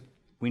Tony goes,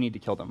 we need to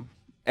kill them.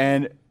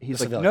 And he's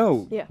like, civilians.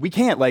 no, Yeah. we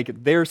can't. Like,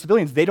 they're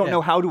civilians. They don't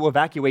know how to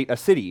evacuate a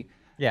city.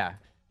 Yeah.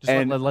 Just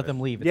And- let them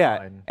leave. It's yeah.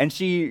 fine. And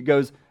she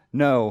goes,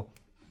 no,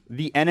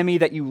 the enemy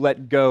that you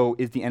let go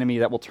is the enemy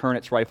that will turn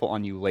its rifle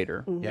on you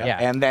later. Yeah.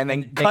 And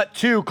then cut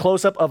to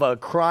close up of a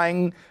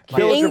crying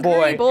villager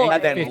Angry boy.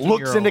 and then 15-year-old,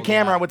 looks into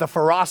camera yeah. with the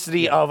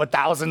ferocity of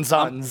 1,000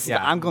 suns.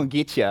 Yeah. I'm going to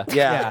get you.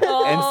 Yeah.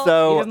 And He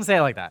so doesn't say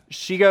it like that.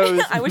 she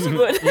goes, I wish you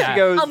would. she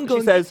goes, I'm she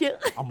going says, to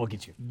I'm gonna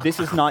get you. this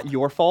is not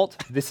your fault.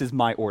 This is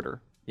my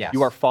order. Yes.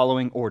 You are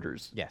following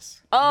orders.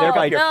 Yes.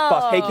 Thereby, you're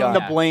no. taking the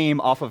Yeah. blame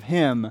off of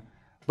him.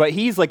 But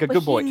he's like a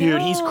good boy. he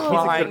Dude, he's knows.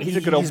 crying. He's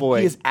a good old boy.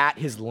 He is at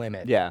his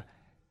limit. Yeah.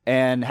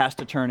 And has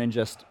to turn and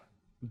just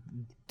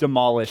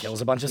demolish.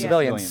 Kills a bunch of Yeah.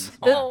 civilians.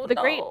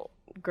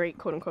 The great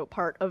quote unquote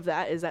part of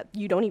that is that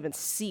you don't even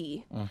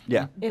see.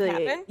 Yeah. It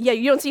happened? Yeah,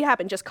 you don't see it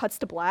happen. Just cuts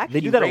to black.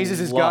 They do He that raises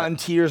a his lot. gun,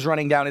 tears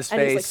running down his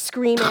and he's like face,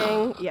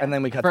 screaming. Yeah. and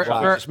then we cut For- to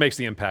black. for- It just makes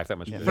the impact that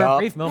much bigger. For a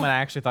brief moment, I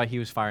actually thought he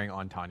was firing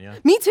on Tanya.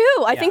 Me too.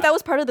 I think Yeah. that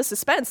was part of the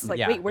suspense. Like,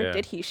 Yeah. wait, where Yeah.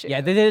 did he shoot?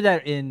 Yeah, they did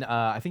that in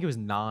I think it was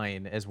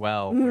 9 as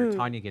well, where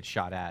Tanya gets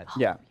shot at.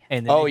 Yeah.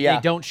 And then Oh, they yeah.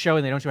 don't show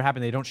what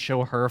happened. They don't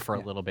show her for a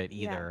little bit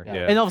either.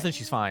 Yeah. And all of a sudden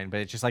she's fine, but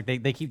it's just like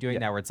they keep doing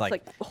that where it's It's like,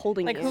 like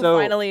holding Like you. who So-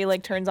 finally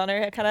like turns on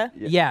her, kind of.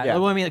 yeah, Yeah.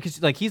 well, I mean,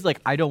 because like he's like,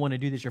 I don't want to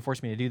do this. You're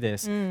forcing me to do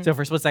this. So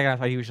for a split second, I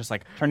thought he was just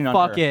like, Turning on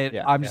fuck her. it.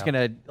 Yeah. I'm just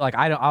gonna like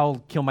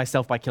I'll kill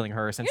myself by killing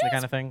her, essentially,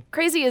 kind of thing.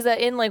 Crazy is that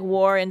in like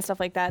war and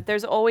stuff like that,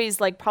 there's always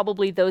like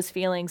probably those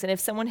feelings, and if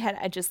someone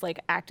had just like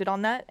acted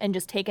on that and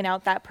just taken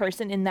out that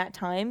person in that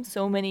time,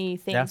 so many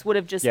things Yeah. would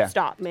have just Yeah.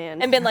 stopped,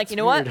 Man. and been like, you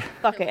know what,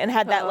 fuck it, and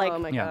had that like, oh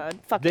my Yeah. god.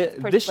 fuck Th- this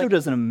person, this show like-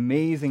 does an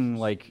amazing,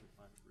 like,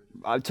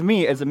 to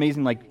me, it's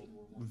amazing, like,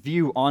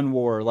 view on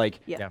war. Like,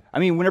 Yeah. I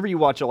mean, whenever you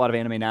watch a lot of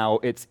anime now,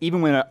 it's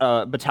even when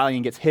a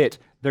battalion gets hit,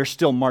 they're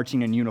still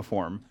marching in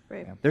uniform.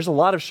 Right. Yeah. There's a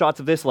lot of shots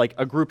of this, like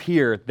a group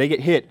here, they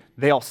get hit,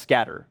 they all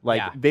scatter. Like,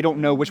 Yeah. they don't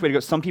know which way to go.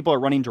 Some people are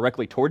running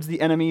directly towards the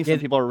enemy. Some Yeah,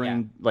 people are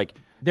running, like,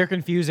 They're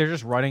confused. They're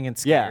just running and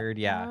Yeah. scared.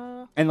 Yeah.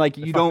 and like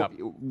you fuck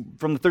don't,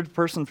 from the third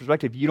person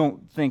perspective, you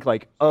don't think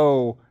like,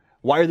 oh,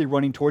 why are they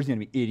running towards the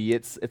enemy?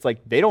 Idiots. It's like,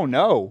 they don't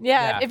know.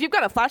 yeah, Yeah. if you've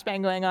got a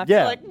flashbang going off, Yeah.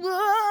 you're like, "Whoa."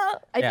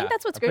 I Yeah. think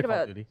that's what's I great play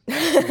Call about of Duty.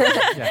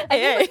 I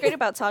think what's great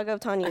about Saga of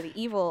Tanya the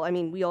Evil, I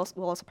mean, we'll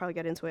also probably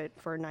get into it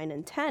for 9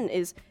 and 10,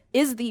 is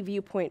the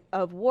viewpoint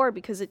of war,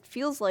 because it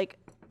feels like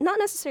not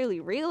necessarily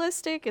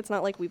realistic. It's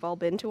not like we've all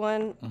been to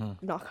one,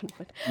 knock on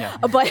wood. Yeah.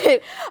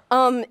 But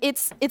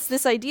it's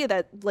this idea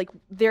that like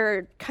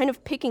they're kind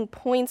of picking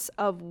points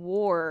of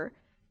war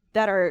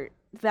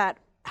that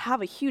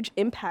have a huge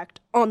impact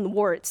on the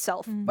war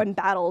itself, on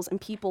battles and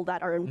people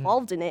that are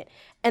involved in it.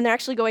 And they're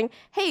actually going,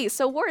 hey,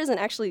 so war isn't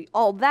actually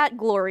all that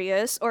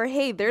glorious, or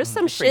hey, there's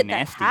some pretty shit that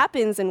nasty.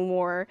 happens in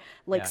war.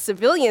 Like Yeah.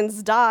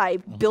 civilians die,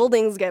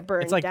 buildings get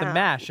burned It's like down. the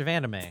MASH of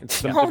anime.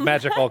 The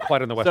magic all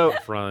quiet on the Western So-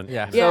 Front.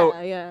 Yeah. So,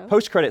 Yeah.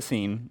 post-credit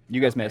scene, you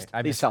guys missed.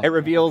 I missed tell It me.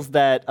 reveals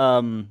that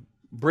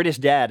British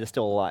dad is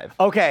still alive.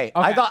 Okay,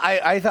 I thought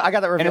I got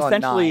that And reveal at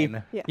essentially,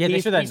 9. Yeah. Yeah, they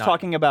he's, showed that he's not-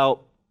 talking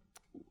about,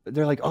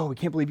 they're like, oh, we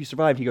can't believe you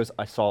survived. He goes,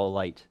 I saw a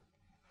light.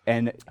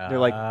 And they're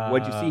like,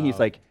 what'd you see? He's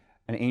like,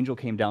 an angel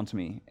came down to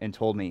me and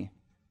told me,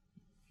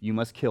 you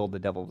must kill the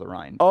Devil of the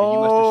Rhine. You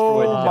must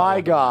destroy the Devil my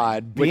of the Rhine.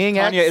 God. Which Being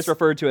Tanya X is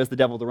referred to as the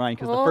Devil of the Rhine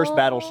because the first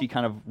battle she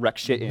kind of wrecked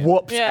shit in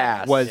whoops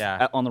Yeah. ass. was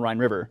on the Rhine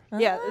River.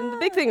 Yeah, and the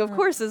big thing, of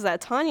course, is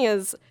that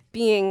Tanya's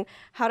being,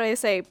 how do I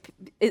say,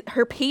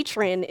 her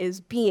patron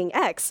is being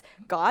X.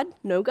 God?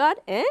 No God?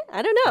 I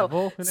don't know.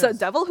 Devil? Who So knows?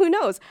 devil, who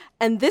knows?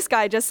 And this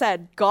guy just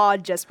said,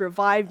 God just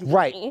revived me.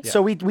 Right.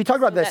 So we talked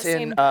about this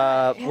that in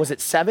same- was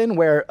it 7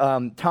 where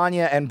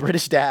Tanya and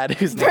British Dad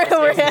who's they're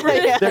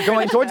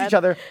going towards each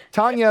other.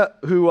 Tanya,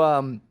 who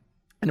in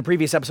a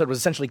previous episode was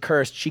essentially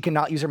cursed, she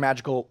cannot use her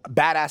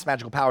badass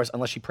magical powers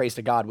unless she prays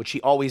to God, which she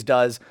always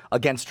does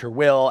against her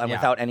will and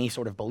without any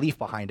sort of belief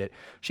behind it.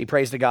 She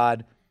prays to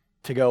God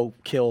to go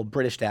kill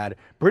British Dad.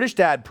 British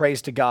Dad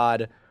prays to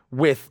God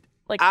with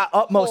Like,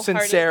 utmost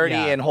wholehearted- sincerity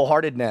Yeah. and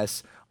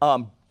wholeheartedness.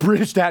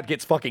 British Dad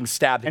gets fucking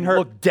stabbed and her-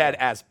 looked dead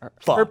as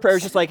fuck. Her prayer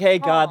is just like, hey,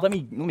 God, let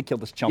me kill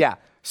this chump. Yeah.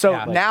 So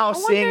Yeah. now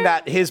seeing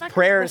that his if I can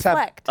prayers have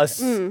reflect.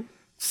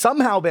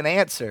 somehow been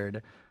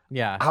answered.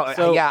 Yeah.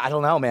 So- I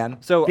don't know, man.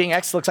 so- being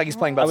X looks like he's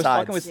playing I both was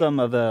sides. talking with some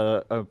of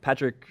the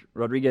Patrick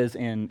Rodriguez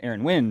and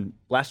Aaron Wynn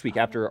last week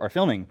after our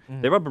filming.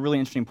 They brought up a really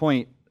interesting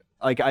point.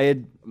 Like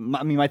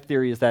my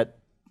theory is that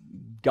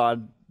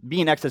God,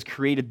 being X, has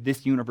created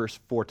this universe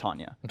for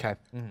Tanya. Okay.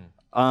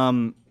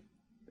 And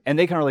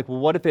they kind of like, well,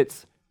 what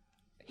if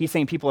he's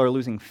saying people are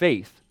losing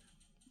faith.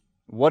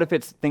 What if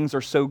things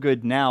are so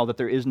good now that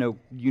there is no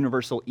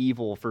universal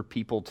evil for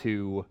people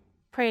to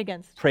Pray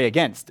against. pray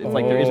against? It's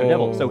like there is no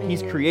devil. So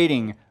he's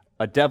creating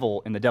a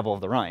devil in the Devil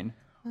of the Rhine.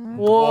 I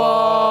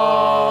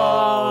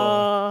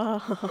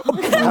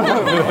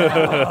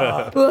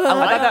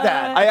like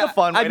that. That's a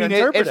fun way to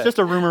interpret it's just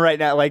a rumor right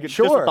now, like it's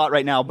just Sure. a thought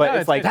right now, but No,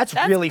 it's like That's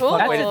really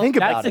fun way to cool. think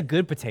about That's a it.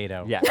 good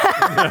potato. yeah.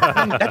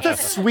 That's a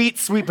sweet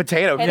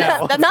potato. Hey,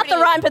 No. that's Not the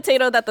pretty- Rhine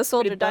potato that the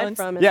soldier died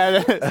balanced. from. Yeah,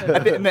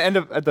 in the end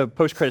of at the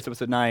post credits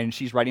episode 9,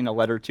 she's writing a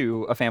letter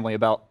to a family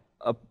about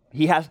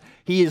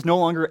he is no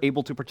longer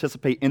able to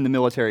participate in the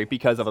military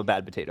because of a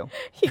bad potato.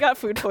 He got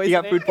food poisoning. He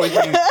got food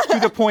poisoning to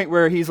the point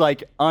where he's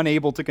like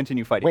unable to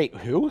continue fighting. Wait,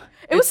 who?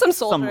 It was some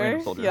Some soldier.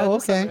 random soldier. Yeah, Oh,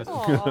 just okay. But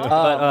Poor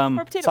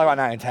potato. Talk about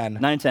 9 and 10.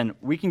 9 and 10,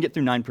 we can get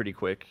through 9 pretty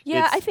quick.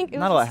 Yeah, It's I think it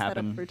not was a lot a setup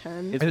happened. for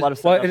 10. It's a lot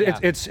of Well,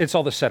 setup. it's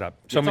all the setup.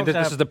 So I mean, all this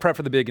setup. is the prep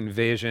for the big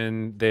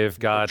invasion. They've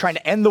got Trying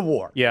to end the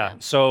war. Yeah.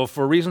 So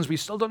for reasons we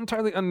still don't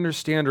entirely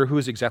understand, or who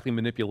is exactly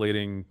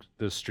manipulating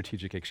the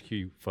strategic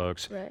HQ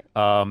folks, Right.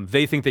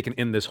 they think they can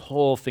end this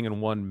whole thing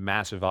in one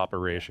massive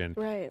operation.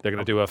 Right. They're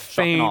gonna do a and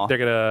feint. awe. They're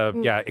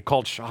gonna it's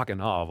called shock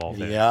and awe of all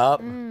things.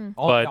 Yep.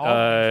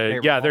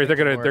 But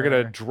they're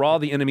gonna draw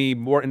the enemy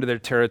more into their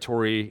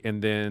territory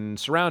and then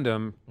surround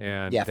them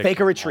and Yeah, take fake a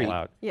them all retreat.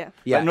 out. Yeah.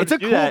 Yeah, In order it's a to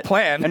do cool that-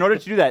 plan. In order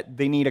to do that,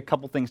 they need a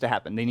couple things to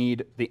happen. They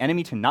need the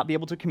enemy to not be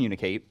able to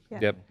communicate,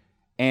 Yep.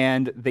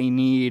 and they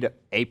need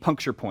a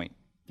puncture point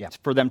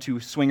for them to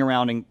swing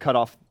around and cut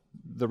off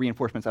the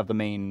reinforcements of the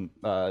main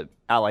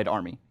Allied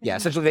army. Yeah,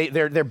 essentially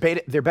they're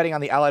betting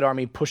on the Allied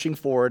army pushing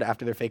forward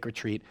after their fake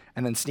retreat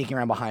and then sneaking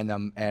around behind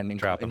them and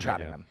entrapping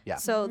them. Yeah.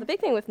 So the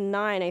big thing with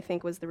 9, I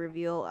think, was the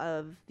reveal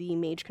of the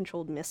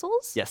mage-controlled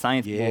missiles. Yeah,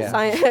 science. Yeah.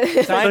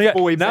 Science. Science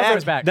boy now,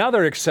 back. now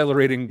they're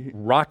accelerating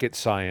rocket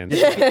science.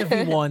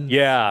 V1.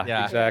 Yeah,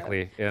 Yeah.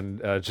 exactly. And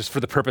just for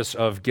the purpose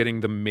of getting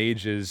the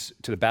mages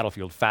to the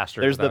battlefield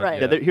faster. There's the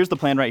without- here's the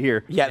plan right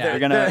here. Yeah, they're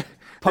gonna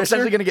they're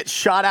essentially going to get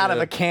shot out of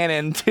a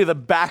cannon to the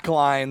back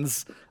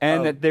lines.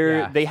 and that they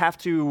yeah. they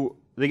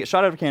get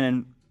shot out of a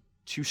cannon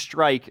to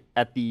strike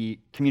at the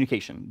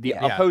communication, the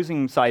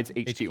opposing side's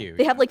HQ.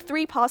 They have like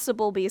 3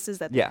 possible bases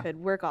that they Yeah. could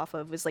work off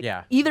of. It's like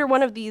Yeah. either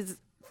one of these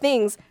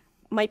things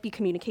might be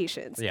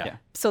communications. Yeah.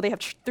 So they have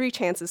 3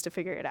 chances to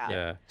figure it out.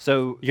 Yeah.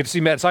 So You get to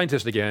see Mad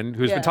Scientist again,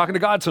 who's Yeah. been talking to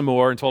God some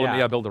more and told him, Yeah.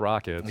 yeah, build the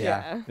rockets.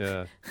 Yeah.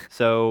 Yeah.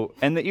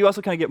 you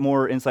also kind of get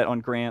more insight on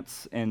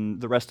Grants and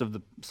the rest of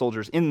the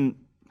soldiers in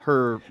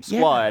her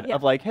squad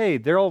of like, hey,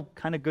 they're all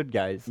kind of good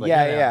guys. Like,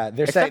 Yeah.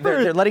 They're saying Except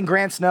for- they're letting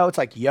Grants know. It's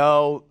like,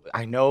 yo,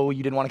 I know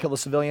you didn't want to kill the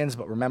civilians,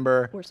 but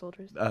remember, We're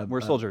soldiers.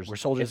 We're soldiers. We're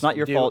soldiers. It's not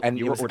your do, fault. And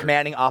You it were was the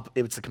ordered.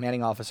 it was the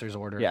commanding officer's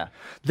order. Yeah.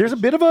 There's a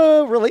bit of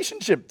a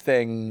relationship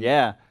thing.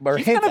 Yeah. Or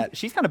hint at.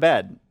 She's kind of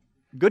bad.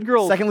 Good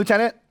girl. Second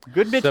lieutenant.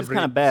 Good bitch is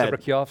kind of bad.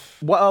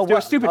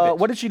 Sebrikov. Stupid bitch.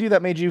 What did she do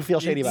that made you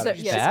feel shady about her?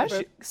 Yeah.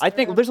 I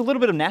think there's a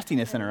little bit of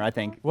nastiness in her. I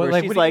think. Well, where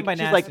like, she's what do you like, mean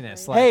by she's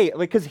nastiness? like, hey,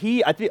 because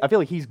I feel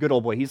like he's good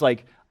old boy. He's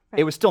like,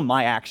 it was still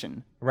my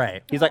action.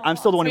 Right. He's like, I'm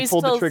still the one So who he's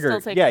pulled the still trigger.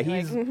 taking, Yeah, like-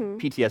 he's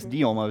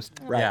PTSD almost.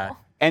 Yeah.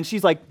 And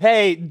she's like,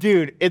 hey,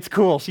 dude, it's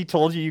cool. She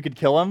told you could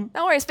kill him.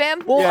 No worries,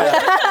 fam.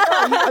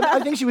 I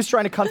think she was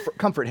trying to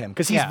comfort him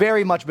because he's Yeah.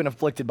 very much been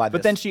afflicted by this.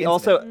 But then she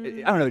also, I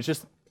don't know, it's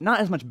just not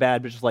as much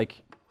bad, but just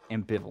like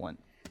ambivalent.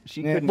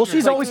 She couldn't. Well,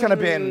 she's like, always kind of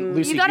been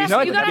loosey You gotta, know,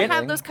 at you the gotta beginning-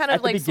 have those kind at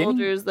of the like beginning-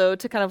 soldiers though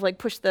to kind of like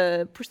push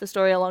the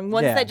story along.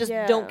 Ones Yeah. that just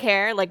Yeah. don't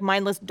care, like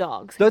mindless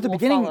dogs. So who at the will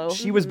beginning, follow.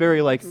 she was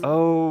very like,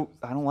 oh,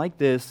 I don't like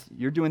this.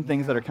 You're doing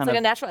things that are kind It's like a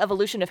of natural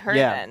evolution of her.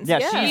 Yeah. then.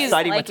 Yeah, she's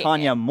siding with liking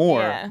Tanya it. more.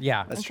 Yeah.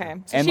 Yeah. Okay.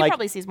 So And, she like,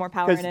 probably sees more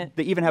power because in it.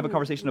 they even have a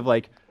conversation of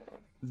like,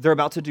 they're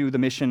about to do the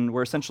mission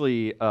where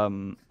essentially,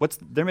 what's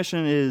their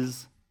mission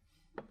is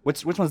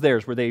which one's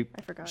theirs? Where they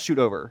forgot. shoot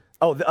over?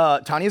 Oh,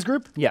 Tanya's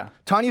group? Yeah.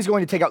 Tanya's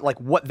going to take out like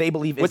what they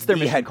believe is What's their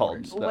the mission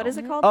headquarters. called? What is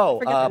it called? Oh, I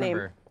forget the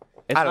name.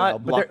 It's I don't not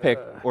know, but they're-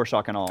 lockpick or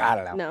shock and awe. I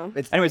don't know. No.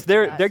 It's, Anyways,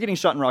 they're getting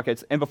shot in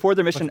rockets, and before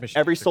their mission, mission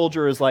every is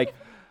soldier is like,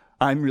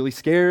 "I'm really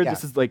scared. Yeah.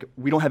 This is like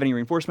we don't have any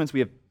reinforcements. We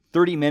have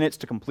 30 minutes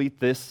to complete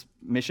this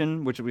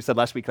mission," which we said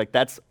last week. Like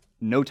that's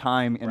no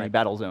time in a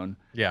battle zone.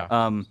 Yeah.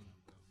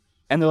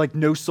 And they're like,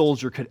 "No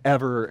soldier could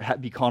ever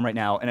be calm right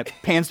now." And it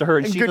pans to her,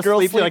 and she's good asleep.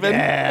 girl You're like, sleeping.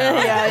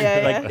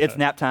 Yeah. like it's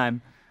nap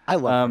time. I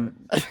love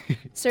her.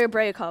 Sarah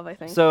Bryakov, I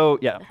think. So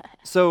yeah,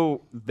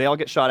 so they all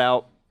get shot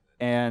out,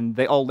 and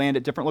they all land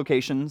at different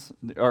locations.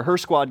 Or her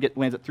squad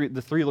lands at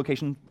the three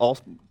locations, all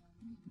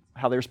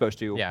how they were supposed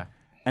to. Yeah.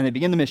 And they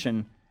begin the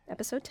mission.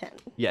 Episode 10.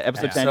 Yeah,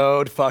 episode 10.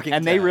 Episode fucking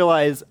And they 10.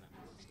 realize,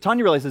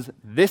 Tanya realizes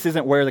this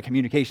isn't where the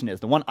communication is.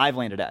 The one I've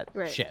landed at.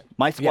 Right. Shit.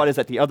 My squad is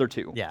at the other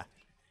two. Yeah.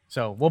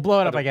 So we'll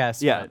blow it up, I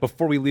guess. Yeah. but-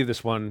 Before we leave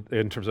this one,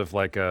 in terms of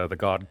like the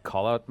God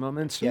call out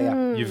moments,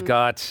 Yeah. you've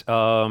got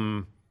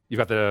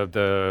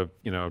the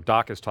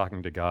Doc is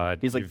talking to God.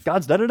 He's like, You've-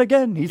 God's done it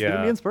again. He's giving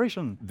Yeah. me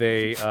inspiration.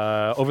 they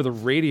over the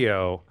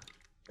radio,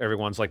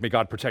 everyone's like, "May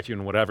God protect you"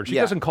 and whatever. She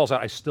Yeah. doesn't calls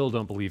out, "I still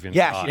don't believe in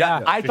Yeah, God." she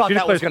does. I thought She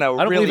that was declares, gonna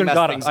 "I don't really believe in mess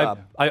God. things I, up."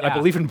 I, Yeah.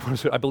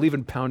 I believe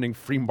in pounding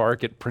free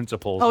market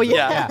principles." Oh,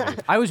 yeah. Yeah.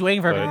 I was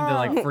waiting for everything to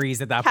like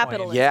freeze at that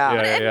Capitalism. point. Yeah. Yeah,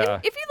 And yeah.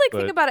 if you like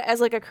think But- about it as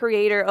like a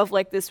creator of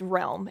like this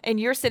realm, and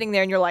you're sitting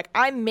there and you're like,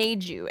 I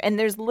made you, and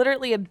there's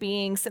literally a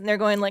being sitting there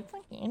going like,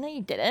 no,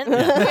 you didn't.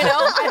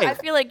 I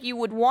feel like you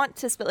would want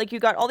to spit like you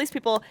got all these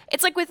people.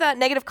 It's like with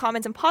negative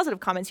comments and positive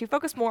comments. You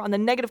focus more on the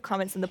negative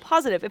comments than the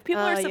positive. If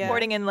people are yeah.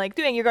 supporting and like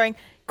doing, you're going,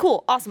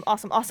 cool, awesome,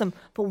 awesome, awesome.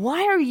 But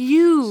why are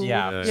you?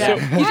 Yeah. Yeah.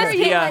 You just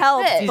can't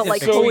help this. but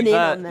like So, hone in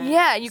on that.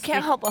 Yeah, you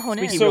can't help but hone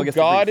in. Squeaky So wheel gets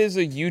the God grease. is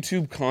a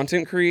YouTube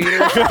content creator.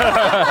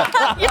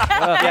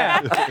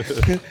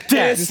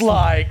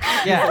 Dislike.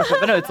 Yeah.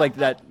 But no, it's like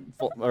that,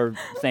 or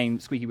saying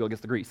squeaky wheel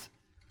gets the grease.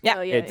 Yeah,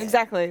 Oh, yeah, It's-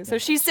 exactly. So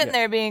she's sitting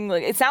there being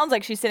like, it sounds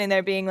like she's sitting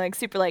there being like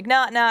super like,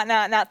 nah,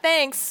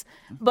 thanks,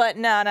 but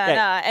nah.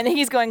 And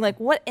he's going like,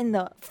 what in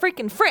the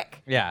freaking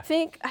frick? Yeah.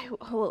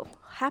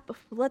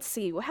 Let's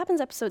see what happens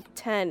episode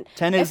 10.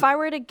 10 is- if I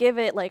were to give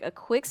it like a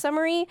quick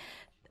summary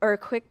or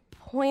quick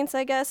points,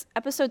 I guess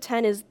episode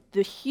 10 is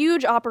the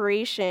huge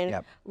operation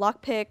Yep.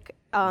 lockpick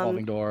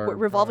Revolving door.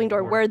 revolving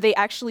door where they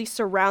actually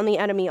surround the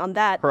enemy on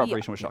that. Her The-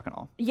 operation was shock and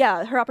awe.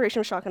 Yeah, her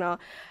operation was shock and awe.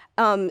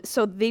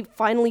 So they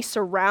finally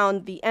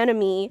surround the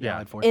enemy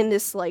Yeah. in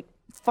this like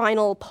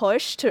final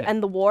push to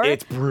end the war.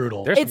 It's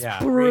brutal. There's It's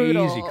some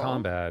brutal. crazy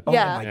combat.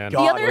 Yeah. my And-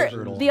 God, the it was other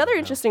brutal. the other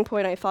interesting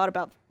point I thought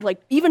about,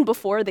 like even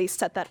before they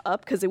set that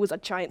up, because it was a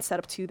giant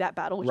setup to that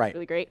battle, which Right. is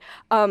really great,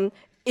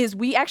 is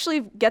we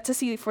actually get to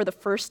see for the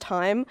first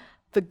time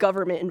the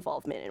government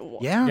involvement in war.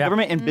 Yeah.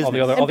 Government and business. all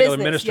the other And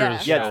ministers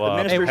business, yeah. Yeah, show the up,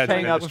 ministers heads of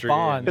hang out with ministry,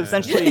 Bond. Because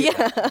essentially,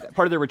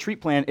 part of their retreat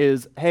plan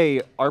is,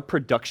 hey, our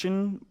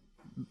production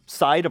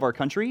side of our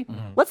country,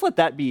 let's let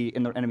that be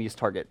in the enemy's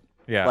target.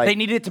 Yeah. Like, They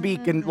needed it to be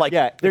like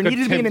Yeah. there Like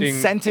needed to be an attempting-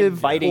 incentive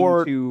inviting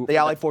for to the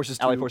Allied forces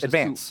to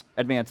advance.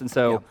 advance. And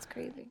so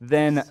crazy.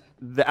 then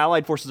the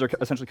Allied forces are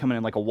essentially coming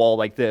in like a wall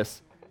like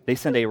this. They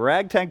send a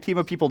ragtag team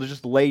of people to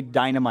just lay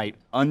dynamite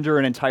under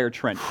an entire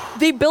trench.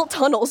 They built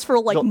tunnels for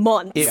like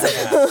months.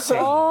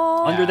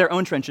 Under their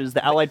own trenches,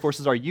 the Allied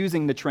forces are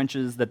using the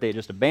trenches that they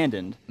just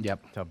abandoned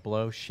Yep. To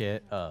blow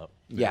shit up.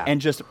 Yeah.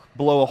 and just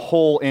blow a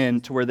hole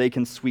in to where they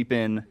can sweep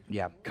in,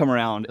 Yeah. come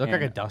around. It looked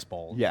like and- a dust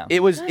bowl. Yeah.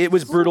 It was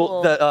brutal.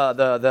 cool.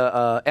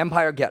 The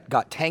Empire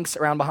got tanks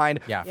around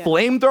behind. Yeah. Yeah.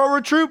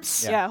 Flamethrower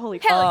troops. Yeah, holy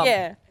crap. Hell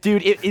yeah.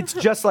 Dude, it's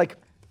just like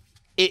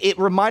it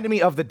reminded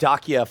me of the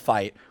Dakia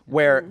fight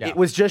where it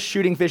was just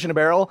shooting fish in a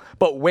barrel,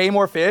 but way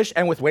more fish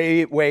and with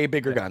way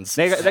bigger guns.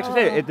 They actually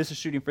say this is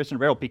shooting fish in a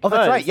barrel because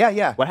that's right.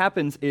 Yeah. What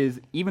happens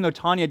is even though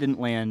Tanya didn't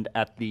land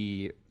at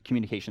the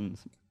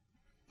communications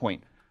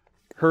point,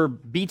 her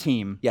B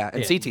team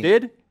and C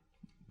team.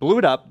 blew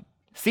it up.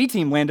 C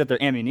team landed at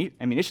their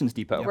ammunitions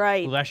depot.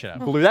 Right. Blew that shit up.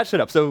 Blew that shit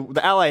up. So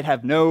the Allied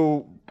have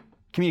no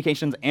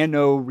communications and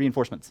no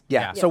reinforcements.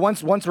 Yeah. So once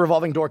the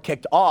revolving door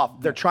kicked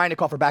off, they're trying to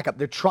call for backup.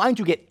 They're trying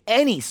to get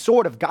any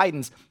sort of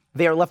guidance.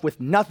 They are left with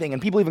nothing,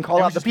 and people even call out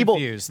Everyone's the just people.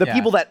 confused, The yeah.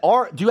 people that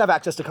do have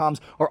access to comms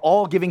are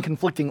all giving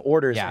conflicting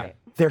orders. Yeah.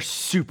 They're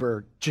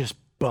super just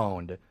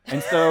boned.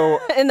 And so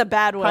In the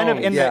bad way. kind of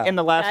in Yeah.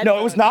 the last No,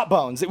 it was not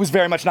bones. It was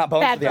very much not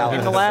bones Bad for the bones. in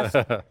Allies.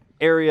 the last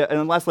area, in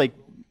the last like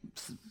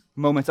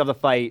moments of the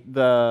fight,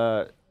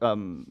 the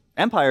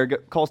Empire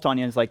calls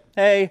Tanya and is like,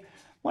 "Hey,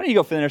 why don't you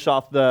go finish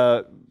off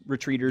the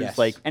retreaters? Yes.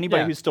 Like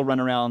anybody Yeah. who's still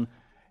running around."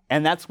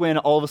 And that's when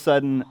all of a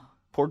sudden,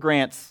 poor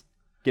Grants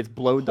gets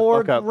blowed the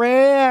Poor fuck up.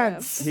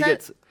 Grants. He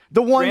gets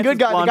The one Grants good is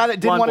guy, blonde- the guy that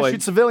didn't blonde want to boy.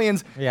 shoot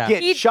civilians, Yeah.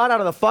 get shot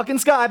out of the fucking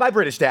sky by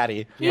British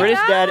Daddy. British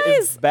Dad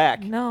is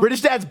back, No.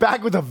 British Dad's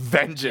back with a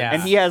vengeance. Yeah.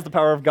 and he has the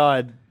power of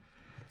God.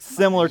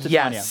 Similar to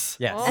Tanya. Yes.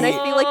 Yes. And I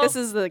feel like this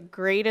is the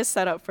greatest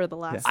setup for the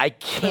last. I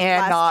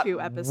cannot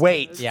two episodes.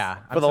 wait Yeah,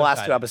 for I'm the so last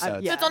two excited.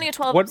 episodes. yeah. So it's only a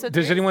 12 What episode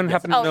does series? anyone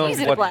happen to know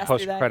easy to what blast through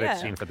that, post-credit yeah.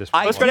 scene for this?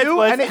 I Post-credits do,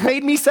 was- and it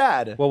made me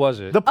sad. What was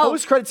it? The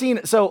post-credit scene.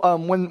 So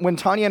when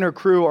Tanya and her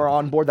crew are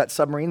on board that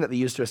submarine that they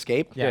used to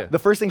escape, Yeah. the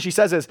first thing she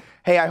says is,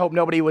 "Hey, I hope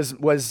nobody was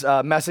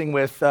messing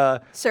with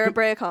Sarah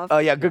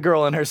Brayakov. good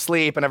girl in her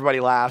sleep," and everybody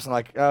laughs. And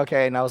like,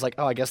 okay, and I was like,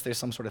 oh, I guess there's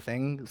some sort of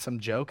thing, some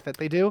joke that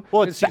they do.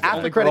 Well, it's the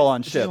after girl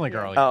on She's the ship. only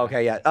girl. Oh,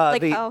 okay, yeah.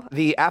 Like the how-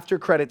 the after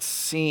credits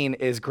scene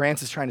is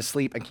Grant is trying to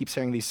sleep and keeps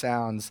hearing these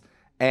sounds,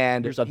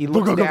 and There's a- he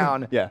looks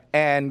down, Yeah.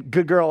 and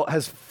good girl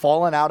has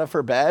fallen out of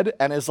her bed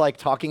and is like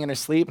talking in her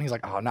sleep, and he's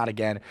like, oh, not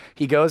again.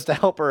 He goes to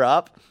help her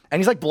up, and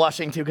he's like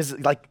blushing too because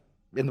like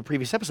in the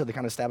previous episode they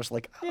kind of established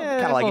like kind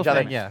of like little each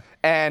other, thing, yeah.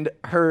 And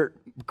her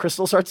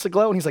crystal starts to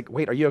glow, and he's like,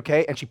 wait, are you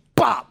okay? And she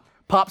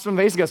pops from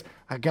face and goes,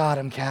 I got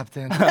him,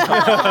 Captain.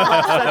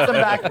 Sets him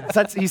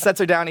back. He sets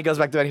her down. He goes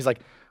back to bed. And he's like,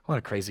 what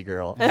a crazy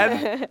girl.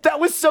 And that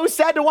was so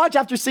sad to watch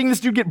after seeing this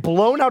dude get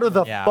blown out of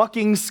the Yeah.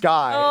 fucking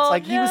sky. Oh, it's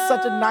like he was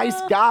such a nice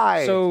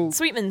guy. So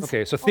Sweetmans.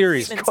 Okay, so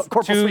theories. Sweetmans.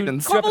 Corporal Two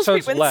Sweetmans. Corporal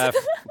episodes Sweetmans. left.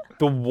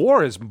 The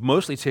war is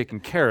mostly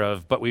taken care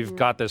of, but we've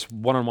got this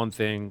one-on-one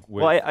thing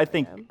with Well, I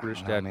think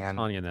Rishad man. and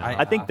Tanya now.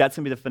 I think that's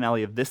gonna be the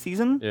finale of this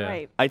season. Yeah.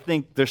 Right. I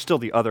think there's still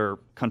the other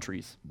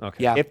countries.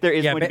 Okay. Yeah. If there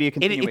is Yeah, going to but be a It-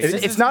 continuation.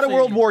 it's not a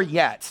world war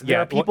yet. There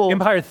Yeah, are people. well,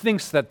 Empire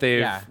thinks that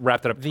they've Yeah.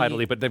 wrapped it up The-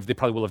 tidily, but they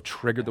probably will have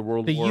triggered the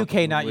world The war.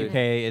 UK, not probably.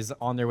 UK, is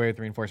on their way with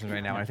reinforcements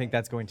right now. And I think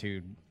that's going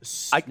to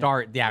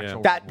start the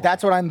actual. that World War.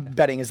 that's what I'm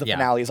betting is the Yeah.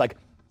 finale. Is like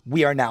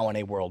we are now in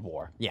a world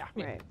war. Yeah.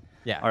 Right.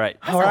 Yeah. All right.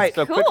 All right.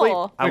 So quickly,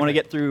 cool. I want to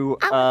get through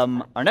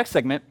our next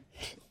segment,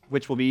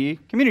 which will be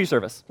community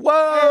service.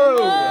 Whoa!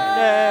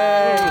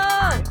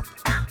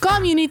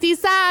 Community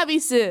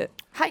service.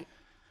 Hi.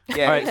 All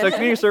right. So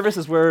community service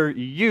is where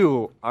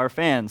you, our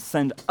fans,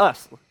 send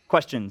us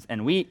questions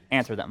and we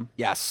answer them.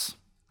 Yes.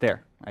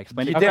 There. I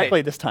explained You it did it.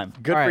 correctly this time.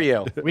 Good All for right.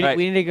 you. We, Right.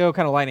 we need to go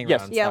kind of lightning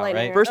Yes. round. Yeah, style, lightning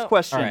right? round. First Oh.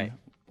 question All right.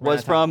 was We're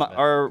gonna from talk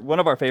about one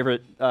of our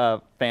favorite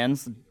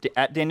fans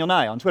at Daniel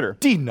Nye on Twitter.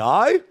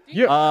 Deny?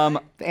 Um,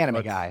 The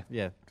anime guy.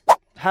 Yeah.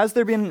 has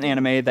there been an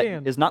anime that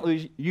Damn. is not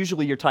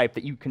usually your type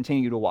that you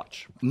continue to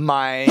watch?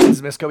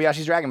 Mine's Miss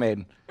Kobayashi's Dragon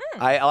Maid.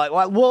 I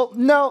like. Well,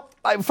 no.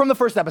 From the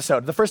first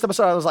episode. The first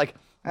episode, I was like,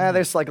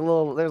 there's like there's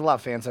a lot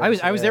of fans.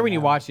 I was there when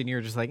you watched it and you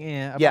were just like,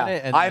 about Yeah,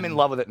 it. And I'm then- in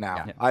love with it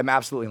now. I'm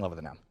absolutely in love with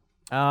it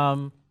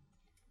now.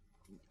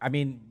 I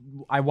mean,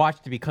 I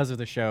watched it because of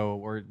the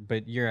show,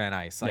 but You're on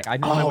Ice. Like I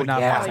normally Oh, would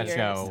not yeah. watch that You're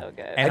show, so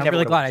good. and I'm never really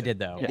would've glad I watched did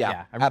though.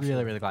 Yeah, I'm absolutely.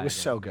 really, really glad. It was I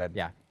did. so good.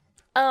 Yeah.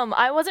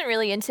 I wasn't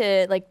really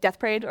into like Death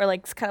Parade or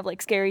like kind of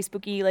like scary,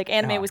 spooky. Like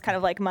anime was kind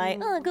of like my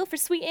go for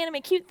sweet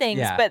anime, cute things.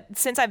 Yeah. But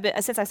since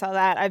I saw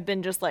that, I've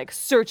been just like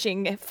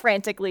searching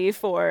frantically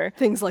for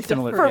Things like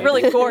Similar. for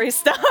really gory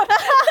stuff.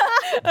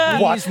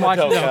 Watch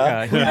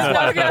Madoka.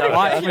 Madoka.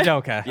 Watch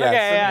Madoka. Yeah.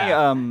 Okay,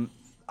 yeah. Me,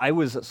 I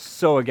was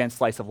so against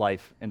slice of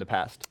life in the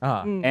past,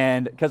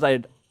 and because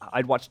I'd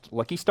watched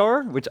Lucky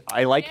Star, which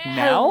I like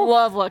now. I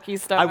love Lucky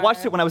Star. I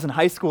watched it when I was in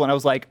high school, and I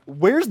was like,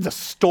 "Where's the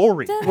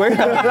story?" Where?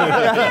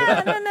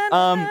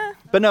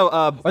 But no,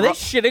 Are they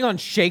shitting on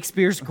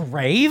Shakespeare's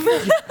grave?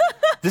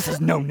 this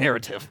is no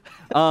narrative.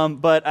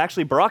 But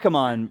actually,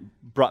 Barakamon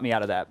brought me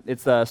out of that.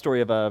 It's the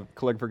story of a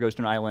calligrapher goes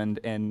to an island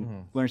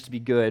and learns to be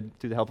good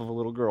through the help of a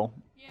little girl.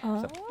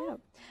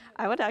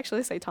 I would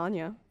actually say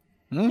Tanya.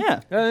 Yeah.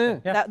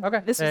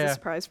 This was a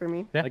surprise for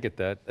me. I get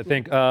that. I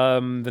think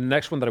the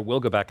next one that I will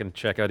go back and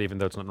check out, even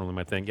though it's not normally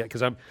my thing,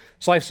 because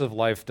Slice of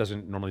Life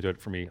doesn't normally do it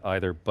for me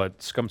either.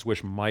 But Scum's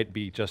Wish might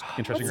be just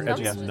interesting or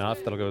edgy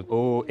enough that'll go.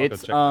 Oh, I'll go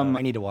it's check that out.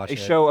 I need to watch a it.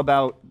 show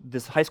about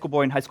this high school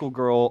boy and high school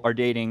girl are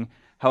dating.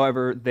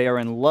 However, they are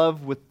in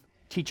love with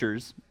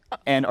teachers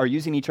and are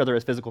using each other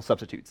as physical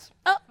substitutes.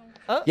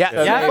 Yeah,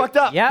 Yeah. fucked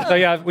up. Yeah. So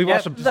yeah, we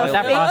watched some. The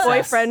that fake process.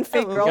 boyfriend,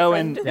 fake Go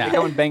girlfriend. and Yeah.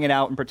 go and bang it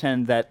out and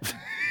pretend that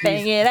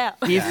Bang it out.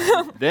 he's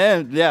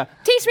then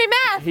Teach me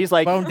math. he's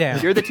like Bone down.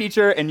 you're the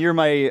teacher and you're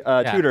my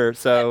tutor.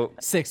 So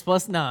 6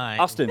 + 9.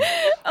 Austin,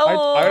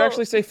 I would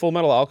actually say Full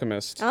Metal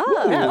Alchemist.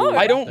 Oh.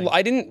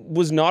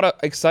 Was not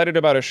excited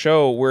about a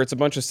show where it's a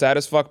bunch of sad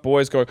as fuck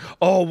boys going,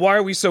 oh, why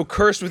are we so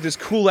cursed with this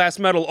cool ass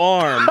metal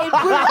arm?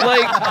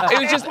 Like, it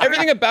was just,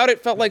 everything about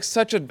it felt like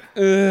such a, ugh.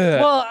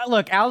 Well,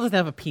 look, Al doesn't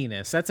have a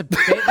penis. That's a big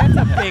curse.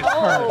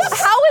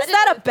 How is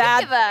that a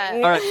bad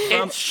all right.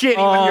 It's shitty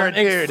when you're a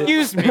dude.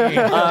 Excuse me.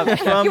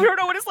 From You don't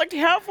know what it's like to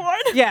have one.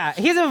 Yeah,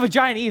 he doesn't have a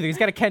vagina either. He's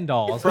got a Ken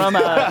doll. from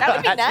That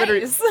would be at Twitter,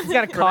 nice. He's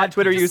got a from at cod.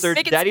 Twitter user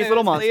make it Daddy's smooth,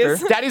 Little Monster.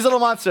 please. Daddy's Little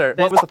Monster.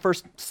 What was the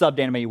first subbed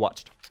anime you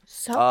watched?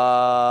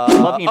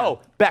 Love Hina. Oh,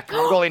 Beck,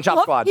 Mongolian Chop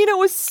Squad. You know,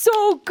 was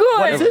so good.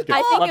 What is it? I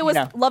think Love it was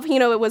Hina. Love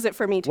Hino. It was it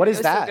for me too. What It is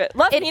was so that? good.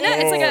 Love It Hina.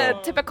 It's like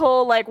a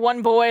typical like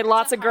one boy,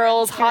 lots of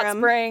girls, hot Harem.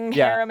 spring,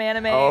 Yeah. harem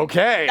anime.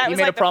 Okay. That He was,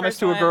 made like, a the promise first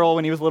to a one. girl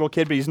when he was a little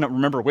kid, but he doesn't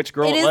remember which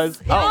girl It it is-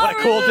 was. Oh, what a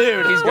cool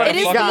dude. He's got It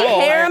is the fucking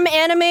wall. harem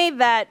anime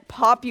that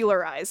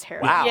popularized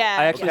harem. Wow. Yeah.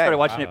 I actually Okay. started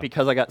watching it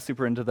because I got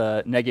super into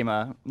the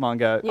Negima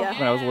manga Yeah.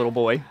 when I was a little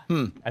boy.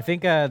 I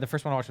think the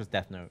first one I watched was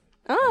Death Note.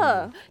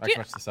 Oh. I can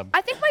watch the sub.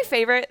 I think my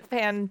favorite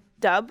fan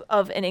dub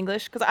of in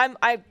English, because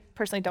I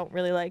personally don't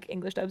really like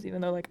English dubs,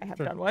 even though like I have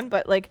done one.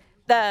 But like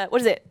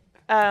what is it?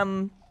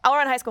 All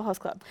Around High School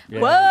Host Club. Yeah.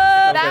 Whoa,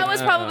 that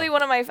was probably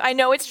one of my. I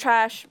know it's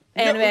trash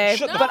anime,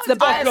 shut but the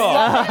fuck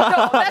love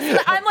it. No,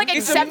 I'm like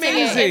It's accepting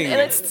amazing. it, and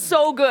it's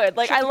so good.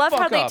 Like I love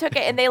how they took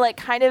it and they like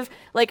kind of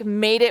like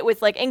made it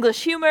with like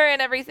English humor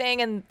and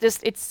everything, and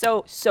just it's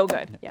so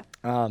good. Yeah.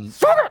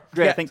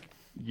 Great. I think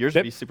yours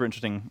would be super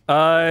interesting.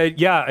 I'm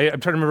trying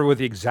to remember what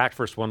the exact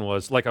first one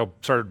was. Like I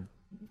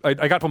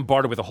got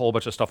bombarded with a whole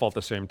bunch of stuff all at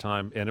the same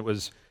time, and it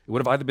would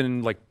have either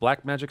been like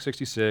Black Magic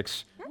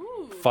 66,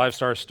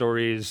 5-star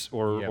stories,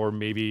 or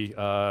maybe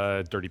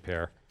Dirty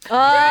Pair.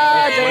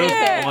 Dirty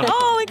Pair.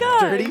 Oh my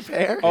god. Dirty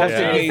Pair? Oh, it's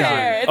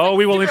amazing. Oh,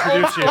 we will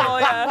introduce you. Oh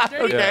yeah.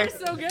 Okay.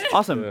 So good.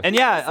 Awesome.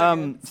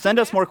 And send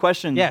us more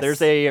questions. Yes.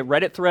 There's a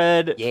Reddit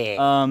thread. Yeah.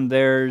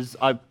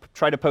 I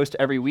try to post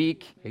every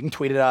week. You can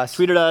tweet at us.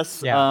 Tweet at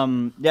us. Yeah.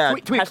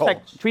 Tweet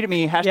Cole. Tweet at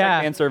me.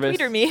 #fan service.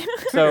 Tweeter me.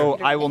 So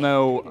I will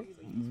know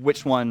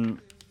which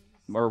one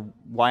or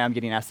why I'm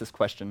getting asked this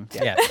question.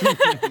 Yeah.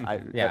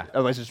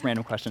 Otherwise, just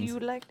random questions. Do you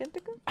like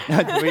tentacles?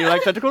 Do you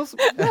like tentacles?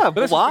 Yeah,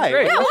 but why?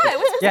 great. Yeah, why?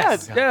 What's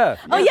Yes. Yeah.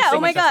 Oh yeah. Oh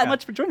my Thank you so god.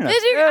 much for joining us.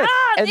 Did you? Yes.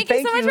 And Thank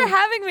you so much for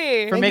having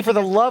me. Thank you for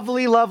the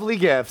lovely, lovely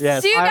gifts.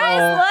 Yes. Do you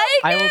guys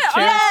like I will it?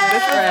 cherish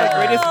This is the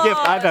greatest gift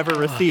I've ever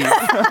received.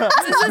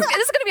 This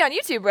is gonna be on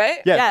YouTube, right?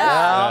 Yes.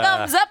 Yeah.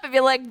 Thumbs up if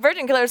you like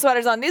Virgin Killer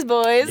sweaters on these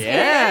boys.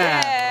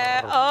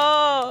 Yeah.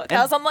 Oh,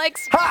 1,000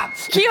 likes.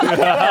 Cute.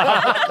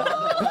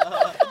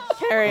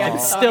 Carry on.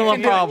 Still a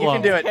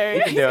problem. You can do it.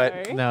 You can do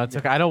it. No, it's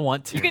okay. I don't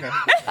want to. Be the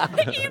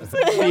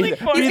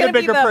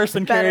bigger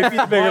person, Carrie. Be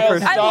the bigger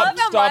person. I love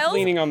how Stop Miles-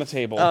 leaning on the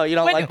table. Oh, you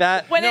don't like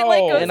that? When it No. like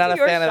goes You're not to a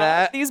your fan of shot,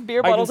 that? these beer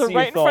I can bottles are see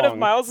right a in front of thong.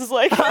 Miles. Is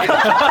like. It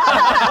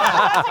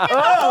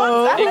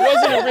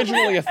wasn't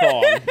originally a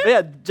thong. But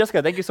yeah,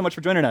 Jessica, thank you so much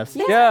for joining us.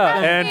 Yeah,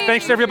 and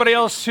thanks to everybody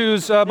else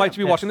who's might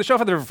be watching the show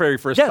for the very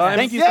first Yes, time.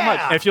 thank you so much.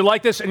 If you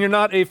like this and you're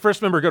not a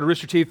first member, go to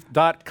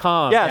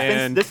roosterteeth.com. Yeah,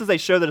 and since this is a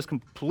show that is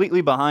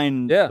completely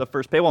behind the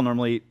first paywall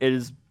normally, it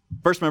is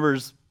first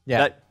members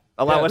that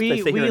allow us to sit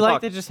here we and like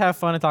talk. to just have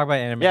fun and talk about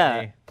anime.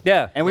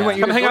 yeah, And we want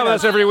you come to hang out join with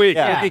us every week.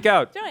 Yeah. Geek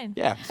out. Join.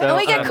 Yeah. So, And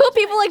we get cool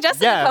people like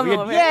Justin to come we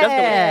over. get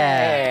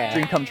Jessica,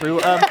 dream come true.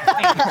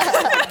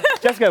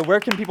 Jessica, where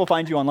can people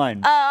find you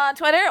online? On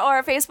Twitter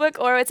or Facebook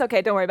or it's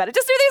okay. Don't worry about it.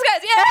 Just do these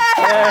guys.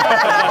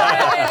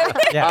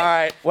 Yeah. All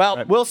right.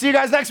 Well, we'll see you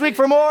guys next week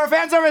for more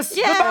fan service.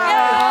 Yeah.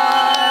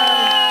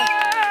 Goodbye.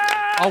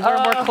 I'll wear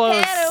more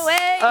clothes. Get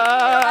away.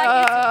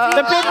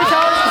 The paper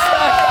towels